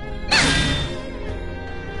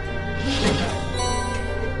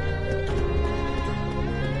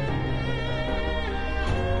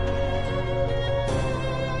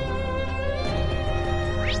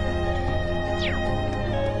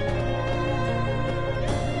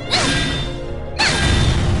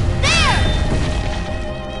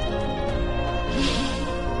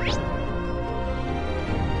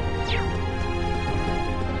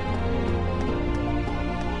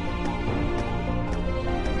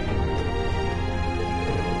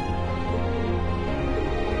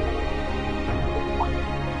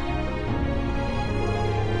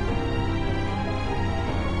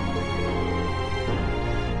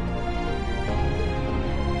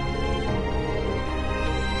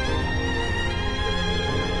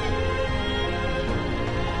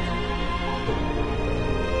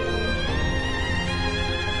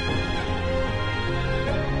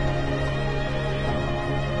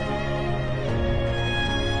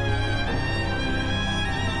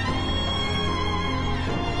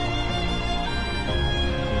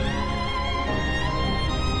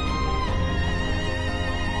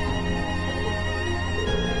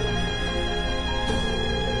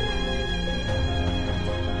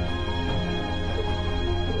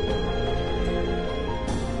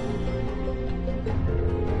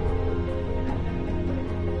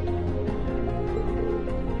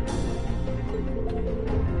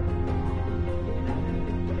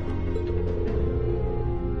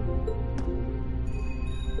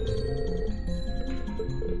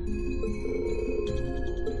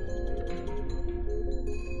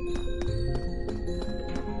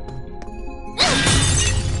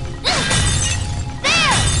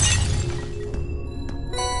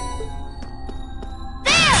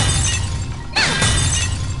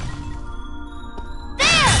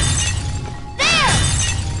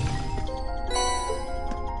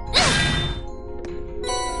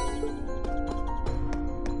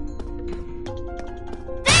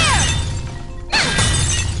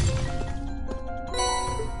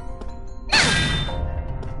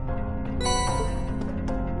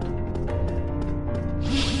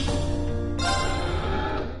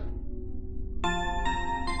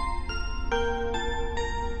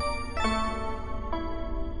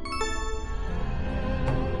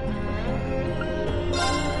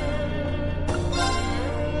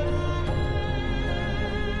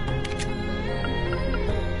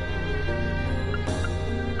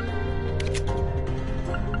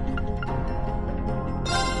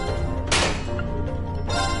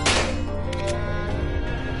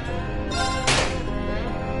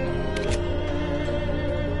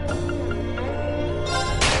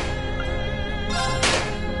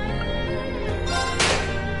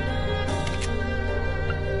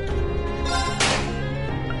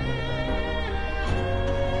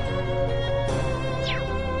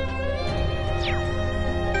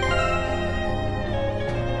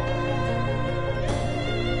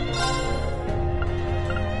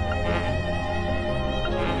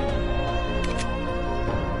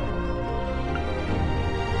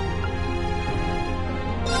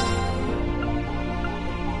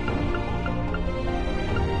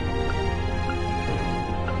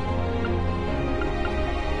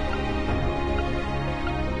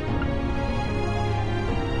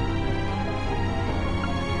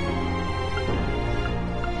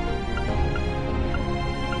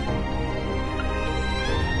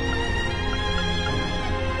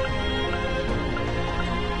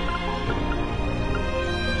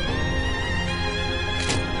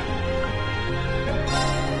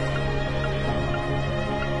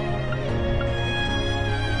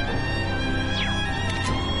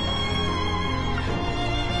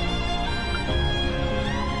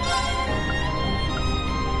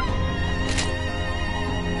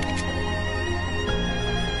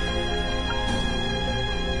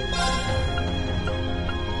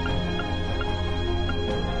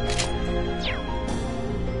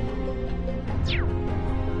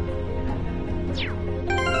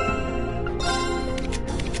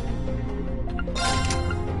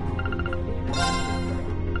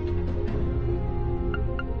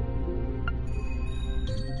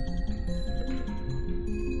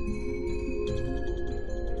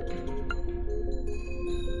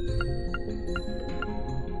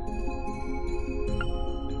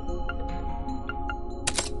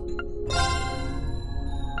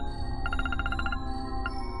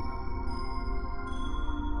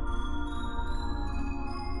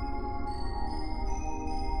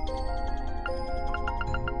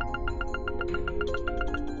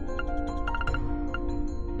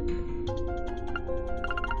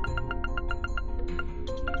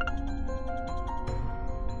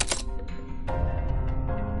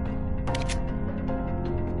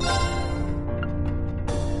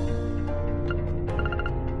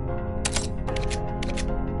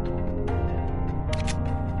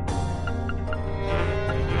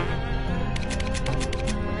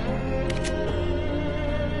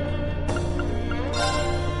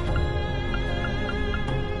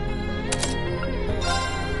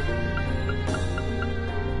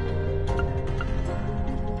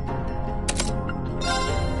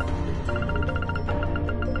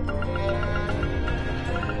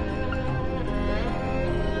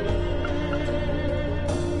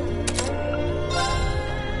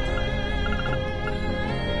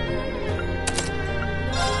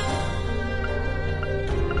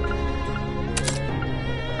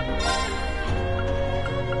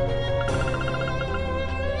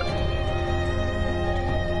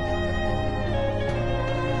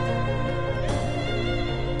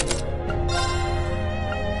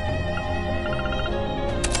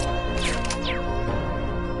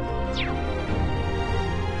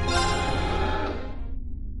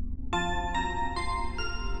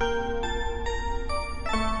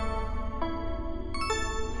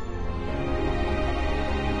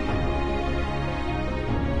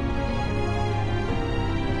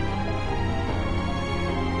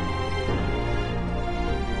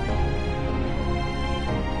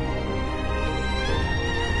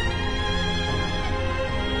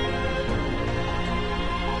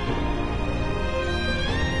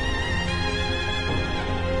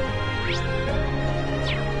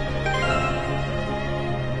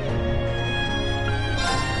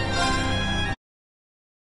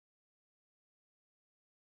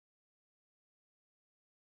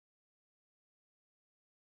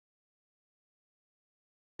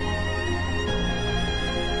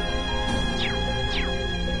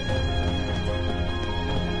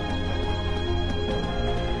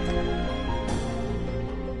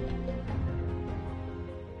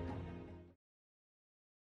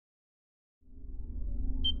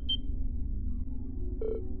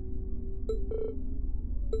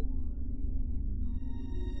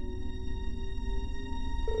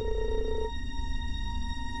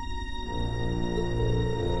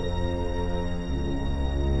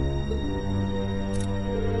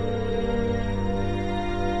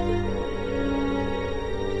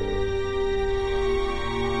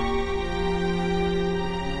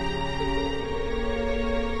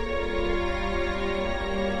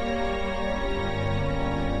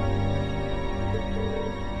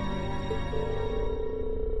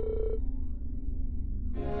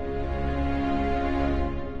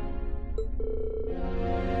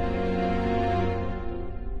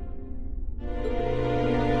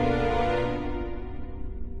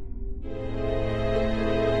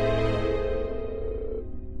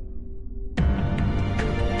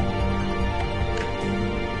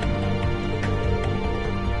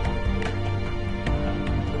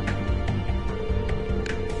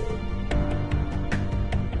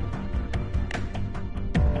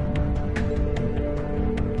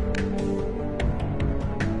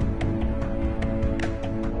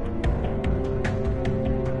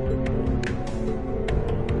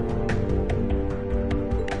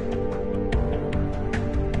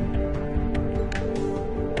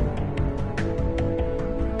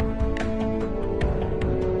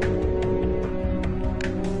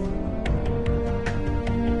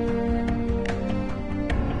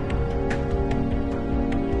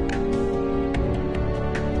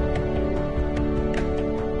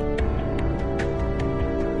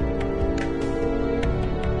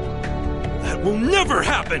 That will never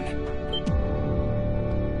happen!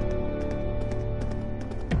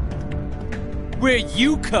 Where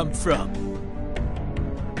you come from?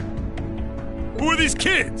 Who are these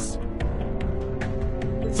kids?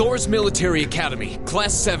 Thor's Military Academy,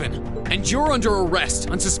 Class 7. And you're under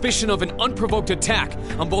arrest on suspicion of an unprovoked attack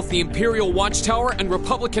on both the Imperial Watchtower and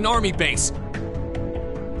Republican Army base.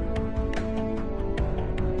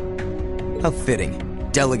 How fitting,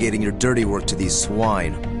 delegating your dirty work to these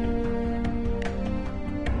swine.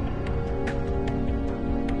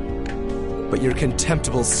 But your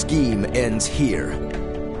contemptible scheme ends here.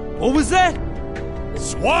 What was that?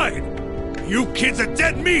 Swine! You kids are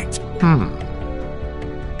dead meat!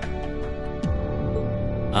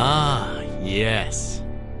 Ah, yes.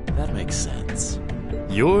 That makes sense.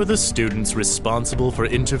 You're the students responsible for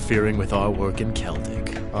interfering with our work in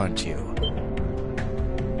Celtic, aren't you?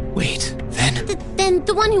 Wait, then... Then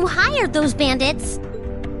the one who hired those bandits.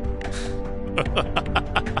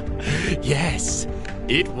 Yes,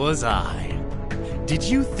 it was I. Did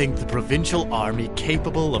you think the provincial army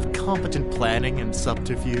capable of competent planning and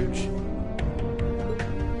subterfuge?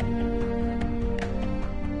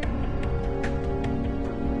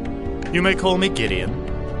 You may call me Gideon,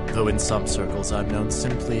 though in some circles I'm known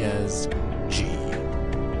simply as G.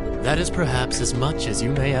 That is perhaps as much as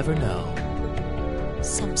you may ever know.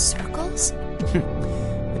 Some circles?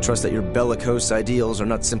 I trust that your bellicose ideals are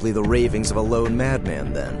not simply the ravings of a lone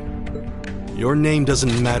madman, then. Your name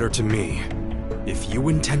doesn't matter to me. If you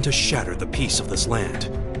intend to shatter the peace of this land,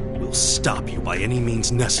 we'll stop you by any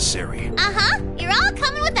means necessary. Uh-huh. You're all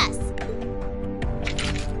coming with us.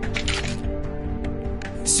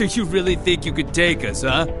 So you really think you could take us,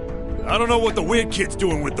 huh? I don't know what the weird kid's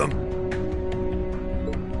doing with them.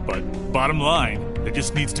 But bottom line, there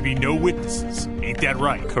just needs to be no witnesses. Ain't that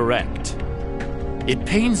right? Correct. It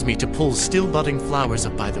pains me to pull still budding flowers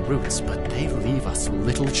up by the roots, but they leave us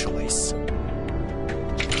little choice.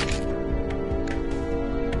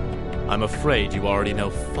 I'm afraid you already know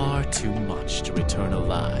far too much to return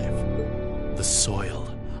alive. The soil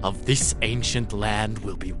of this ancient land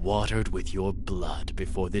will be watered with your blood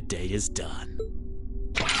before the day is done.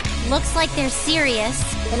 Looks like they're serious.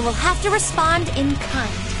 Then we'll have to respond in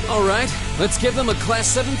kind. All right, let's give them a Class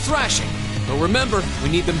 7 thrashing. But remember, we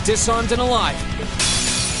need them disarmed and alive.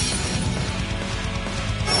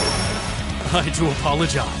 I do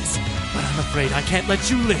apologize, but I'm afraid I can't let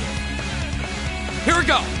you live. Here we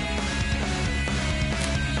go!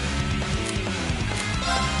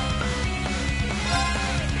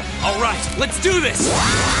 All right, let's do this!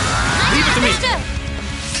 Leave it to me!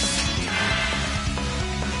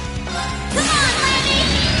 Come on, Lanny!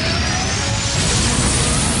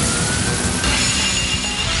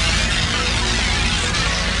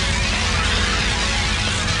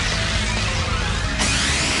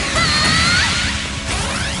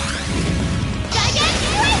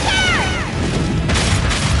 Gigantic Wizard!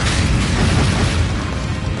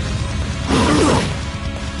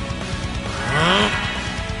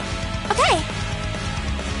 Okay.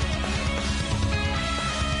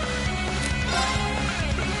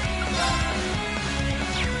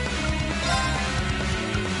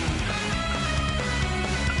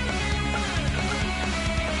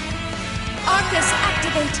 Arcus,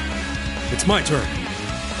 activate. It's my turn.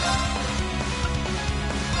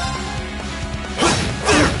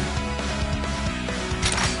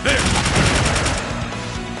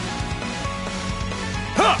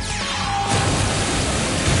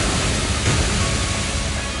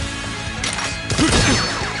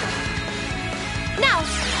 Now.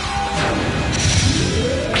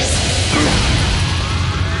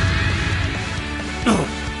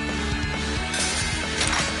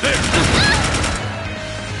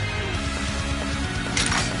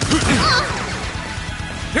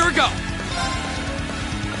 Here we go!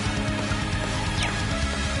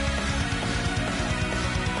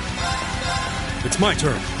 It's my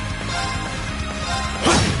turn.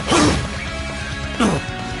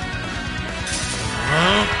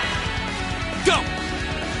 Go!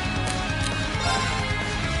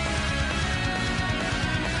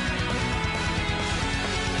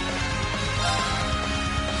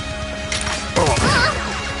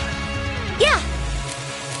 Yeah.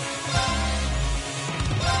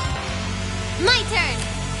 My turn.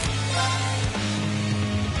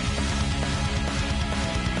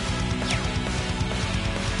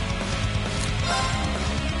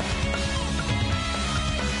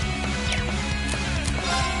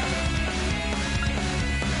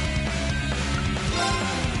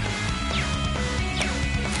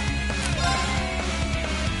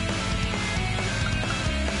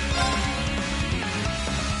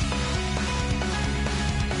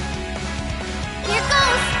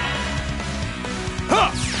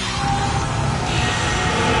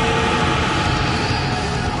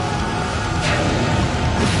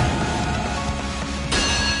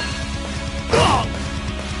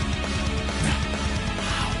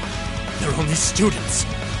 They're only students.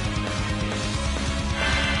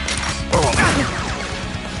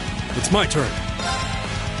 It's my turn.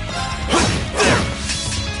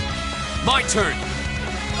 My turn.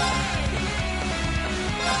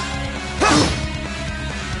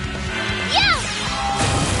 Yeah!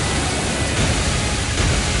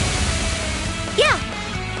 Yeah!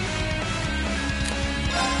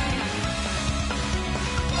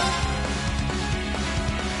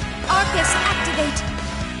 Arcus, activate!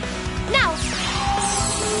 Now!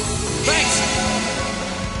 Thanks!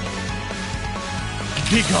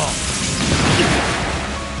 Be gone.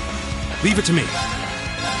 Leave it to me.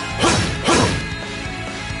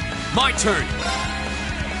 My turn.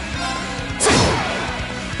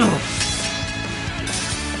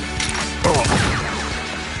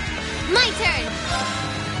 My turn!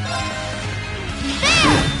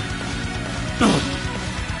 There!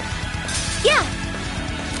 Yeah!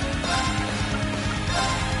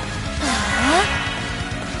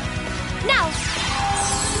 Now!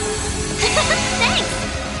 Thanks!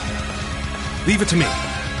 Leave it to me.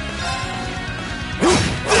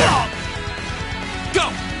 Go!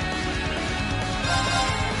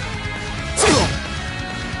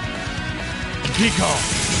 Be gone.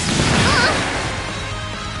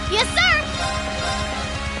 Yes, sir!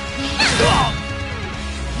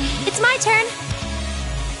 It's my turn!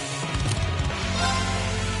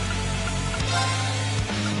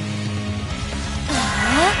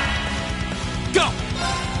 Go!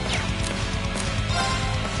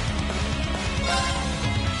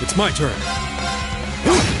 It's my turn.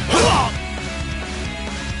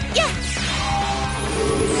 Yeah!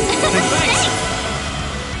 Thanks!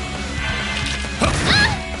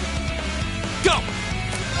 Go!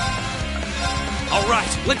 All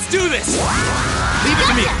right, let's do this! Leave it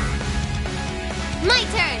to me. My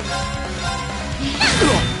turn!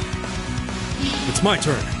 It's my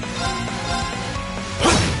turn.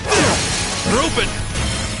 We're open!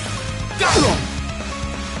 Go!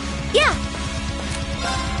 Yeah!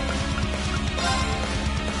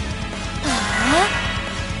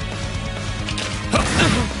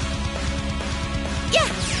 Yeah!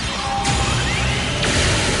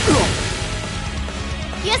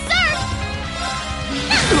 Yes, sir!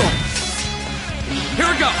 Here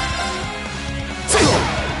we go!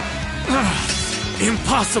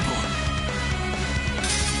 Impossible!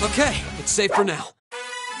 Okay, it's safe for now.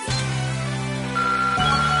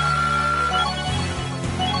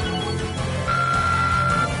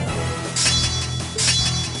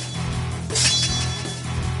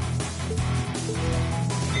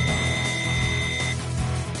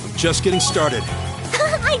 I'm just getting started.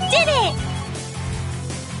 I did it!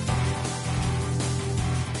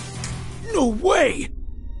 No way!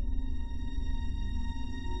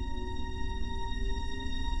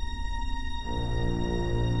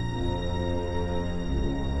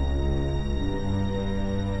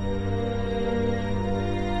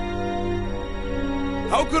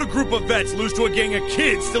 How could a group of vets lose to a gang of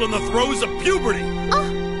kids still in the throes of puberty?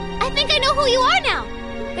 Oh, I think I know who you are now.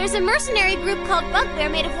 There's a mercenary group called Bugbear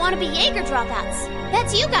made of wannabe Jaeger dropouts.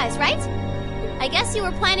 That's you guys, right? I guess you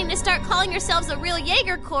were planning to start calling yourselves a real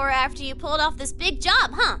Jaeger Corps after you pulled off this big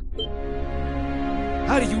job, huh?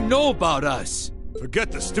 How do you know about us?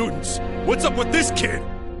 Forget the students. What's up with this kid?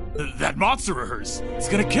 That monster of hers. It's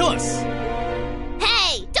gonna kill us.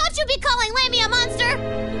 Hey, don't you be calling Lammy a monster!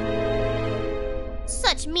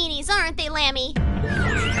 Such meanies, aren't they, Lammy?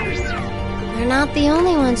 We're not the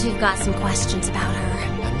only ones who've got some questions about her.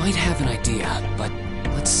 I might have an idea, but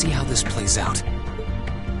let's see how this plays out.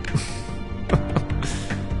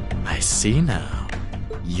 I see now.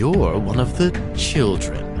 You're one of the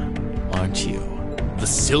children, aren't you? The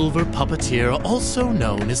silver puppeteer, also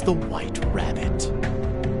known as the White Rabbit.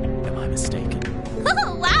 Am I mistaken?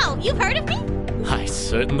 Oh, wow, you've heard of me? I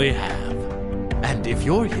certainly have. And if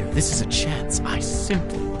you're here, this is a chance I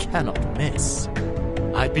simply cannot miss.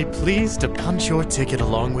 I'd be pleased to punch your ticket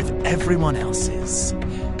along with everyone else's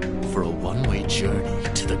for a one-way journey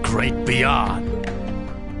to the great beyond.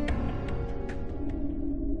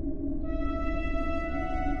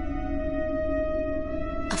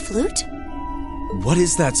 A flute? What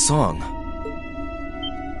is that song?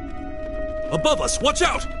 Above us, watch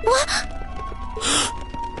out!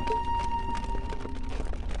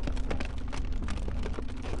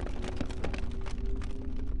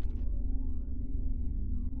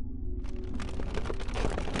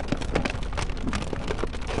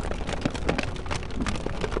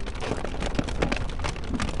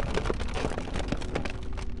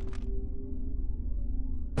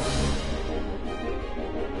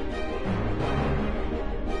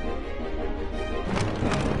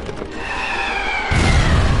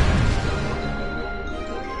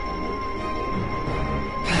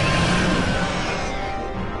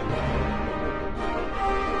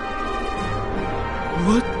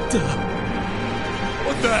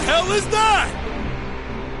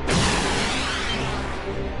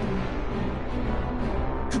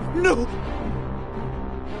 No!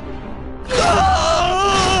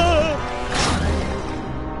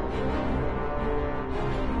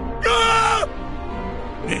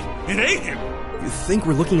 It ate him! You think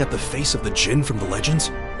we're looking at the face of the Djinn from the legends?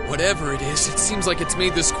 Whatever it is, it seems like it's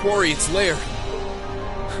made this quarry its lair.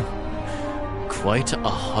 Quite a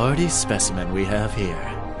hardy specimen we have here.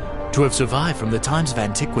 To have survived from the times of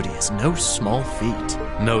antiquity is no small feat.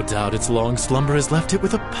 No doubt its long slumber has left it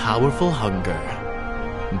with a powerful hunger.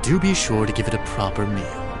 Do be sure to give it a proper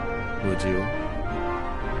meal, would you?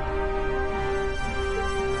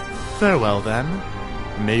 Farewell, then.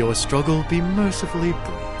 May your struggle be mercifully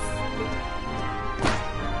brief.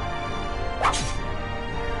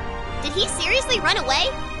 Did he seriously run away?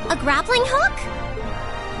 A grappling hook?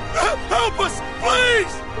 Help us,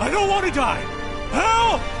 please! I don't want to die!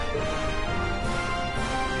 Help!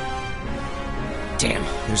 Damn,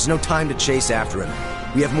 there's no time to chase after him.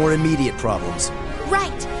 We have more immediate problems.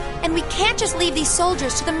 Right. And we can't just leave these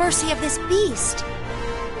soldiers to the mercy of this beast.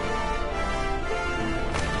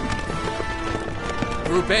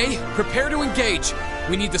 Group A, prepare to engage.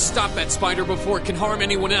 We need to stop that spider before it can harm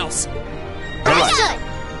anyone else. Understood!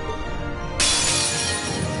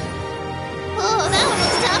 Oh, that one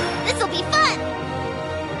looks tough. This'll be fun!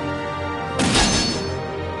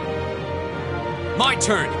 My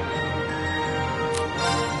turn!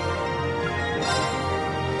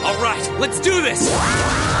 All right, let's do this!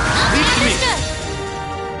 Leave it to me!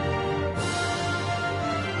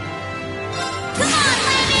 Come on,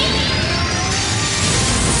 Lemmy!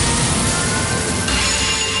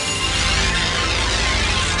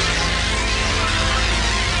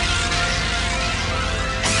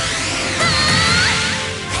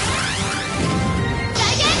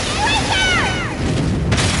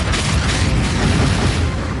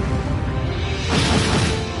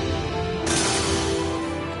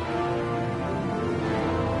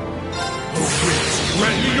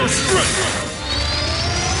 Grant me your strength!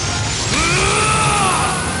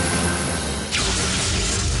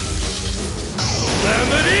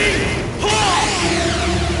 Calamity!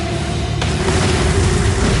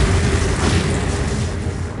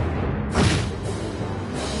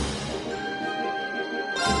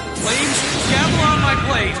 Flames, gather on my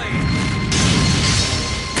blade!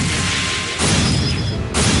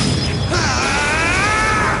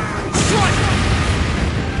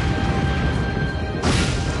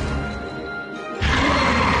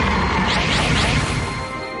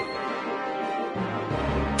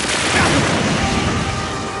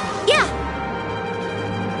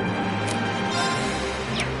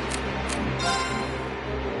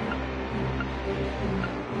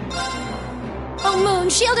 Oh, Moon,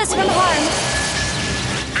 shield us from harm.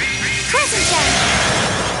 Crescent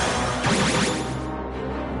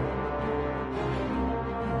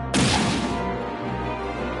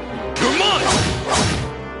Come on!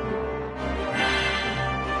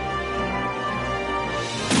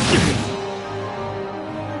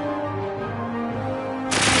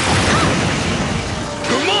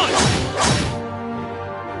 Come on!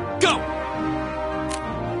 Go!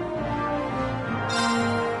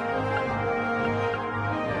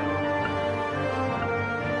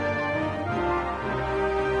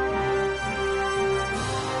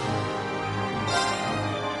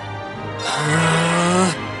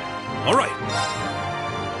 All right.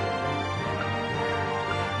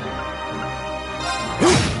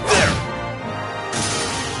 There!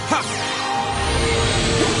 Ha!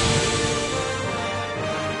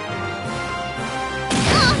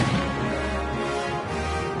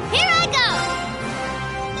 Here I go!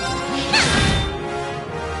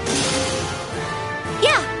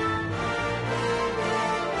 Yeah!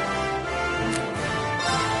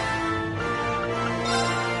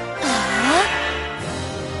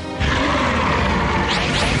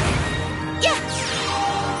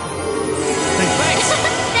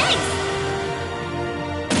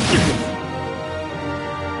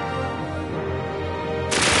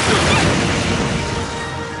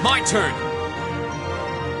 My turn!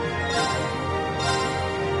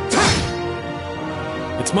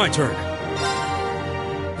 It's my turn.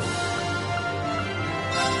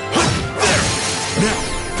 Now!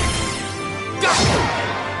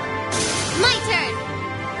 My turn!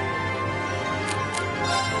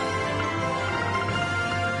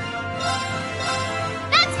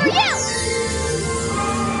 That's for you!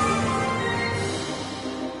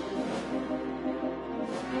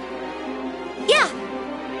 Yeah!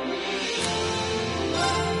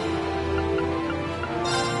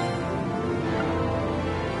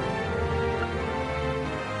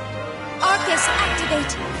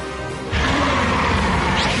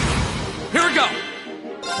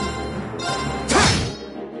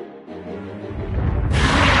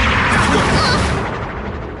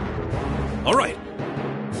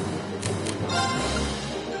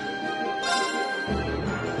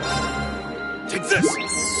 Take this!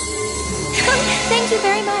 Thank you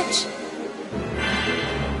very much.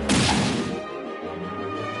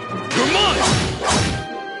 You're mine!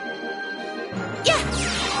 Yeah!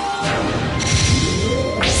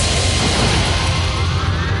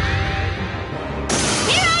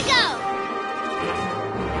 Here I go!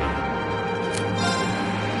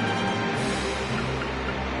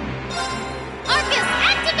 Arcus,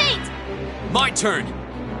 activate! My turn!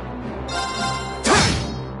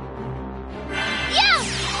 Yeah!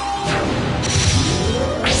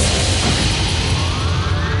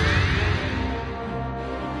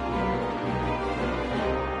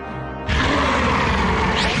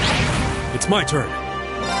 It's my turn.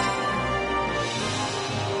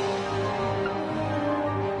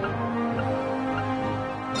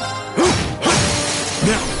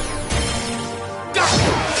 Now!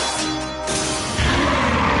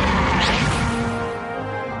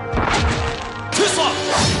 Tisla!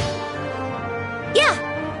 Yeah!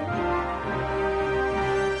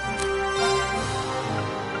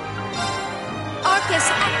 Arcus,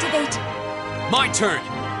 activate. My turn!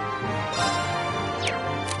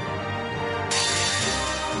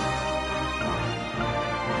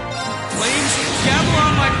 Flames, gather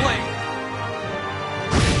on my blade.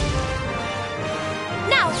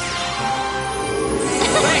 Now!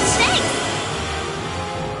 Thanks!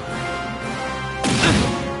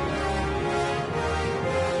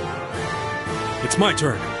 It's my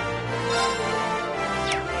turn.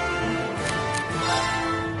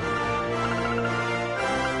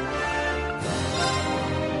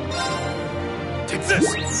 Take this!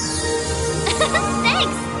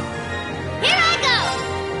 Thanks! Here I go!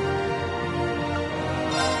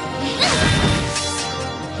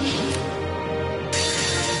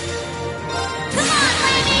 Come on,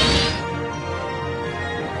 Lammy!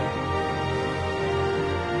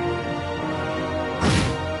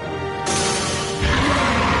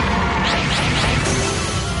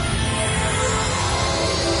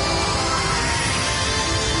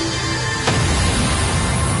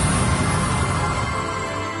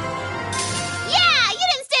 Yeah! You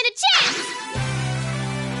didn't stand a chance!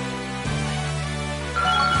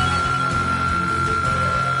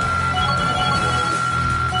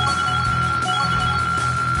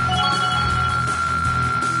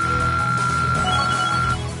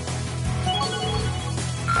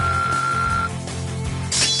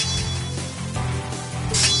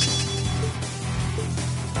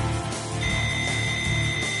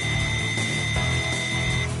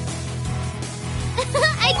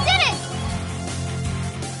 I did it!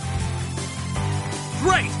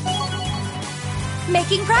 Great!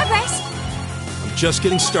 Making progress. I'm just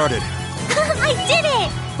getting started. I did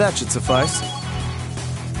it! That should suffice.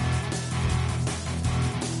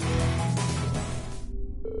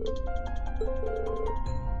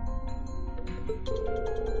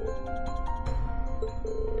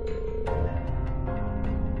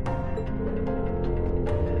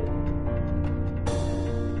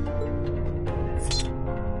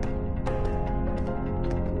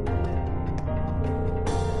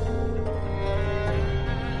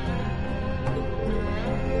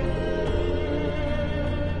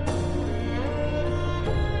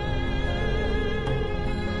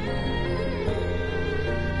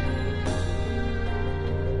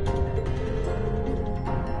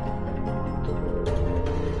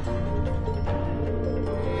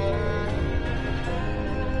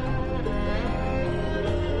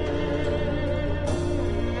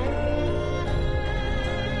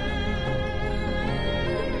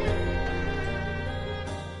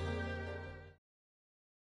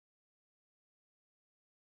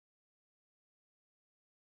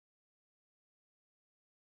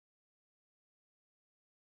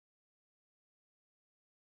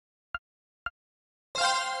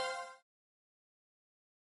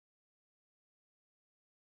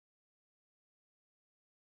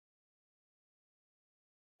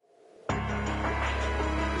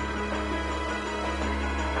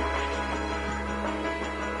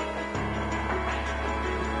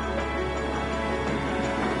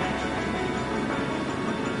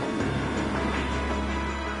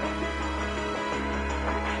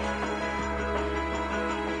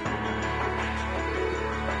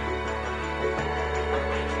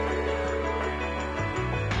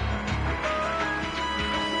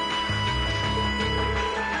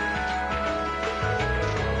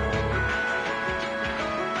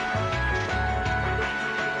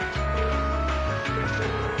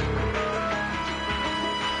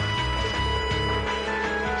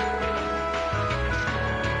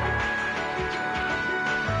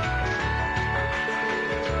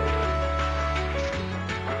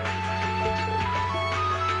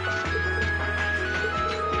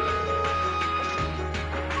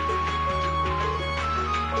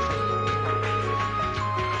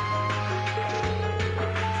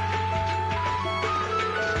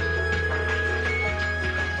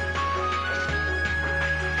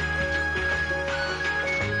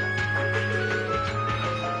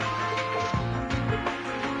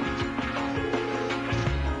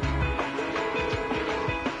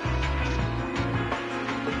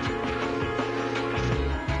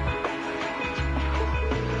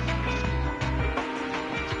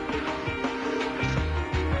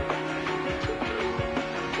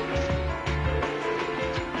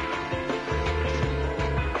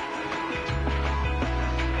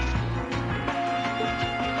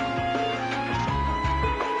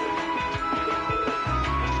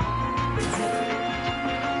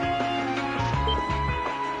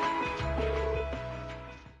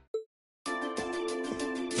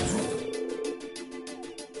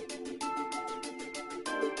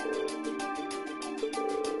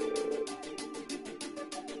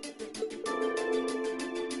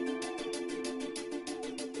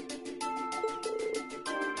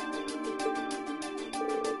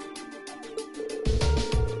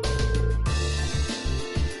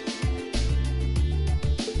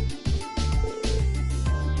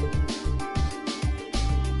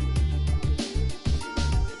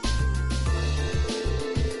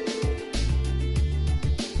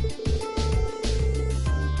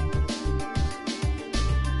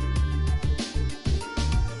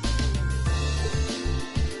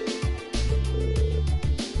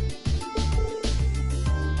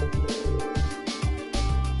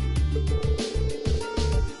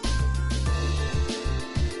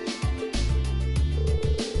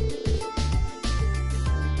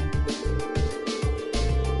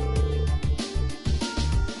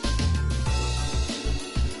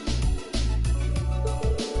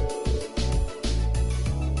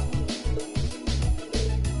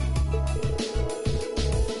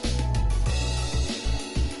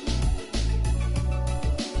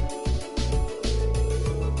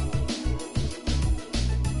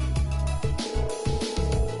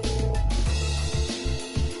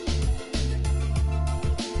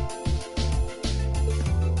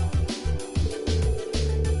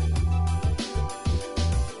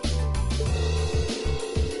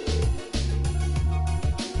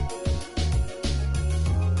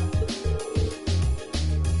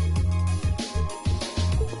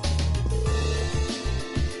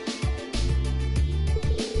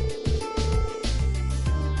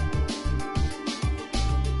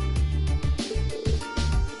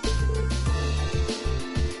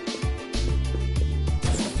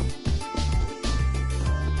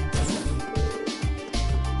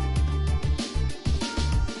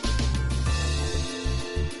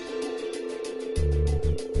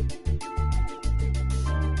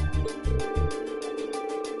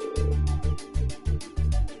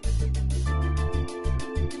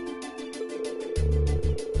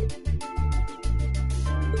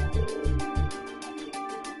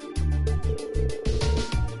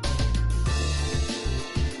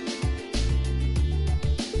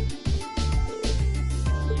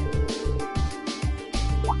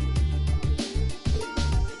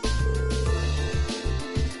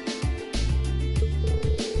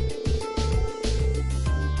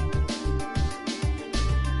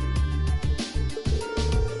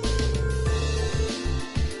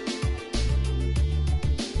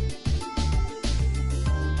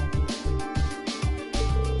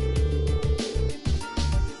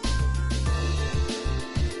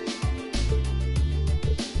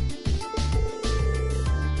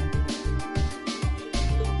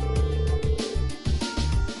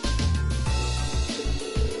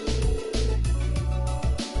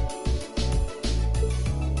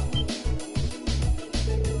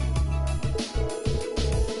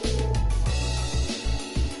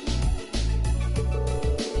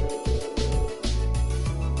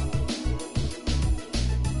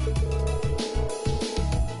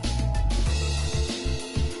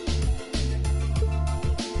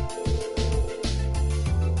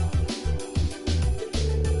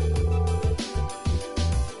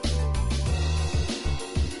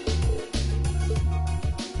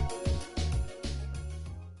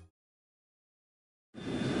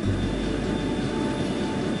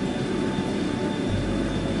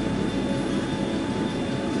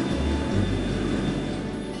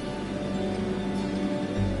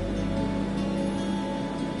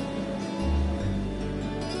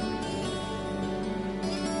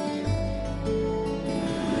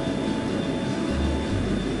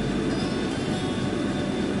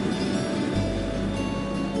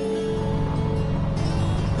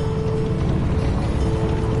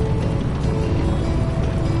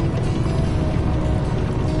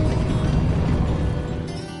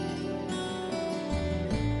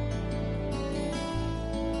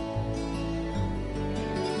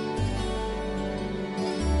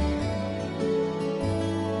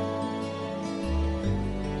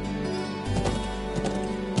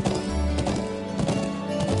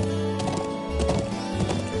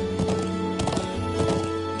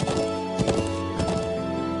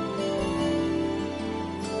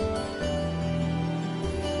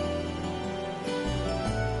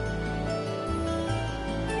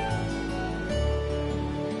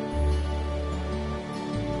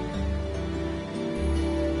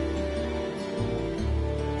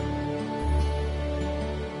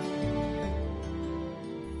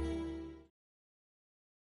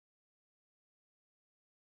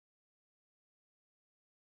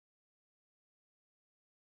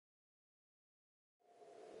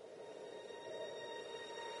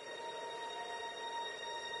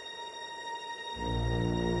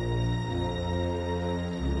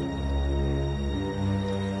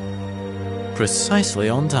 precisely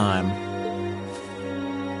on time.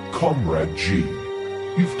 Comrade G,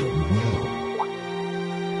 you've done well.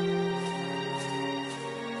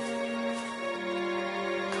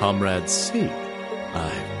 Comrade C,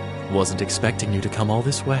 I wasn't expecting you to come all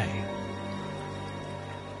this way.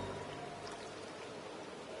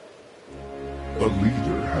 A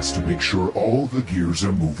leader has to make sure all the gears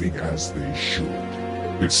are moving as they should.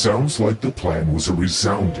 It sounds like the plan was a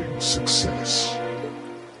resounding success.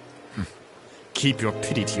 Keep your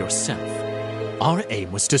pity to yourself. Our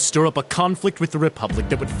aim was to stir up a conflict with the Republic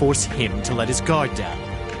that would force him to let his guard down.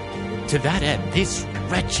 To that end, this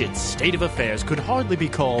wretched state of affairs could hardly be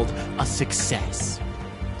called a success.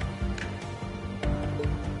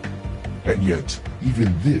 And yet,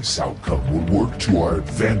 even this outcome will work to our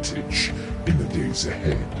advantage in the days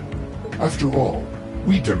ahead. After all,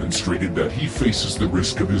 we demonstrated that he faces the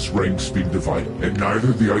risk of his ranks being divided, and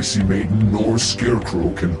neither the Icy Maiden nor Scarecrow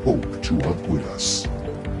can hope to outwit us.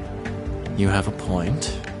 You have a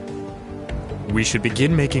point. We should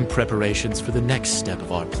begin making preparations for the next step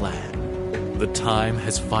of our plan. The time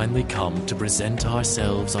has finally come to present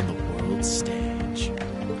ourselves on the world stage.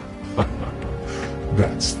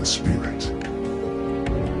 That's the spirit.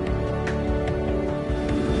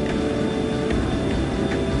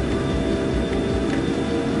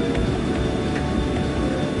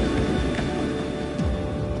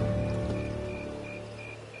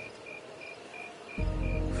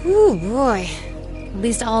 Ooh, boy. At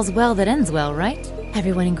least all's well that ends well, right?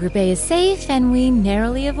 Everyone in Group A is safe, and we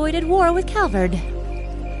narrowly avoided war with Calvard.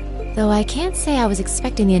 Though I can't say I was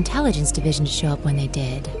expecting the Intelligence Division to show up when they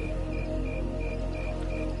did.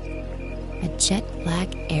 A jet black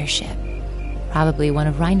airship. Probably one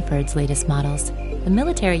of Reinford's latest models. The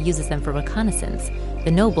military uses them for reconnaissance.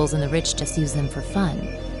 The nobles and the rich just use them for fun.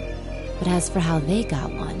 But as for how they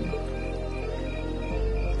got one...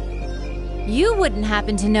 You wouldn't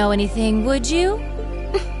happen to know anything, would you?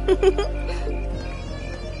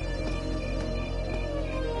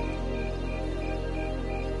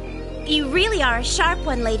 You really are a sharp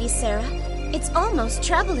one, Lady Sarah. It's almost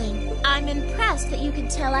troubling. I'm impressed that you could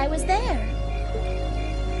tell I was there.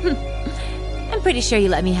 I'm pretty sure you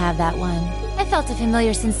let me have that one. I felt a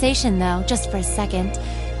familiar sensation, though, just for a second.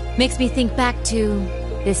 Makes me think back to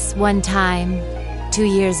this one time, 2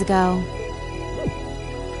 years ago.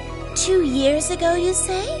 2 years ago, you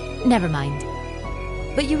say? Never mind.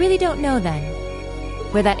 But you really don't know, then,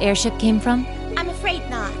 where that airship came from? I'm afraid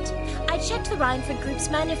not. I checked the Reinford Group's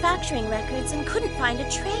manufacturing records and couldn't find a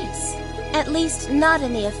trace. At least, not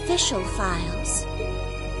in the official files.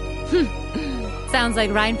 Sounds like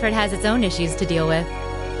Reinford has its own issues to deal with.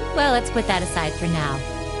 Well, let's put that aside for now.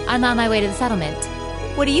 I'm on my way to the settlement.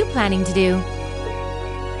 What are you planning to do?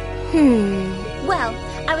 Well,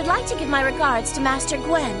 I would like to give my regards to Master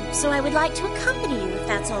Gwen, so I would like to accompany you if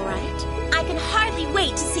that's all right. I can hardly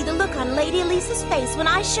wait to see the look on Lady Elisa's face when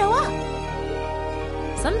I show up.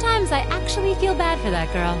 Sometimes I actually feel bad for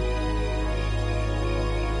that girl.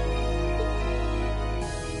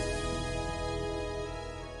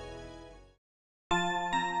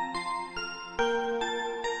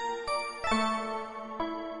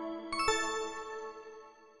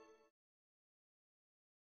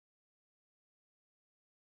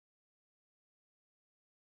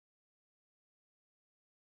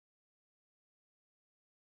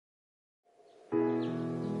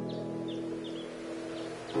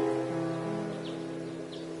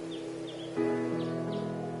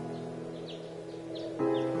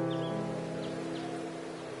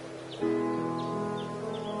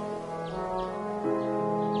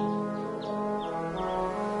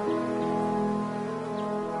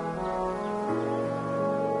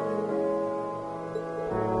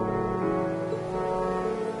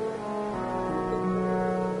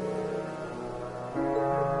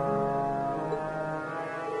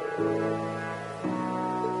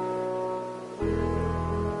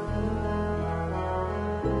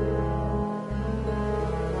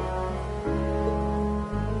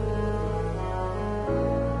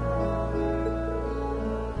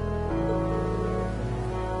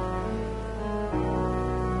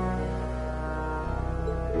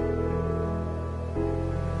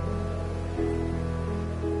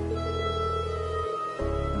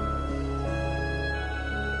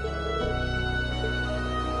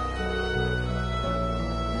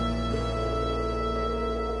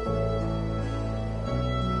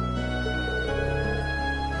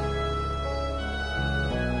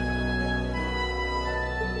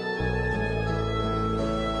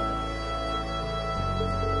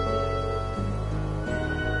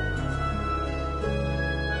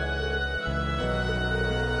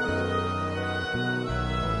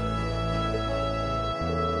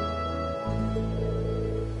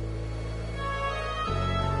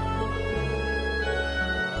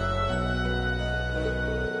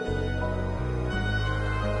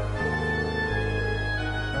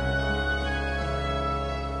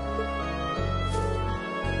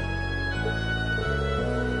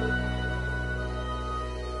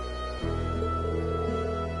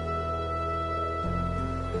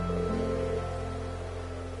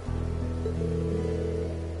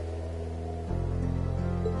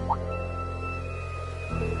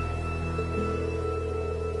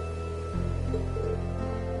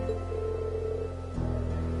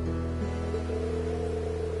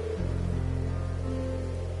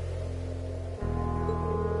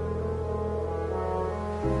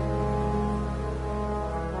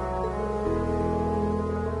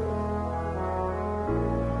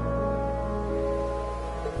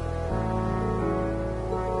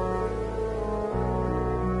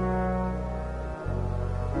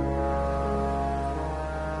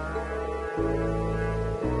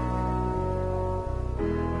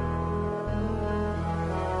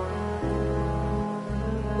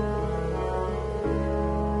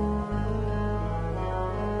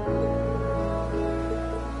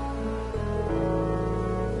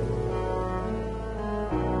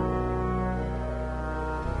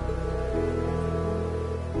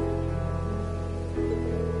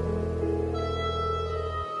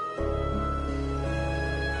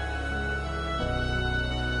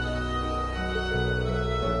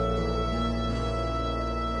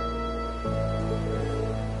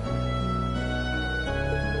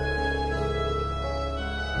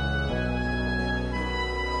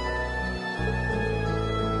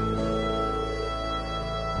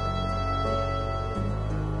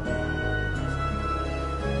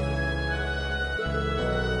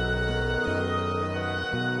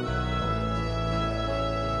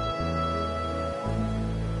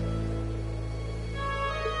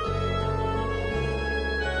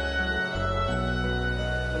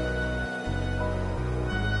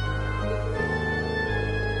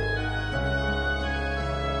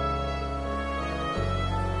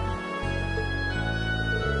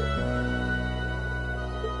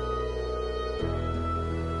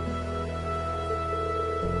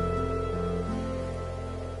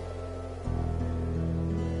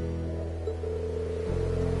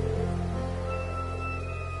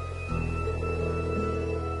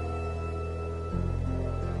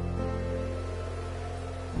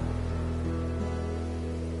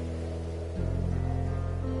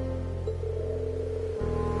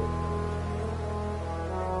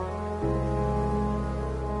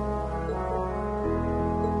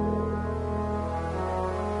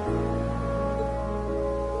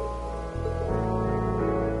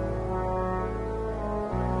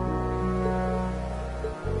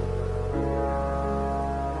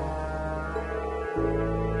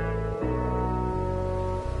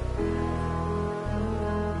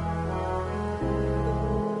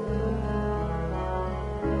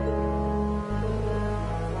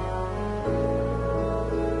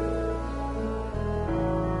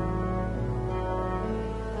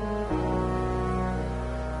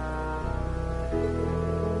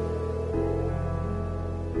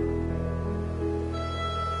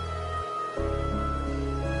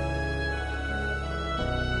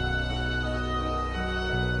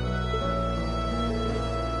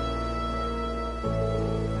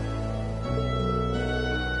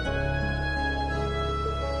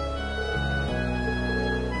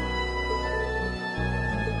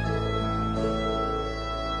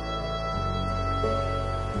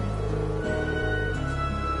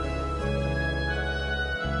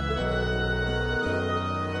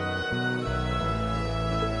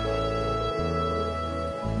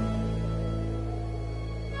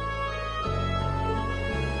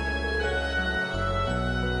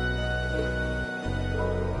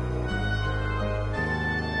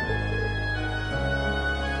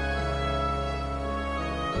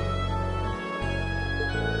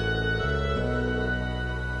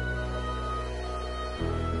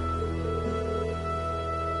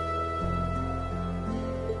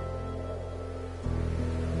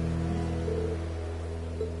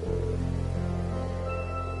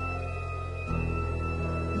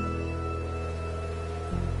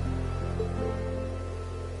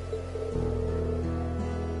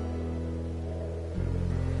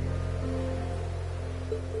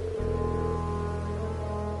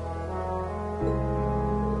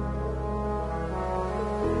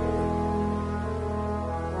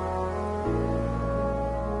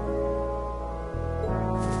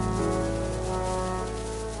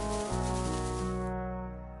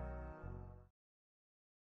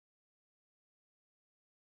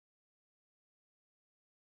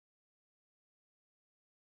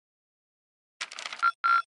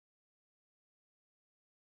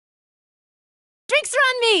 Drinks are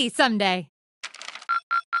on me someday.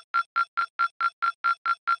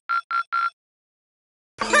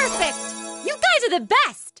 Perfect! You guys are the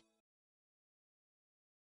best!